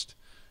broadcast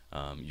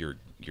your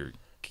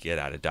get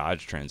out of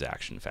Dodge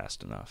transaction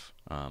fast enough.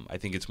 I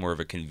think it's more of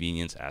a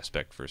convenience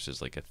aspect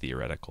versus like a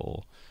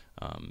theoretical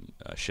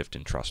shift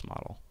in trust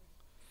model.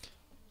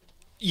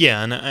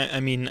 Yeah, and I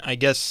mean, I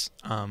guess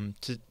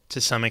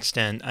to some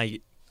extent,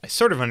 I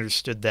sort of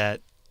understood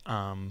that,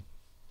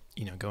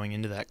 going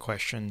into that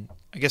question.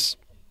 I guess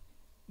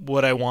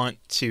what I want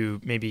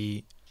to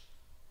maybe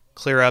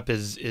clear up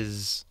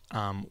is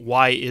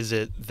why is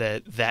it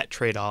that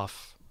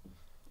trade-off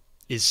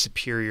is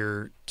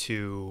superior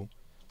to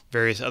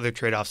various other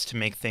trade-offs to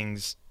make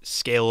things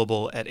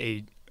scalable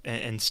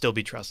and still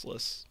be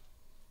trustless?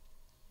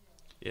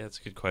 Yeah, that's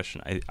a good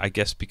question. I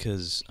guess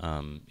because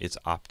it's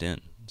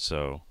opt-in.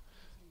 So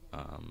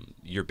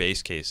your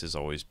base case is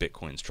always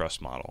Bitcoin's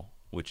trust model,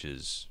 which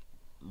is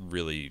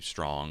really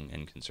strong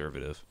and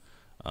conservative.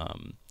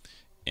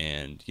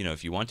 And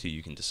if you want to,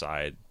 you can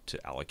decide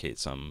to allocate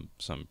some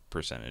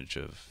percentage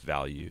of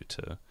value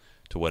to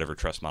whatever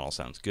trust model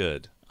sounds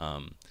good.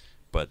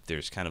 But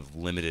there's kind of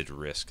limited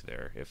risk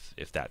there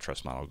if that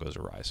trust model goes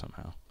awry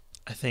somehow.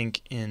 I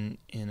think in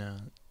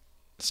a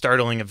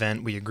startling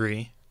event, we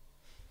agree.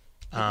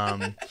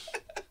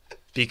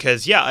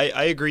 Because, yeah,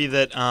 I agree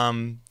that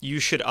you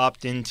should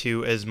opt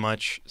into as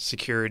much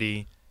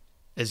security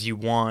as you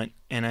want.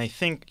 And I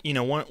think,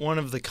 one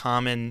of the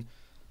common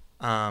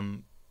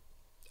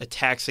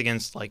attacks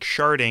against like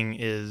sharding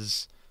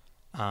is,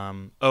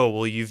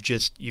 you've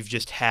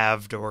just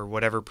halved or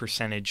whatever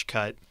percentage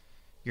cut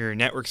your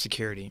network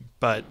security.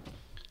 But,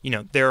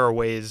 there are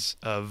ways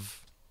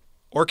of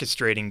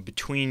orchestrating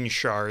between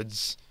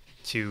shards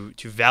to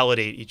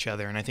validate each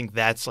other. And I think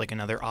that's like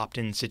another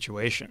opt-in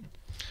situation.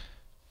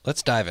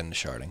 Let's dive into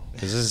sharding,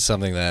 because this is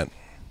something that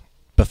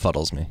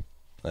befuddles me.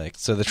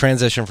 So the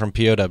transition from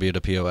POW to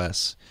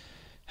POS,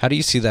 how do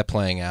you see that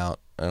playing out?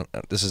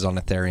 This is on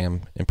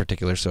Ethereum in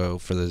particular. So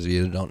for those of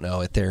you who don't know,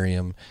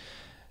 Ethereum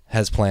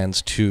has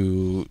plans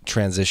to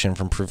transition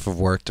from proof of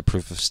work to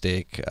proof of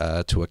stake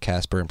to a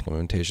Casper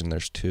implementation.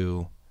 There's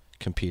 2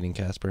 competing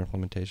Casper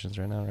implementations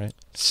right now, right?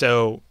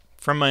 So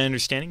from my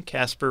understanding,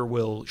 Casper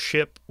will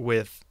ship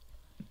with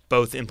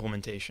both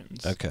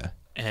implementations. Okay.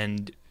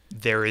 And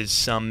there is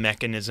some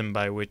mechanism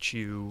by which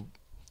you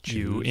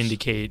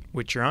indicate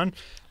which you're on.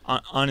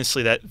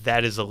 Honestly,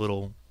 that is a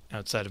little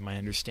outside of my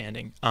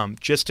understanding.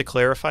 Just to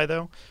clarify,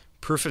 though,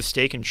 proof of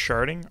stake and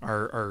sharding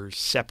are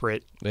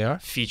separate They are?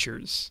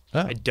 features.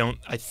 Oh.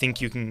 I think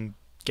you can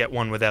get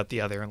one without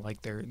the other.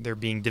 Like they're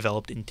being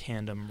developed in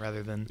tandem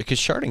rather than. Because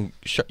sharding,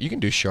 you can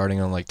do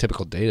sharding on like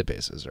typical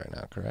databases right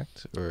now,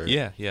 correct? Or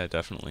Yeah,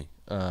 definitely.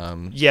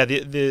 Yeah,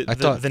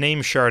 the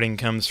name sharding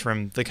comes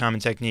from the common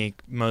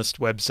technique. Most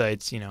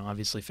websites,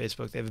 obviously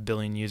Facebook, they have 1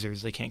 billion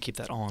users. They can't keep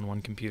that all on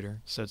one computer.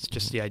 So it's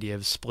just the idea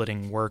of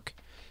splitting work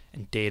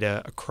and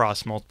data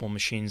across multiple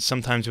machines,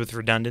 sometimes with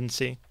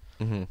redundancy,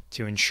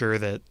 to ensure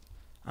that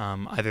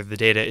either the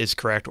data is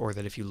correct or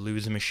that if you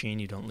lose a machine,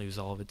 you don't lose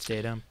all of its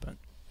data.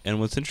 And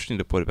what's interesting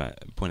to point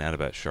out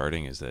about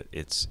sharding is that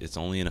it's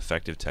only an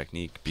effective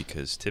technique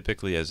because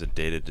typically as a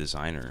data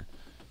designer,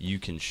 you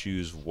can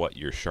choose what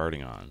you're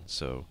sharding on.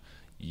 So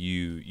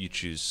you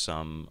choose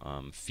some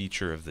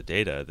feature of the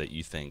data that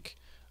you think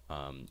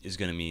is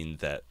going to mean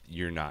that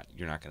you're not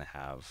going to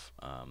have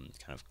kind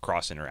of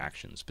cross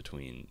interactions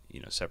between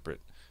separate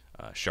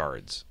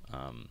shards,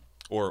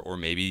 or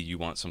maybe you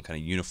want some kind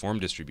of uniform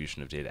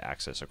distribution of data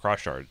access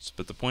across shards.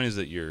 But the point is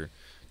that you're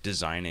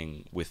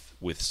designing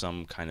with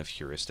some kind of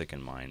heuristic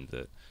in mind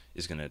that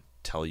is going to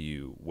tell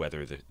you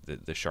whether the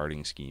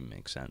sharding scheme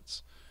makes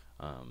sense.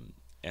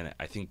 And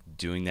I think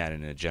doing that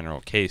in a general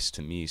case,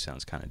 to me,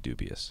 sounds kind of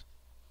dubious.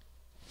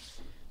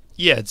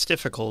 Yeah, it's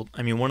difficult.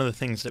 I mean, one of the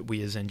things that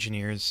we as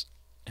engineers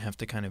have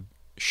to kind of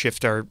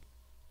shift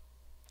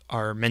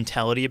our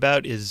mentality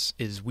about is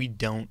we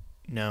don't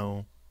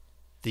know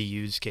the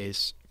use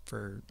case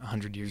for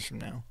 100 years from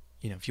now.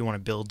 If you want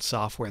to build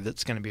software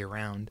that's going to be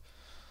around,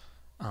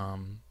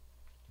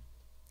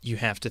 you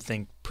have to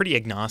think pretty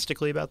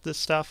agnostically about this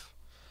stuff.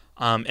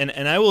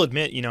 And I will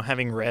admit,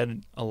 having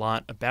read a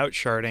lot about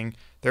sharding,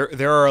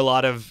 there are a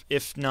lot of,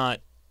 if not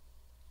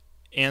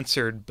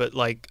answered, but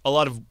like a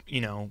lot of,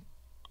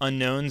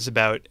 unknowns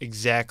about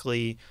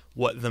exactly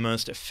what the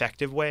most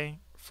effective way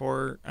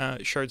for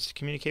shards to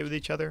communicate with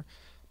each other.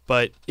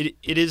 But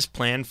it is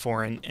planned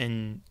for,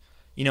 and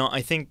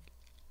I think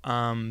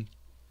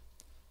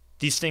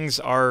these things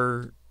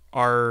are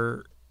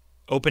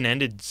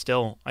open-ended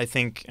still. I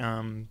think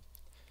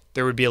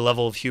there would be a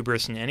level of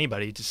hubris in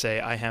anybody to say,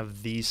 I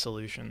have the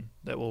solution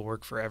that will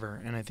work forever.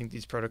 And I think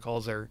these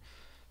protocols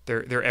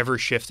they're ever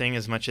shifting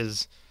as much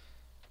as,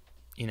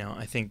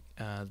 I think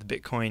the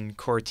Bitcoin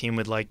core team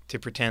would like to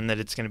pretend that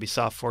it's going to be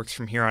soft forks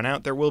from here on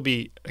out. There will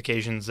be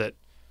occasions that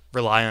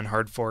rely on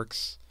hard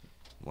forks.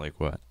 Like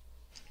what?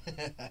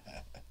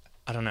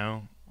 I don't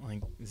know,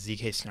 like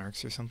ZK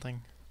Snarks or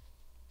something.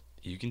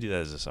 You can do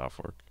that as a soft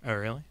fork. Oh,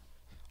 really?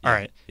 Yeah. All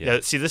right. Yeah.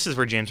 See, this is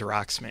where James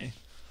rocks me.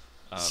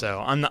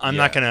 So I'm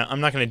not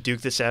gonna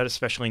duke this out,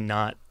 especially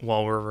not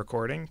while we're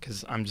recording,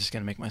 because I'm just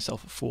gonna make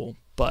myself a fool.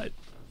 But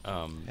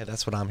hey,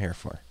 that's what I'm here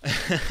for.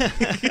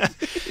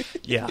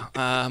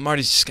 yeah,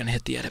 Marty's just gonna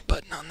hit the edit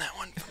button on that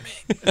one for me.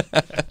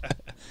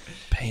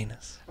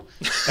 Penis.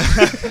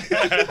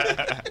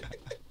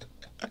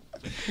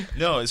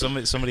 No,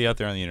 somebody out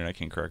there on the internet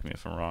can correct me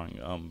if I'm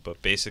wrong.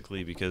 But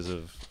basically, because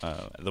of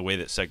the way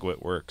that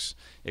SegWit works,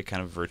 it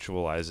kind of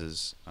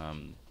virtualizes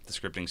the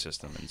scripting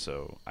system, and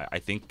so I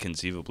think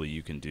conceivably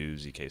you can do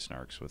ZK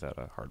Snarks without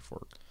a hard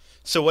fork.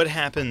 So what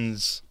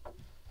happens?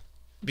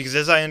 Because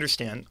as I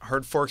understand,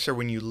 hard forks are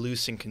when you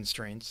loosen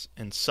constraints,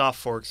 and soft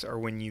forks are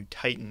when you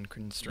tighten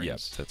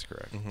constraints. Yep, that's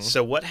correct. Mm-hmm.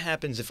 So what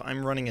happens if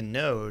I'm running a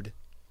node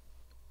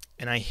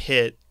and I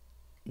hit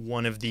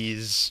one of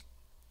these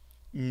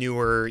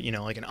newer,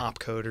 like an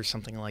opcode or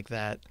something like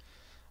that,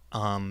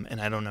 and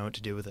I don't know what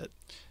to do with it?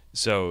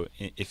 So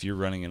if you're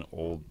running an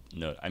old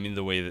node, I mean,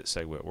 the way that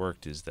SegWit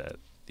worked is that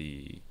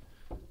the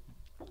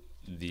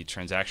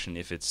transaction,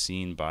 if it's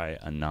seen by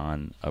a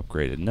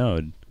non-upgraded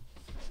node,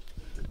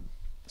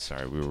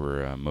 sorry, we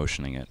were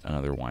motioning at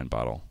another wine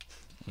bottle,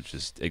 which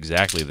is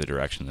exactly the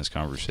direction this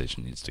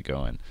conversation needs to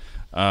go in.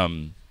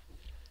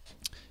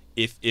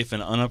 If an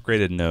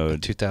unupgraded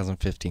node,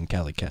 2015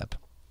 Cali Cap.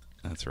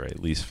 That's right,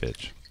 Lease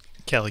Fitch.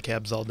 Cali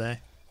cabs all day.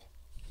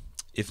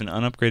 If an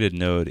unupgraded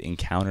node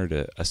encountered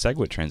a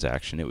SegWit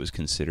transaction, it was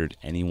considered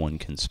anyone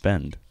can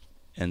spend,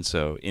 and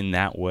so in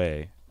that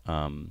way,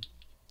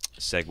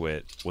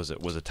 SegWit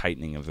was a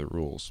tightening of the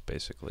rules,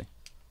 basically.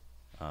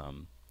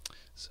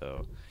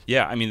 So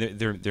yeah, I mean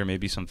there may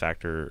be some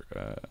factor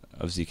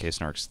of ZK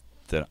Snarks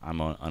that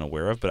I'm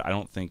unaware of, but I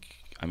don't think.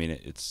 I mean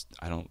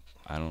I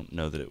don't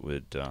know that it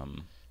would.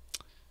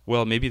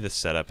 Well, maybe the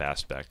setup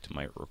aspect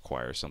might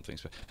require something,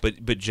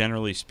 but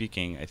generally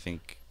speaking, I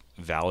think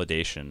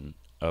validation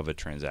of a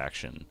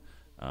transaction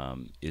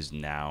is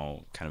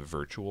now kind of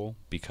virtual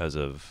because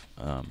of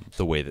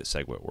the way that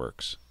SegWit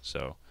works.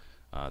 So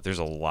there's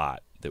a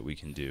lot that we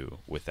can do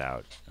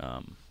without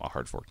a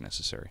hard fork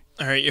necessary.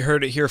 All right, you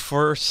heard it here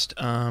first.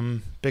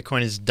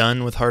 Bitcoin is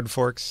done with hard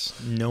forks.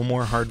 No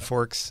more hard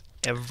forks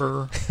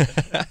ever.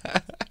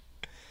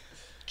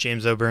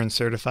 James O'Byrne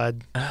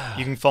certified.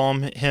 You can follow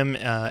him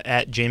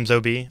at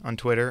JamesOB on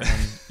Twitter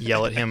and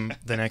yell at him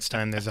the next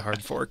time there's a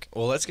hard fork.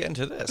 Well, let's get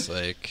into this.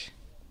 Like,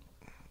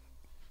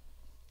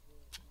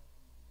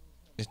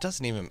 it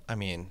doesn't even, I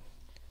mean,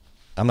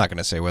 I'm not going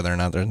to say whether or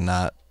not there's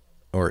not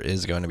or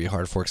is going to be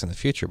hard forks in the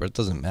future, but it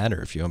doesn't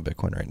matter if you own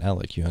Bitcoin right now.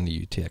 Like, you own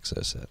the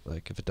UTXO set.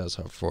 Like, if it does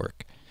hard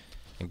fork,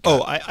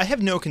 I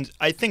have no.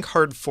 I think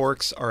hard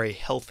forks are a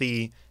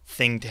healthy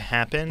thing to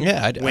happen.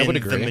 Yeah, I would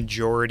agree. The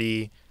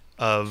majority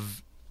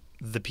of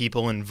the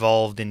people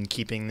involved in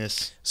keeping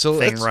this So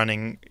thing let's-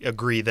 running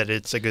agree that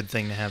it's a good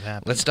thing to have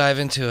happen. Let's dive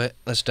into it.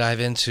 Let's dive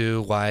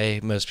into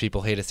why most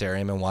people hate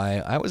Ethereum and why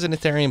I was an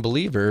Ethereum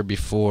believer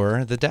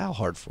before the DAO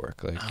hard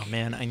fork. Like Oh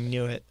man, I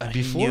knew it. I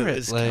before knew it,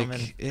 was like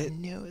coming. I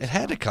knew it was it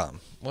had to coming. come.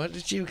 What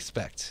did you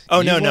expect?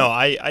 Oh You no,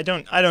 want- I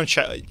don't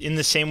shy in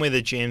the same way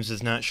that James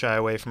does not shy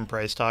away from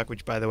price talk,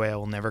 which by the way I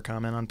will never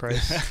comment on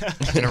price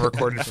in a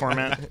recorded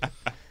format.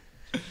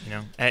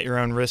 At your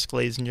own risk,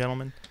 ladies and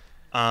gentlemen.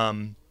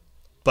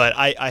 But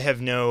I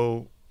have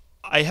no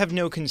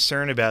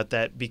concern about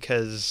that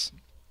because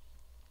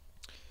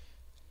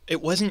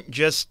it wasn't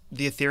just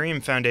the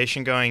Ethereum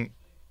Foundation going,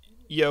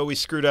 "Yo, we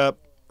screwed up,"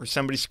 or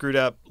somebody screwed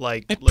up.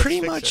 Like It let's pretty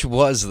fix much it.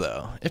 was,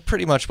 though. It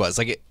pretty much was.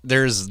 Like,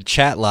 there's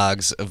chat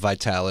logs of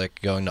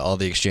Vitalik going to all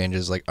the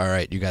exchanges, like, all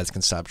right, you guys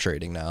can stop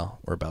trading now.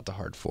 We're about to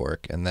hard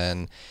fork. And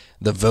then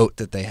the vote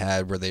that they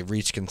had where they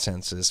reached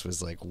consensus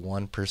was like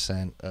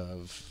 1%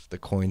 of the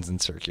coins in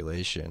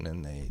circulation.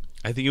 And they,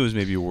 I think it was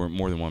maybe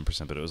more than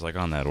 1%, but it was like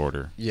on that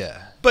order.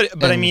 yeah.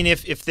 But I And- mean,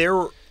 if there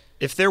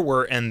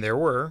were, and there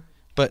were,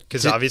 But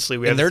 'cause di- obviously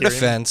we in have their Ethereum.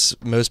 defense,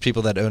 most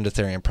people that owned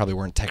Ethereum probably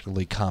weren't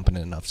technically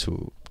competent enough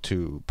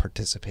to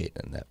participate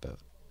in that vote.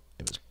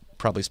 It was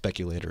probably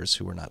speculators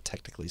who were not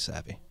technically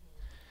savvy.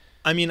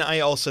 I mean, I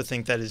also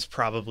think that is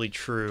probably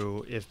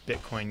true if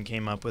Bitcoin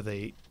came up with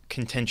a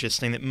contentious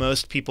thing that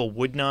most people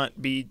would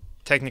not be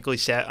technically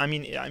I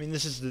mean,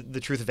 this is the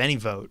truth of any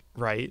vote,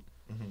 right?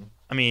 Mm-hmm.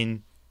 I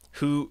mean,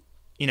 who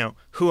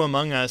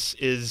among us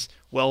is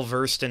well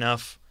versed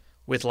enough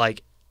with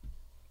like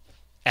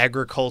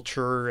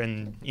agriculture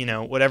and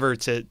whatever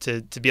to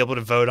be able to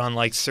vote on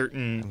like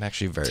certain I'm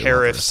actually very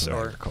tariffs well-versed in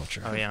or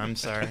agriculture. Oh yeah, I'm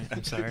sorry.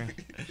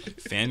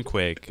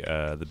 Fanquake,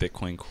 the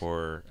Bitcoin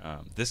Core,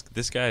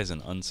 this guy is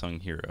an unsung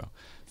hero.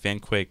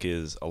 Fanquake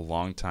is a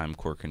longtime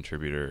core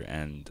contributor,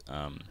 and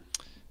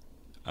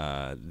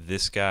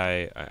this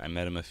guy, I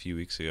met him a few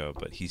weeks ago,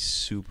 but he's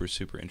super,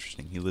 super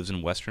interesting. He lives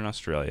in Western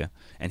Australia,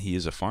 and he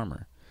is a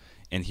farmer.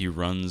 And he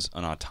runs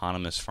an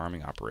autonomous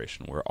farming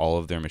operation where all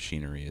of their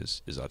machinery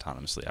is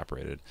autonomously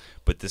operated.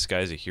 But this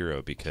guy's a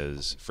hero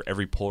because for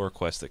every pull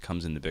request that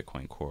comes into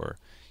Bitcoin Core,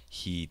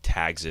 he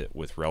tags it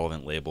with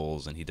relevant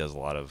labels, and he does a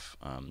lot of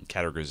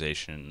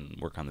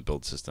categorization, work on the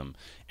build system.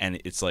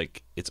 And it's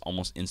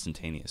almost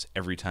instantaneous.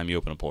 Every time you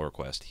open a pull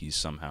request, he's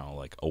somehow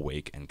like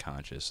awake and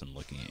conscious and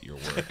looking at your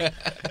work,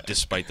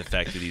 despite the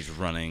fact that he's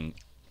running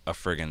a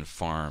friggin'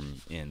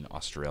 farm in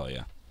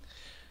Australia.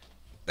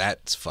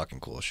 That's fucking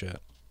cool shit.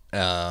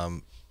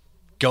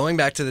 Going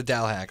back to the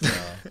DAO hack,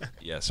 though.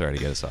 Yeah, sorry to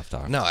get us off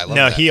topic. No, I love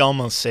No, that. he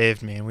almost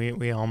saved me.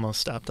 We almost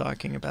stopped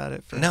talking about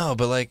it. No,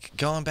 but like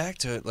going back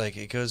to it, like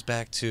it goes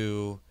back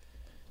to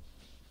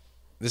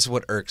this is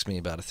what irks me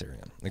about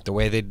Ethereum, like the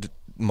way they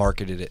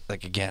marketed it.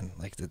 Like again,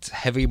 like it's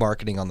heavy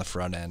marketing on the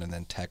front end and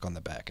then tech on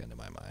the back end, in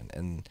my mind,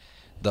 and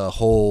the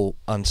whole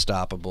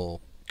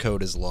unstoppable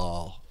code is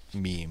law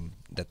meme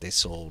that they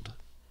sold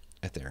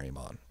Ethereum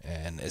on.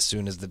 And as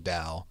soon as the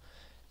DAO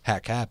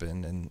hack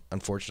happened, and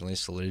unfortunately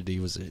Solidity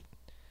was a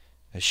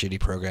shitty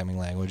programming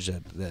language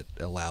that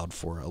allowed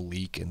for a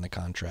leak in the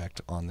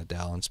contract on the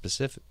DAO, and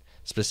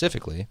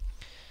specifically,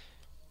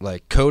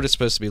 like code is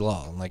supposed to be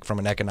law. And like from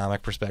an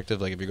economic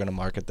perspective, like if you're going to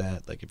market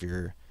that, like if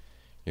you're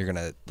going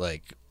to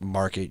like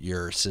market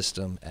your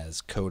system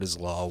as code is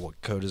law,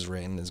 what code is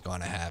written is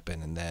going to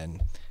happen, and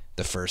then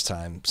the first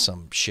time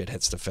some shit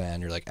hits the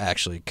fan, you're like,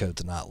 actually,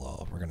 code's not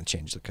law. We're going to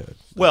change the code.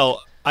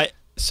 Well, I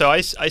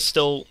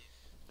still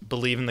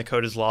believe in the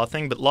code is law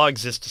thing, but law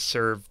exists to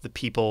serve the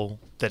people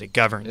that it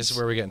governs. This is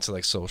where we get into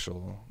like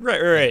social.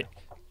 Right.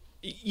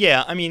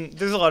 Yeah, I mean,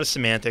 there's a lot of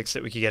semantics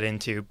that we could get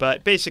into,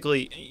 but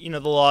basically, the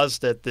laws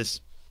that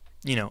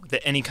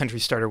that any country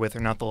started with are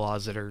not the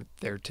laws that are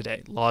there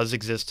today. Laws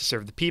exist to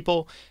serve the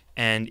people,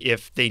 and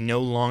if they no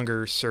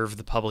longer serve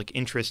the public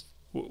interest,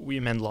 we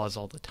amend laws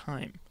all the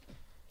time.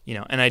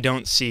 And I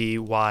don't see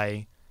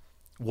why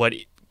what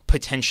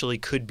potentially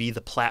could be the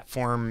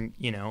platform,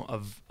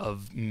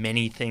 of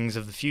many things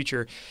of the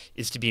future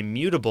is to be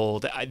immutable.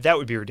 That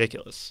would be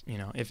ridiculous.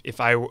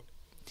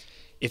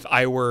 If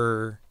I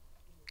were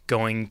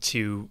going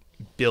to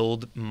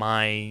build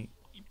my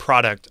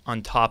product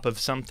on top of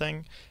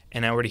something,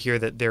 and I were to hear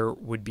that there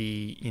would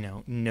be,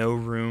 no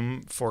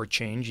room for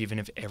change, even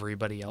if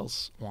everybody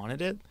else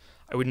wanted it,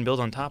 I wouldn't build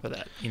on top of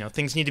that.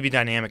 Things need to be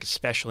dynamic,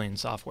 especially in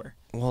software.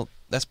 Well,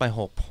 that's my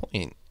whole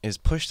point, is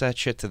push that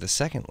shit to the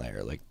second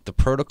layer. Like the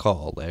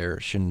protocol layer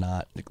should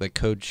not, like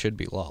code should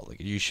be law.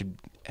 Like you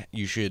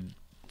should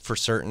for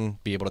certain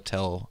be able to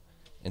tell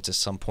into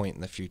some point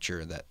in the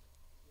future that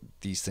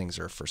these things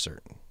are for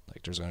certain.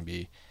 Like there's going to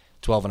be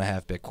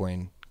 12.5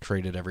 Bitcoin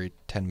created every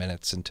 10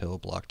 minutes until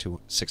block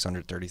to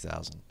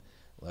 630,000.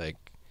 Like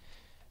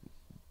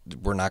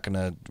we're not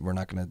gonna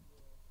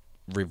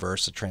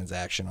reverse a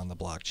transaction on the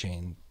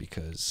blockchain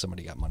because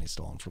somebody got money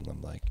stolen from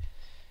them. Like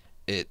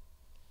it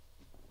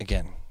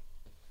again,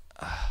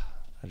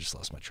 I just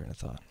lost my train of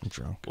thought. I'm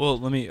drunk. Well,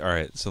 let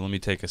me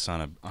take us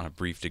on a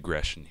brief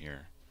digression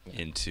here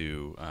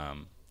into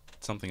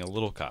something a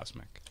little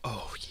cosmic.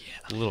 Oh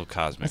yeah, A little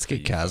cosmic. Let's for get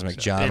you cosmic,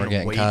 folks. John. We're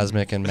getting waiting.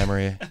 cosmic in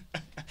memory.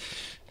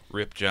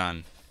 Rip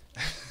John.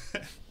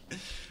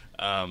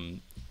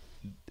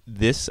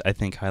 This, I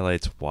think,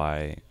 highlights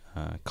why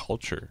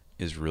culture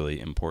is really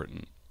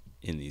important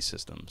in these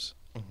systems.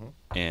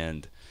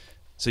 And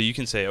so you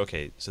can say,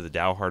 okay, so the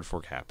DAO hard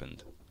fork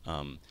happened.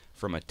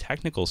 From a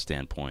technical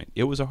standpoint,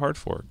 it was a hard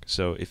fork.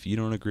 So if you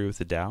don't agree with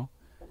the DAO,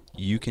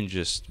 you can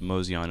just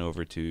mosey on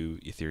over to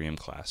Ethereum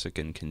Classic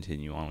and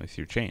continue on with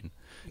your chain.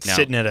 Now,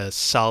 sitting at a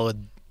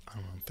solid, I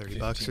don't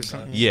know, $30 or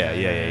something.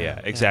 Yeah.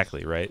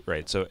 Exactly.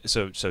 Right. So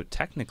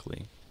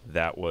technically,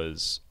 that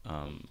was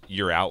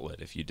your outlet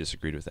if you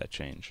disagreed with that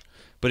change.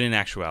 But in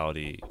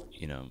actuality,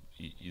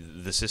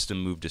 the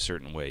system moved a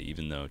certain way,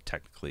 even though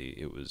technically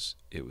it was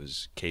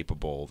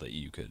capable that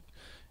you could,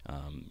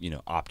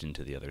 opt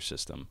into the other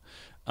system.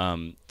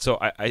 So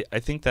I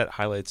think that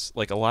highlights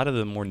like a lot of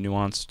the more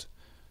nuanced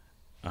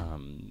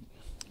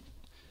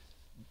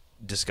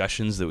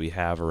discussions that we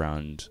have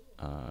around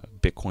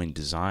Bitcoin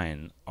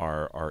design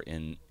are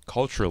in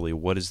culturally,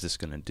 what is this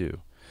going to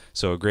do?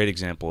 So a great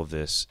example of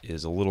this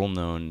is a little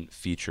known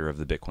feature of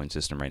the Bitcoin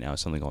system right now is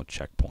something called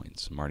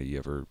checkpoints. Marty, you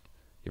ever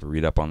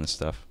read up on this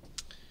stuff?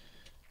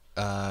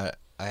 I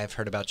have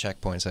heard about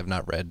checkpoints. I've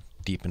not read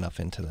deep enough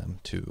into them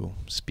to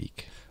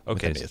speak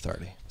with any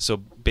authority. So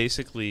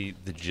basically,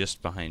 the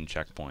gist behind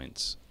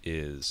checkpoints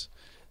is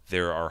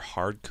there are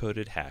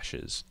hard-coded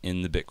hashes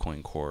in the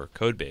Bitcoin core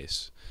code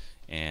base,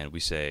 and we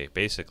say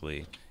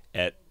basically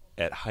at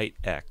height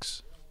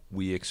X,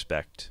 we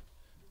expect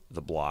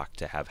the block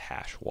to have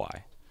hash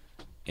Y.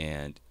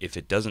 And if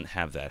it doesn't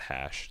have that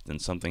hash, then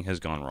something has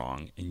gone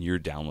wrong, and you're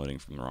downloading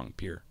from the wrong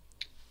peer.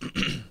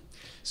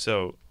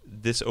 So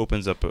this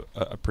opens up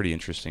a pretty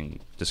interesting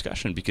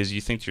discussion because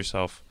you think to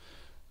yourself,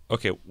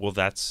 okay, well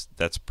that's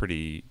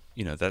pretty,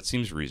 that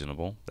seems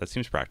reasonable, that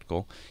seems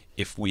practical.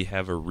 If we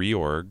have a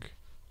reorg,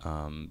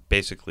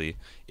 basically,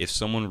 if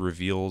someone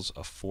reveals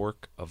a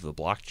fork of the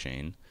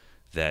blockchain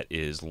that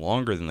is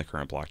longer than the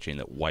current blockchain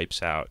that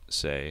wipes out,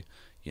 say,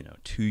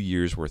 2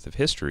 years worth of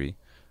history,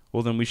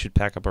 well, then we should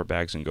pack up our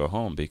bags and go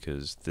home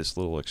because this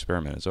little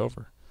experiment is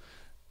over.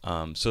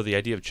 So the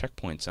idea of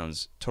checkpoint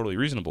sounds totally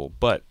reasonable,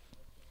 but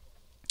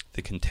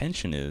the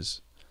contention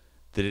is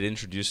that it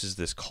introduces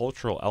this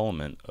cultural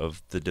element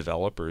of the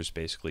developers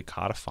basically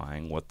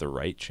codifying what the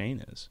right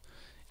chain is.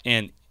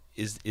 And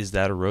is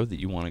that a road that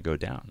you want to go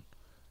down?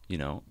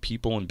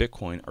 People in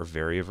Bitcoin are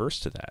very averse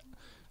to that.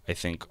 I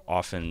think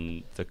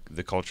often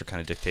the culture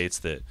kind of dictates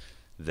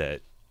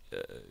that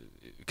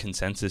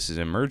consensus is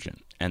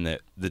emergent and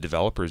that the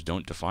developers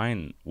don't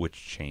define which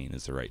chain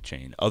is the right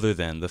chain other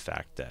than the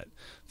fact that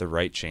the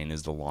right chain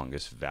is the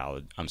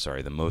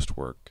most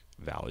work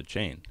valid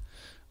chain.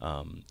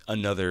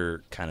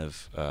 Another kind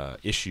of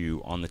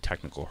issue on the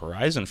technical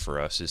horizon for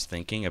us is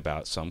thinking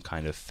about some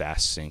kind of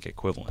fast sync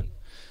equivalent.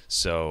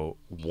 So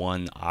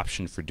one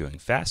option for doing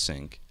fast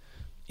sync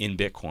in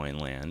Bitcoin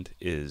land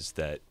is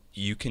that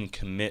you can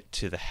commit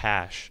to the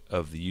hash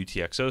of the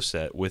UTXO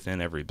set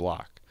within every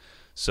block,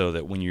 so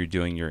that when you're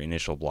doing your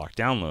initial block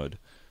download,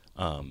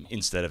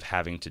 instead of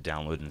having to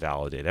download and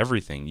validate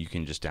everything, you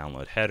can just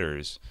download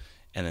headers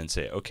and then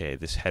say, okay,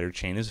 this header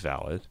chain is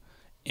valid,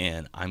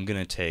 and I'm going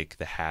to take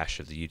the hash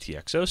of the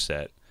UTXO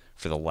set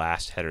for the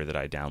last header that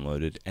I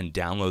downloaded and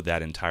download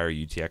that entire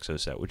UTXO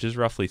set, which is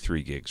roughly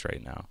 3 gigs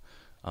right now,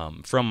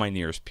 from my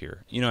nearest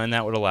peer. And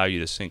that would allow you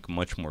to sync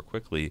much more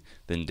quickly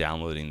than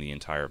downloading the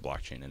entire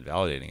blockchain and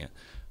validating it.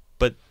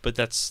 But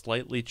that's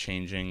slightly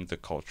changing the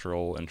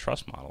cultural and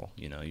trust model.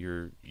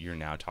 You're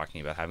now talking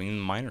about having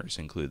miners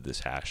include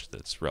this hash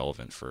that's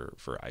relevant for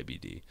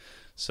IBD.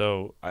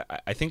 So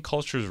I think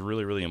culture is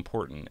really, really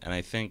important. And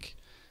I think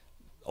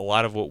a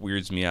lot of what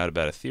weirds me out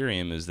about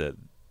Ethereum is that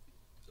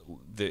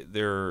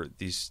there are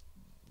these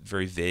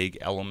very vague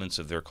elements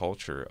of their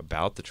culture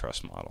about the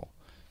trust model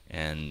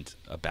and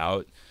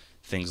about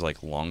things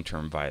like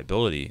long-term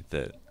viability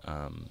that...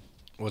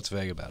 What's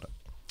vague about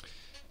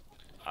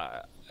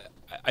it?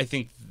 I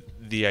think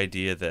the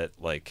idea that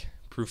like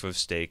proof of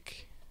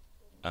stake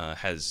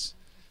has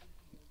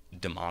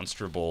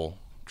demonstrable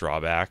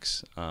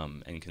drawbacks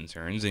and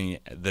concerns and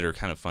that are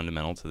kind of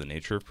fundamental to the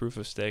nature of proof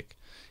of stake,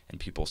 and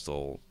people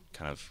still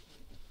kind of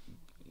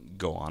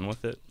go on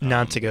with it.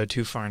 Not to go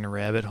too far into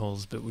rabbit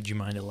holes, but would you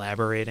mind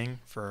elaborating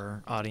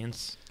for our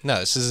audience? No,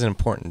 this is an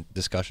important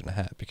discussion to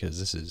have because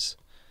this is,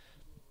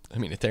 the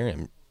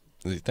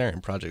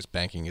Ethereum project's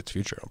banking its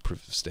future on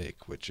proof of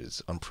stake, which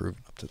is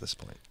unproven up to this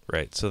point.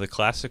 Right. So the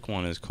classic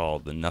one is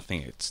called the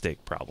nothing at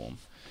stake problem.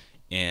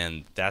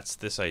 And that's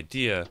this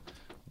idea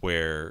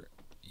where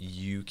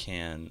you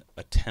can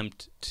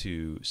attempt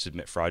to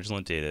submit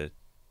fraudulent data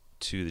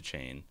to the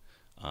chain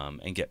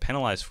and get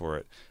penalized for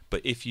it.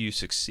 But if you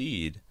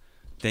succeed,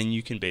 then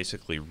you can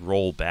basically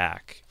roll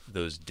back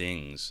those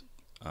dings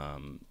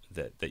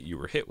that you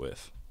were hit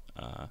with,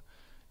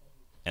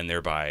 and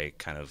thereby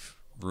kind of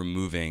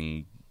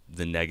removing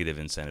the negative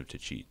incentive to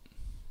cheat.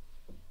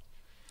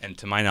 And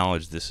to my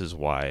knowledge, this is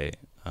why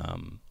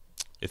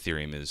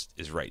Ethereum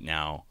is right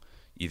now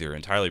either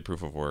entirely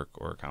proof of work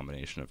or a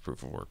combination of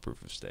proof of work,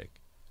 proof of stake.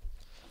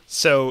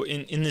 So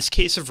in this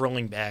case of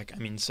rolling back, I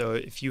mean, so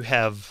if you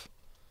have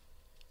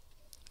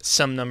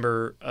some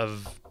number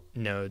of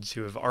nodes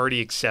who have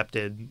already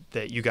accepted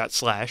that you got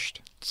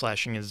slashed.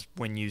 Slashing is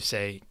when you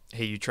say,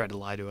 hey, you tried to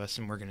lie to us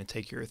and we're going to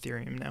take your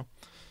Ethereum now,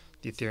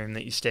 the Ethereum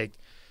that you staked.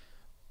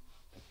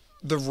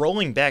 The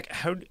rolling back,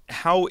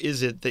 how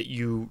is it that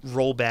you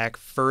roll back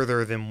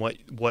further than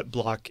what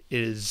block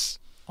is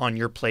on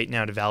your plate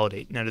now to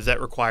validate? Now, does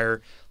that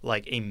require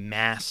like a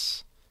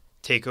mass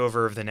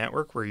takeover of the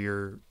network where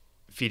you're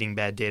feeding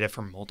bad data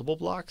from multiple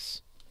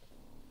blocks?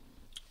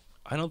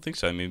 I don't think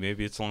so. I mean,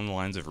 maybe it's along the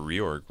lines of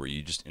reorg where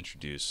you just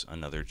introduce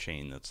another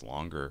chain that's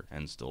longer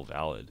and still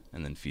valid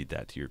and then feed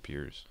that to your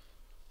peers.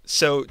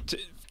 So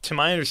to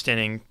my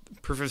understanding,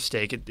 proof of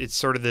stake, it's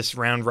sort of this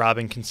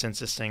round-robin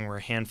consensus thing where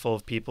a handful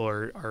of people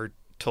are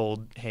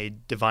told, hey,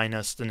 divine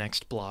us the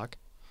next block.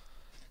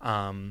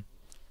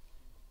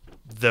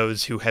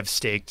 Those who have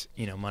staked,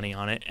 money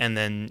on it, and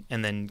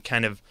then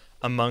kind of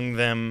among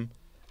them,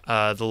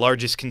 the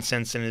largest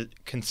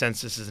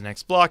consensus is the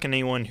next block, and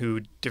anyone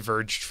who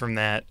diverged from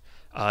that,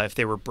 if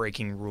they were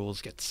breaking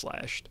rules, gets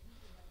slashed.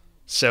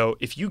 So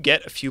if you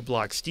get a few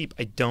blocks deep,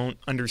 I don't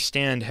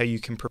understand how you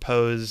can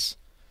propose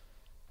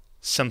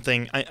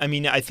something. I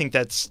mean, I think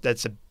that's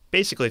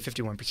basically a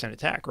 51%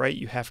 attack, right?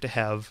 You have to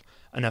have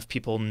enough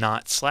people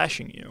not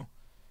slashing you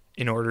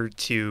in order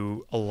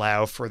to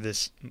allow for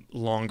this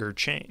longer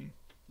chain.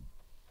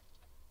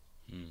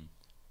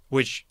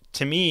 Which,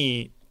 to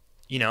me,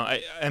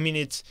 I mean,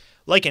 it's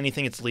like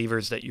anything, it's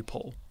levers that you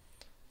pull.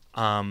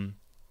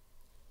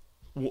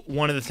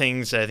 One of the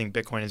things that I think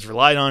Bitcoin has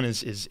relied on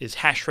is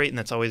hash rate, and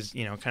that's always,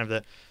 kind of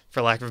the,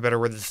 for lack of a better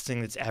word, this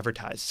thing that's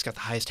advertised. It's got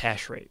the highest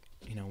hash rate.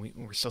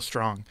 We're so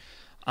strong.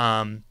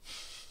 Bitcoin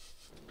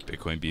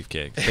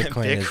beefcake.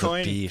 Bitcoin is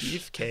a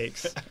beef.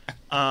 beefcakes.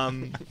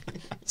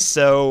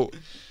 So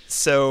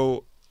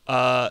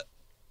where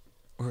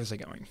was I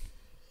going?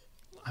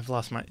 I've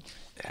lost my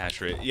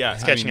hash rate. Yeah,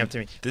 it's catching up to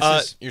me.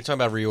 You're talking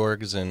about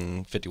reorgs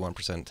and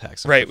 51%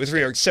 tax. Right, with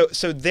reorgs.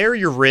 So there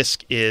your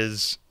risk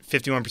is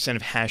 51%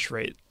 of hash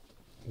rate,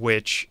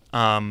 which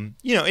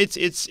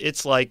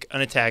it's like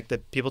an attack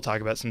that people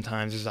talk about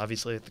sometimes. There's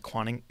obviously the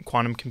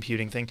quantum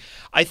computing thing.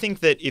 I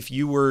think that if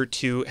you were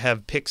to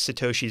have picked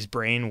Satoshi's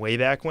brain way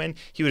back when,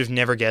 he would have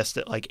never guessed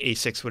that like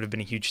ASICs would have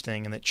been a huge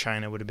thing and that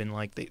China would have been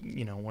like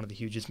one of the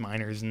hugest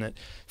miners, and that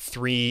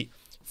three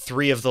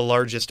of the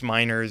largest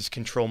miners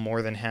control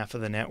more than half of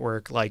the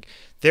network. Like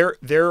there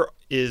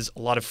is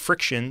a lot of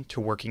friction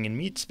to working in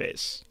meat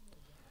space.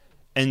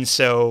 And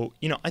so,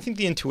 I think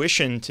the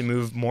intuition to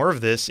move more of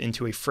this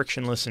into a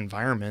frictionless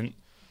environment,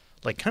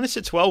 like, kind of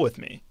sits well with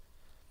me.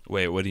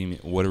 Wait, what do you mean?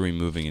 What are we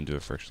moving into a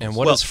frictionless? And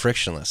what is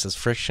frictionless? Does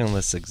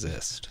frictionless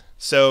exist?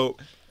 So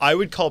I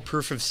would call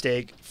proof of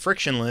stake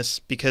frictionless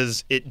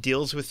because it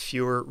deals with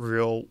fewer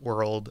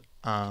real-world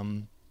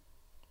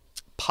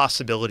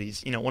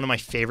possibilities. One of my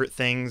favorite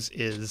things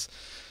is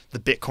the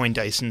Bitcoin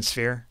Dyson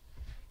sphere,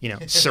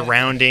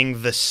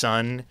 surrounding the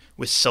sun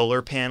with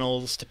solar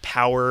panels to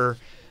power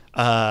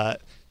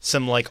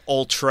some like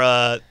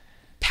ultra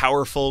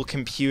powerful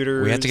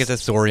computers. We have to get the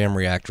thorium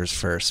reactors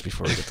first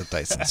before we get the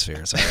Dyson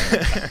spheres.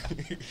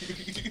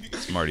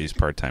 It's Marty's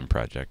part-time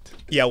project.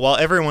 Yeah, while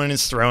everyone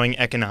is throwing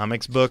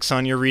economics books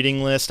on your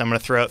reading list, I'm going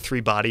to throw out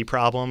Three-Body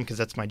Problem because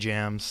that's my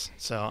jams.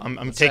 So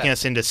I'm taking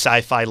us into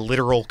sci-fi,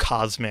 literal,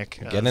 cosmic.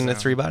 Get into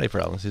Three-Body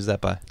Problems. Who's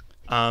that by?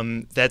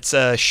 That's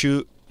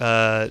Shu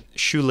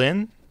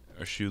Lin.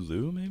 Or Shu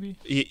Lu, maybe?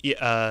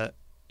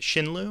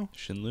 Shinlu?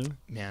 Shinlu?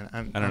 Man,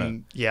 I don't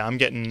know. Yeah, I'm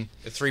getting...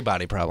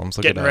 Three-Body Problems.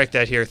 Getting wrecked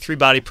out here.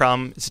 Three-Body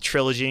Problem. It's a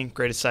trilogy.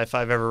 Greatest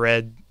sci-fi I've ever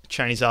read.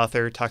 Chinese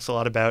author. Talks a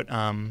lot about...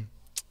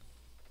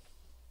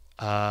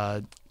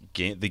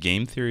 the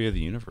game theory of the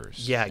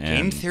universe. Yeah,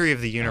 game theory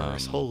of the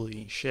universe.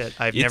 Holy shit.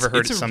 I've never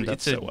heard it summed up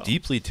so well. It's a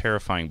deeply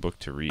terrifying book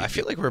to read. I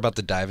feel like we're about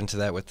to dive into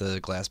that with the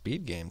glass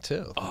bead game,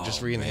 too. Oh,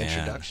 just reading man. the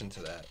introduction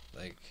to that.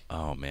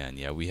 Oh, man.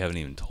 Yeah, we haven't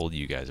even told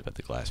you guys about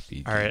the glass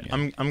bead All right,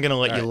 game. I'm going to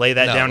let you lay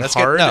that down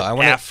hard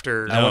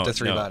after... I want the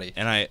three-body.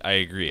 And I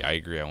agree.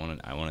 I want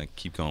to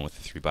keep going with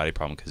the three-body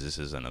problem because this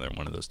is another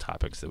one of those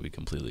topics that we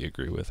completely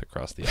agree with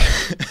across the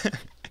aisle.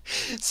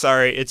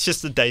 Sorry, it's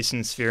just the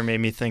Dyson sphere made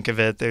me think of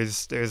it.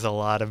 There's a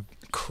lot of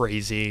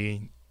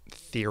crazy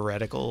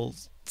theoretical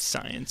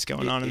science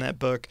going on in that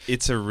book.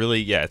 It's a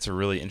really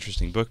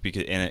interesting book and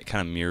it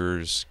kind of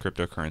mirrors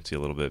cryptocurrency a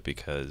little bit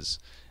because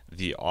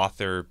the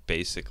author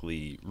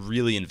basically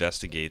really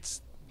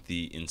investigates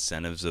the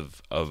incentives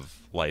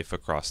of life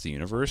across the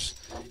universe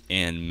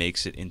and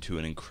makes it into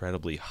an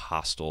incredibly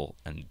hostile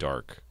and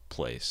dark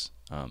place,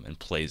 and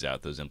plays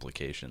out those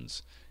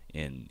implications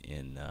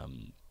in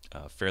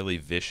fairly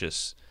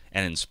vicious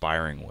and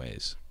inspiring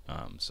ways.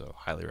 So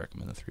highly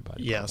recommend the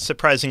Three-Body Problem.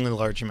 Surprisingly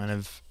large amount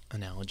of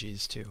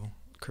analogies to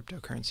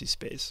cryptocurrency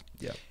space.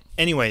 Yeah.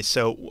 Anyway,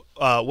 so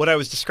what I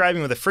was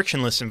describing with a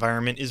frictionless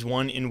environment is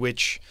one in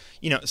which,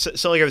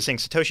 so like I was saying,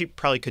 Satoshi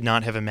probably could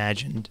not have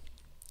imagined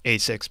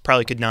ASICs,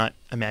 probably could not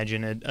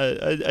imagine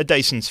a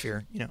Dyson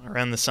sphere,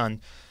 around the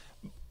sun.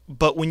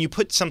 But when you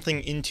put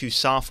something into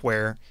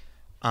software,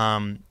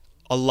 a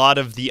lot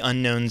of the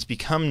unknowns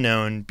become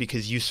known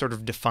because you sort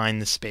of define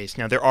the space.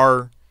 Now, there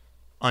are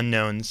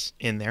unknowns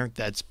in there.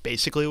 That's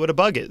basically what a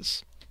bug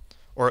is,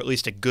 or at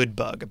least a good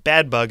bug. A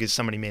bad bug is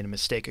somebody made a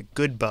mistake. A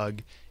good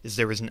bug is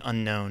there was an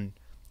unknown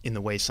in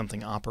the way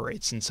something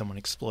operates and someone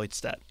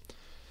exploits that.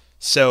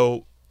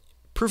 So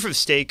proof of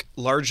stake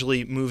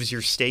largely moves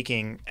your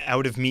staking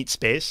out of meat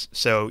space.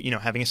 So,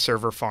 having a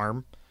server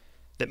farm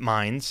that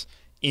mines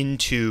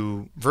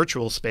into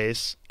virtual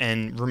space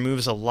and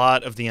removes a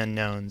lot of the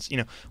unknowns.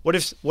 What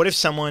if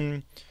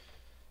someone,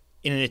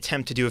 in an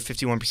attempt to do a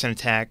 51%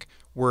 attack,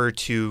 were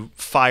to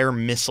fire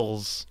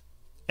missiles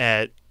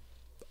at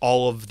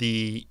all of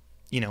the,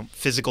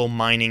 physical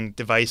mining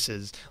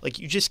devices? Like,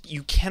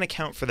 you can't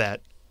account for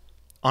that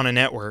on a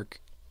network.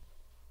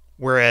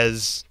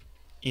 Whereas,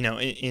 in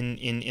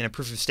a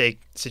proof of stake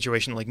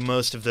situation, like,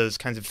 most of those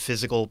kinds of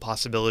physical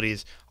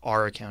possibilities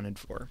are accounted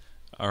for.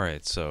 All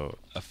right, so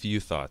a few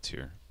thoughts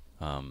here.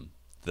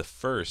 The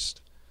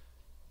first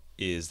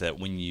is that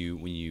when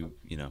you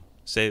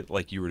say,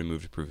 like, you were to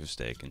move to proof of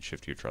stake and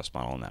shift your trust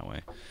model in that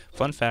way.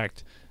 Fun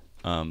fact,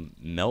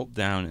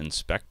 Meltdown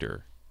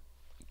Inspector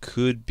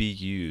could be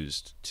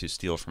used to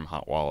steal from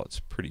hot wallets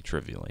pretty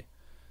trivially.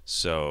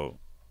 So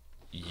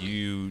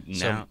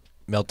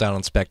Meltdown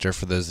Inspector,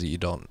 for those of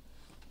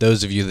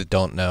you that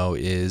don't know,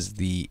 is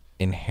the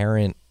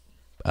inherent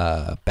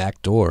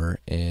backdoor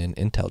in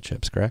Intel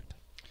chips, correct?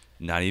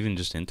 Not even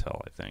just Intel,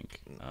 I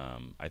think.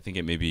 I think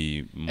it may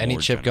be more any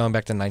chip general. going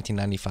back to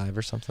 1995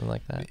 or something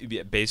like that.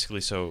 Yeah, basically,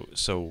 so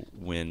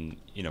when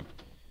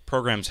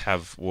programs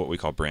have what we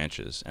call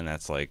branches, and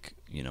that's like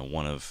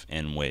one of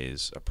n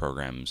ways a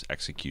program's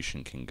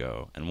execution can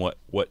go. And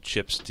what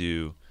chips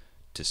do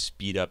to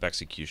speed up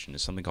execution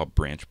is something called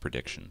branch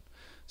prediction.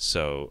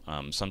 So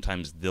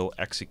sometimes they'll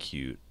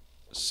execute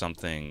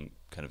something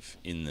kind of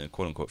in the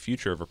quote-unquote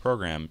future of a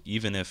program,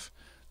 even if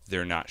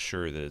they're not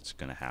sure that it's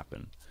going to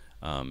happen.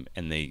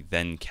 And they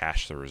then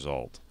cache the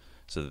result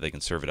so that they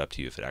can serve it up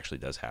to you if it actually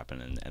does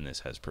happen, and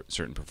this has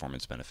certain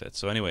performance benefits.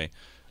 So anyway,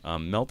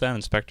 Meltdown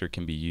Inspector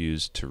can be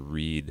used to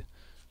read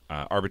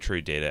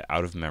arbitrary data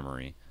out of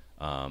memory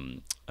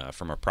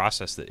from a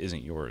process that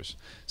isn't yours.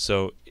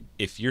 So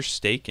if you're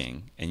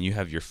staking and you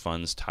have your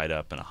funds tied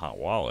up in a hot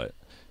wallet,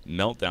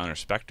 Meltdown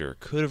Inspector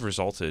could have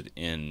resulted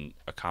in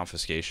a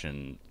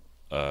confiscation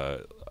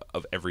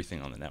of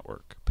everything on the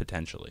network,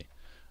 potentially.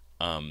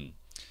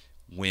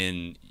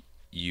 When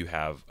you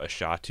have a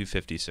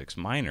SHA-256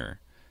 miner,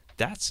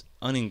 that's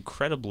an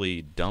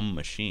incredibly dumb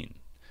machine.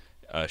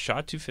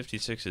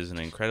 SHA-256 is an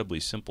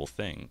incredibly simple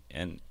thing,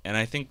 and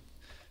I think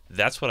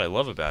that's what I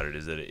love about it,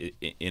 is that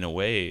in a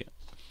way,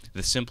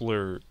 the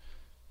simpler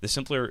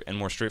and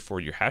more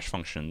straightforward your hash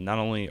function, not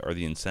only are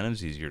the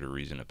incentives easier to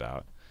reason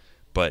about,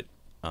 but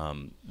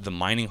the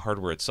mining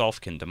hardware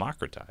itself can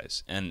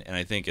democratize. And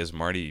I think, as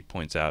Marty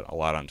points out a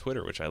lot on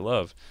Twitter, which I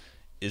love,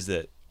 is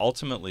that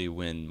ultimately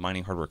when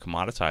mining hardware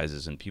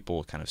commoditizes and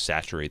people kind of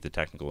saturate the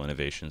technical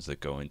innovations that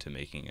go into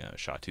making a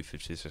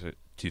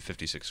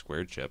SHA-256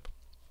 squared chip,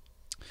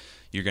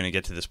 you're going to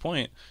get to this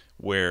point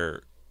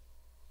where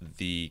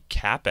the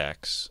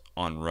capex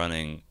on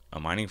running a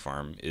mining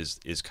farm is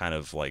kind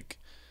of like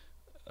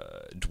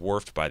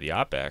dwarfed by the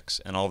opex,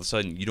 and all of a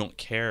sudden you don't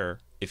care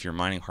if your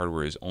mining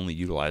hardware is only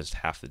utilized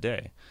half the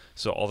day.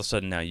 So all of a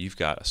sudden now you've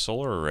got a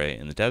solar array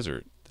in the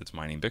desert that's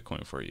mining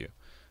Bitcoin for you.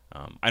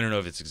 I don't know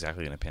if it's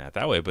exactly going to pan out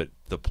that way, but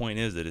the point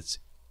is that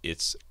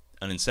it's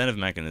an incentive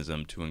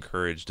mechanism to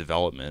encourage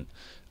development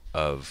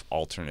of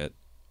alternate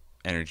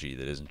energy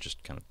that isn't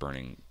just kind of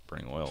burning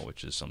oil,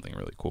 which is something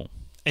really cool.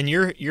 And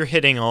you're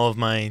hitting all of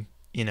my,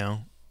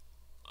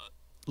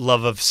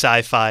 love of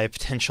sci-fi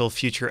potential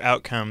future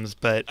outcomes,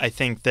 but I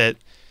think that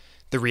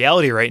the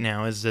reality right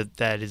now is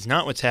that is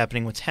not what's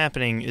happening. What's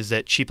happening is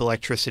that cheap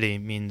electricity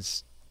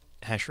means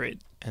hash rate,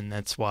 and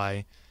that's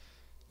why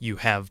you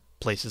have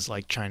places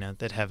like China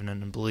that have an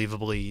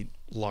unbelievably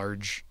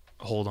large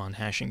hold on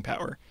hashing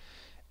power.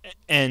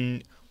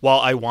 And while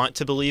I want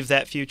to believe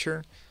that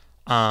future,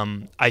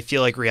 I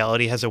feel like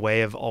reality has a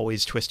way of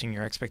always twisting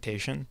your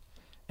expectation.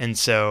 And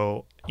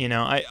so,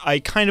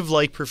 I kind of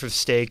like proof of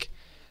stake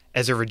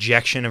as a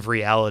rejection of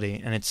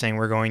reality, and it's saying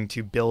we're going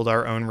to build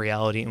our own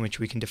reality in which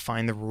we can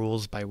define the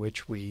rules by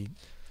which we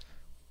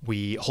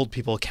hold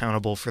people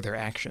accountable for their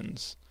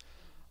actions.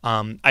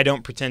 I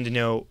don't pretend to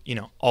know,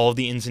 all of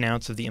the ins and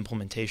outs of the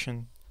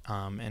implementation,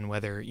 and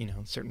whether,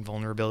 certain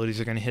vulnerabilities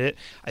are going to hit it.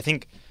 I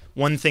think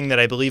one thing that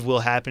I believe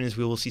will happen is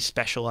we will see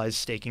specialized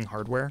staking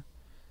hardware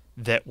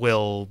that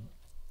will,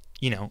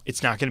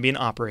 it's not going to be an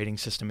operating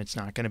system. It's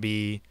not going to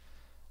be,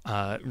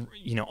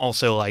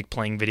 also like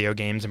playing video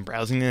games and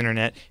browsing the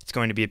internet. It's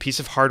going to be a piece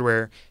of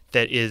hardware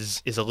that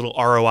is a little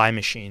ROI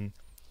machine.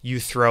 You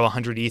throw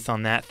 100 ETH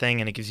on that thing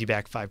and it gives you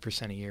back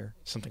 5% a year,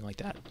 something like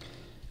that.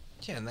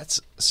 Yeah, and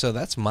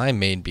that's my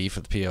main beef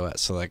with the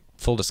POS. So, like,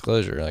 full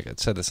disclosure, like I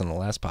said this on the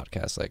last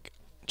podcast, like,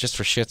 just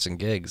for shits and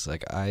gigs,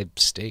 like I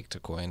staked a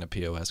coin, a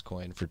POS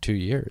coin, for 2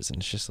 years, and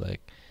it's just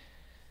like,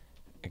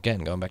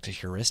 again, going back to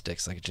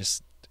heuristics, like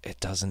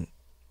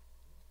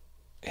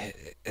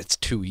it's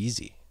too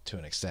easy to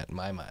an extent in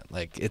my mind.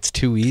 Like it's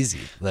too easy.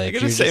 Like I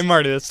gotta say,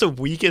 Marty, that's the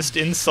weakest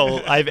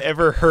insult I've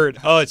ever heard.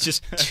 Oh, it's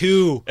just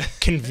too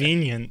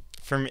convenient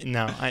for me.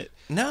 No,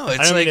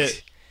 it's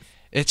like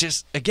it's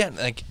just again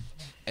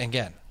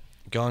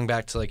going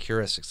back to like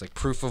heuristics, like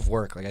proof of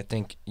work. Like I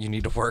think you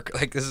need to work.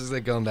 Like this is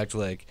like going back to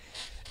like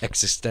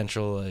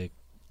existential, like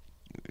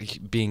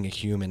being a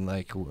human,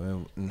 like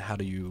and how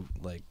do you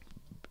like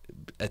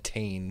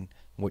attain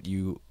what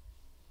you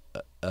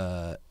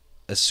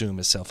assume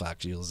is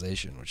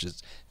self-actualization, which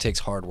takes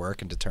hard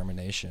work and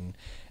determination.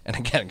 And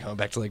again, going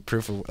back to like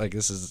proof of like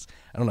this is,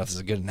 I don't know if this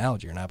is a good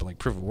analogy or not, but like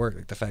proof of work,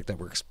 like the fact that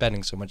we're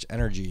spending so much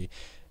energy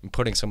and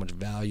putting so much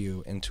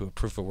value into a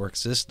proof of work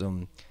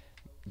system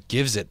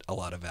gives it a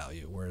lot of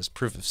value, whereas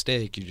proof of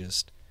stake, you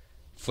just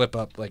flip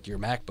up like your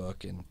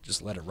MacBook and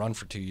just let it run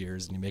for 2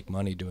 years and you make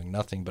money doing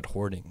nothing but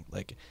hoarding.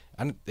 Like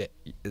and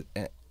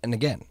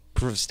again,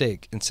 proof of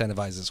stake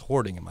incentivizes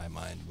hoarding in my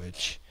mind,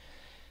 which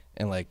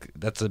and like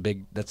that's the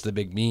big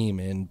meme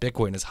in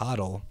Bitcoin is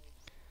HODL,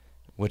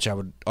 which I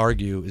would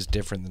argue is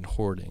different than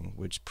hoarding,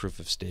 which proof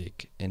of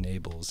stake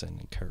enables and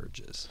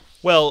encourages.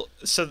 Well,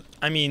 so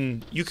I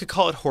mean, you could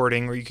call it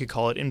hoarding or you could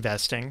call it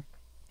investing,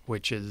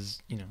 which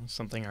is,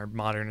 something our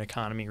modern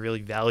economy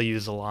really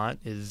values a lot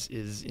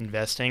is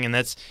investing, and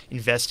that's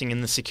investing in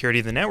the security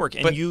of the network.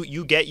 And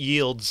you get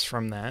yields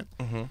from that.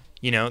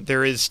 Mm-hmm.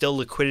 There is still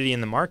liquidity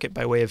in the market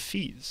by way of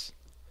fees.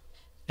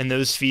 And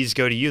those fees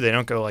go to you. They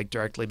don't go like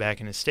directly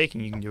back into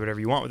staking. You can do whatever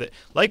you want with it.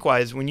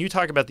 Likewise, when you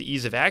talk about the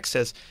ease of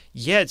access,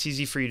 yeah, it's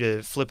easy for you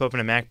to flip open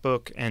a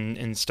MacBook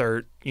and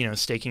start,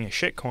 staking a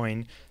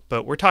shitcoin.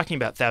 But we're talking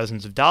about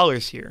thousands of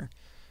dollars here,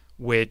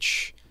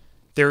 which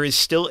there is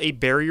still a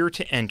barrier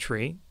to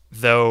entry,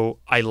 though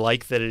I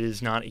like that it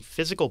is not a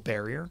physical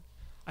barrier.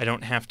 I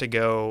don't have to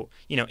go,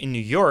 in New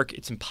York,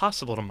 it's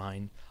impossible to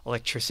mine.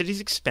 Electricity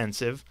is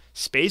expensive,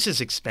 space is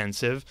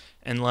expensive,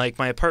 and like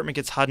my apartment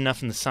gets hot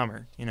enough in the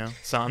summer,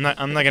 So I'm not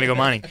going to go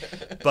mining,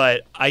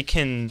 but I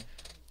can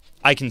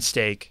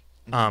stake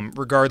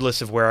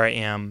regardless of where I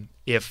am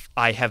if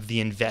I have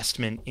the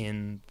investment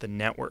in the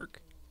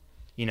network.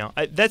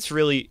 That's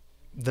really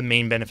the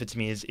main benefit to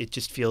me is it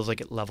just feels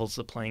like it levels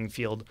the playing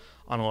field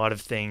on a lot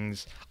of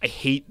things. I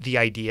hate the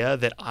idea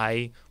that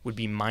I would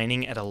be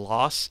mining at a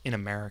loss in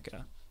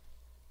America.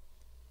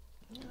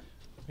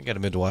 We got to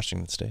move to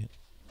Washington State.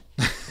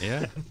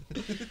 Yeah.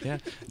 Yeah.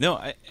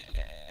 No,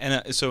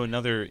 so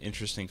another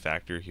interesting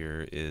factor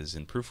here is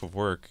in proof of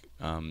work,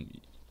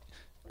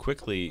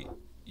 quickly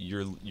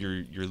your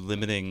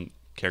limiting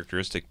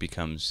characteristic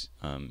becomes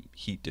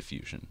heat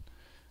diffusion.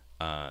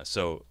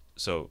 So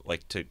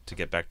like to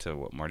get back to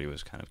what Marty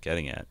was kind of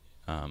getting at,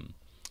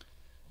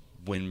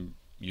 when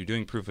you're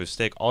doing proof of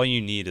stake, all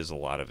you need is a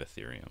lot of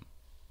Ethereum.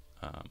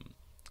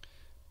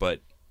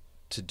 But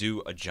to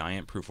do a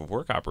giant proof of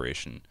work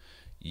operation,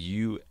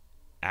 you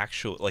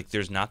actually,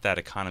 there's not that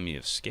economy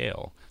of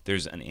scale.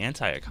 There's an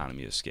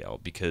anti-economy of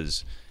scale,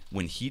 because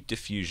when heat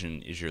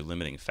diffusion is your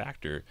limiting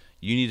factor,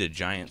 you need a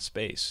giant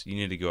space. You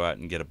need to go out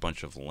and get a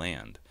bunch of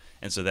land.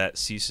 And so that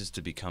ceases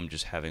to become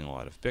just having a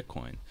lot of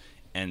Bitcoin.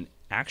 And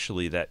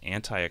actually that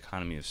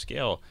anti-economy of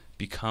scale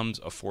becomes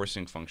a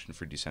forcing function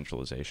for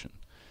decentralization.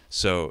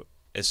 So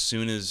as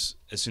soon as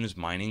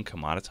mining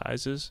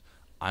commoditizes,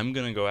 I'm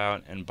going to go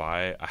out and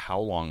buy a how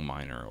long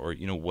miner or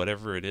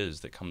whatever it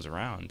is that comes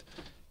around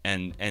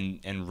and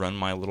run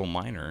my little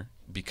miner,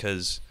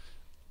 because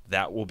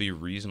that will be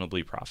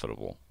reasonably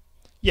profitable.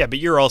 Yeah, but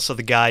you're also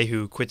the guy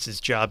who quits his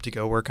job to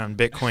go work on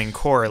Bitcoin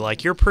Core.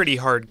 Like, you're pretty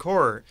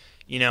hardcore.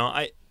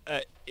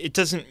 It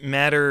doesn't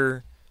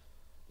matter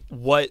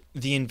what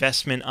the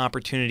investment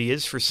opportunity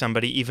is for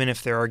somebody, even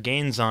if there are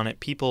gains on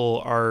it.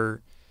 People are,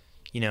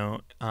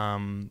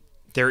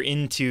 they're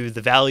into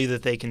the value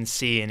that they can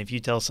see. And if you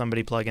tell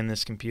somebody plug in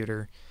this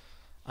computer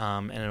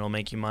and it'll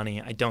make you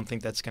money, I don't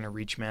think that's going to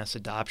reach mass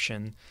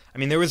adoption. I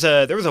mean, there was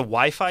a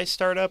Wi-Fi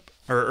startup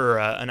or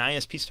an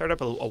ISP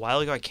startup a while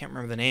ago. I can't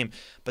remember the name,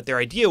 but their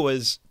idea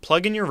was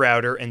plug in your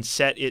router and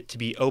set it to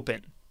be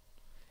open.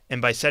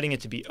 And by setting it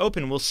to be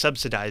open, we'll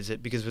subsidize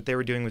it, because what they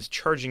were doing was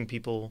charging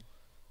people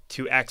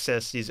to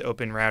access these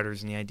open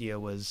routers, and the idea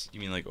was... You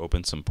mean like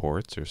open some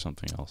ports or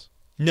something else?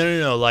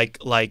 No, like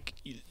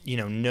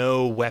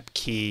no web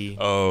key thing.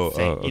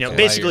 Okay.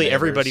 Basically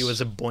everybody was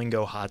a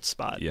Boingo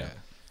hotspot. Yeah.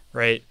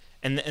 Right?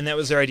 And that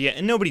was their idea,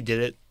 and nobody did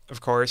it,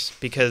 of course,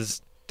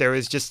 because there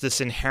was just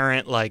this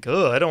inherent I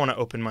don't want to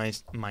open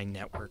my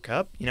network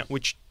up,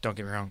 which, don't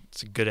get me wrong,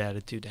 it's a good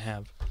attitude to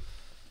have.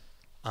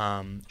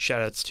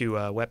 Shout outs to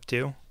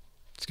Web2.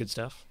 It's good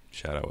stuff.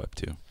 Shout out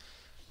Web2.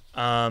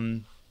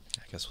 I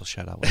guess we'll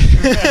shout out.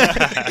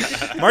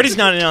 Marty's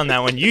not in on that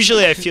one.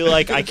 Usually, I feel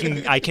like I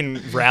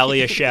can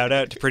rally a shout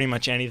out to pretty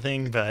much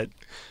anything, but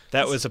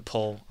that was a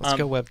pull. Let's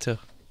go Web2. Is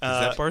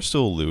that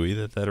Barstool Louie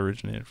that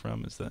originated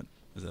from? Is that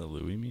a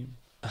Louie meme?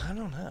 I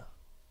don't know.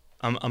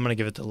 I'm gonna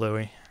give it to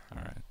Louie.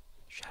 All right.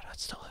 Shout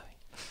outs to Louie.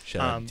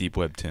 Shout out Deep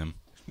Web Tim.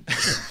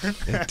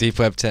 Yeah, Deep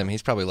Web Tim,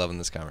 he's probably loving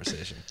this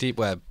conversation. Deep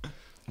Web,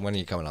 when are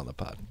you coming on the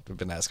pod? We've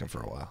been asking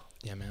for a while.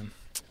 Yeah, man.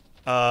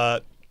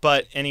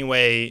 But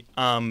anyway,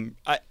 I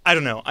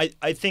don't know.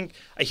 I think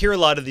I hear a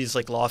lot of these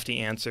like lofty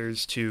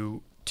answers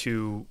to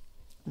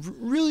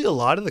really a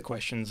lot of the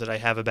questions that I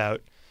have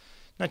about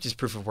not just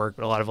proof of work,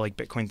 but a lot of like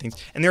Bitcoin things.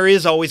 And there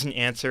is always an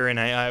answer, and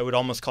I would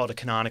almost call it a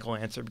canonical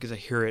answer because I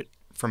hear it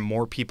from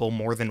more people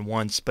more than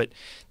once, but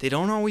they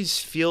don't always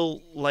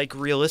feel like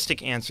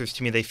realistic answers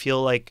to me. They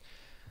feel like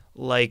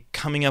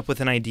coming up with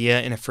an idea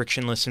in a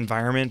frictionless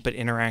environment, but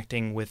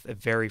interacting with a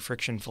very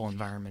frictionful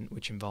environment,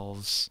 which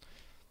involves,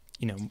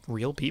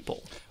 real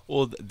people.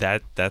 Well,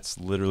 that's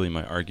literally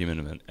my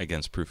argument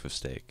against proof of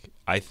stake.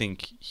 I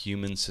think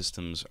human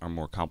systems are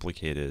more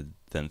complicated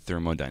than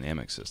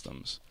thermodynamic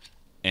systems.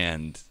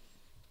 And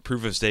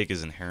proof of stake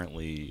is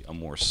inherently a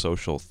more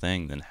social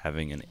thing than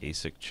having an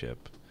ASIC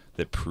chip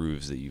that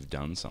proves that you've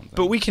done something.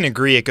 But we can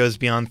agree it goes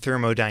beyond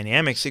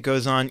thermodynamics. It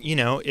goes on,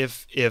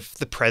 if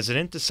the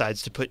president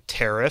decides to put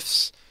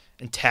tariffs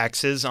and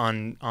taxes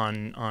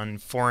on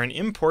foreign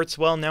imports,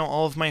 well, now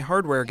all of my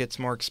hardware gets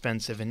more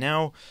expensive. And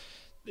now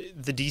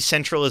the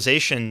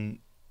decentralization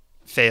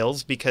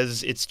fails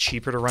because it's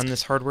cheaper to run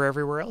this hardware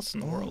everywhere else in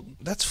the world.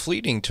 That's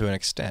fleeting to an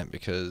extent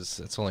because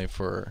it's only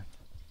for...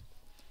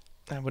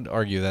 I would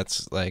argue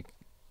that's like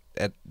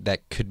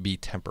that could be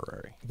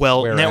temporary.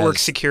 Well, network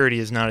security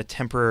is not a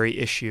temporary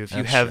issue.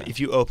 If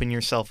you open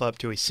yourself up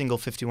to a single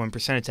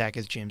 51% attack,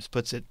 as James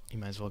puts it, you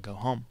might as well go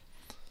home.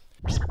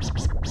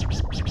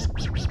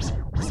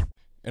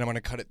 And I'm going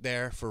to cut it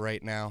there for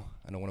right now.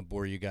 I don't want to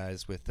bore you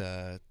guys with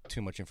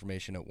too much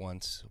information at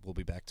once. We'll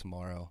be back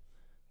tomorrow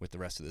with the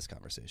rest of this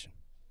conversation.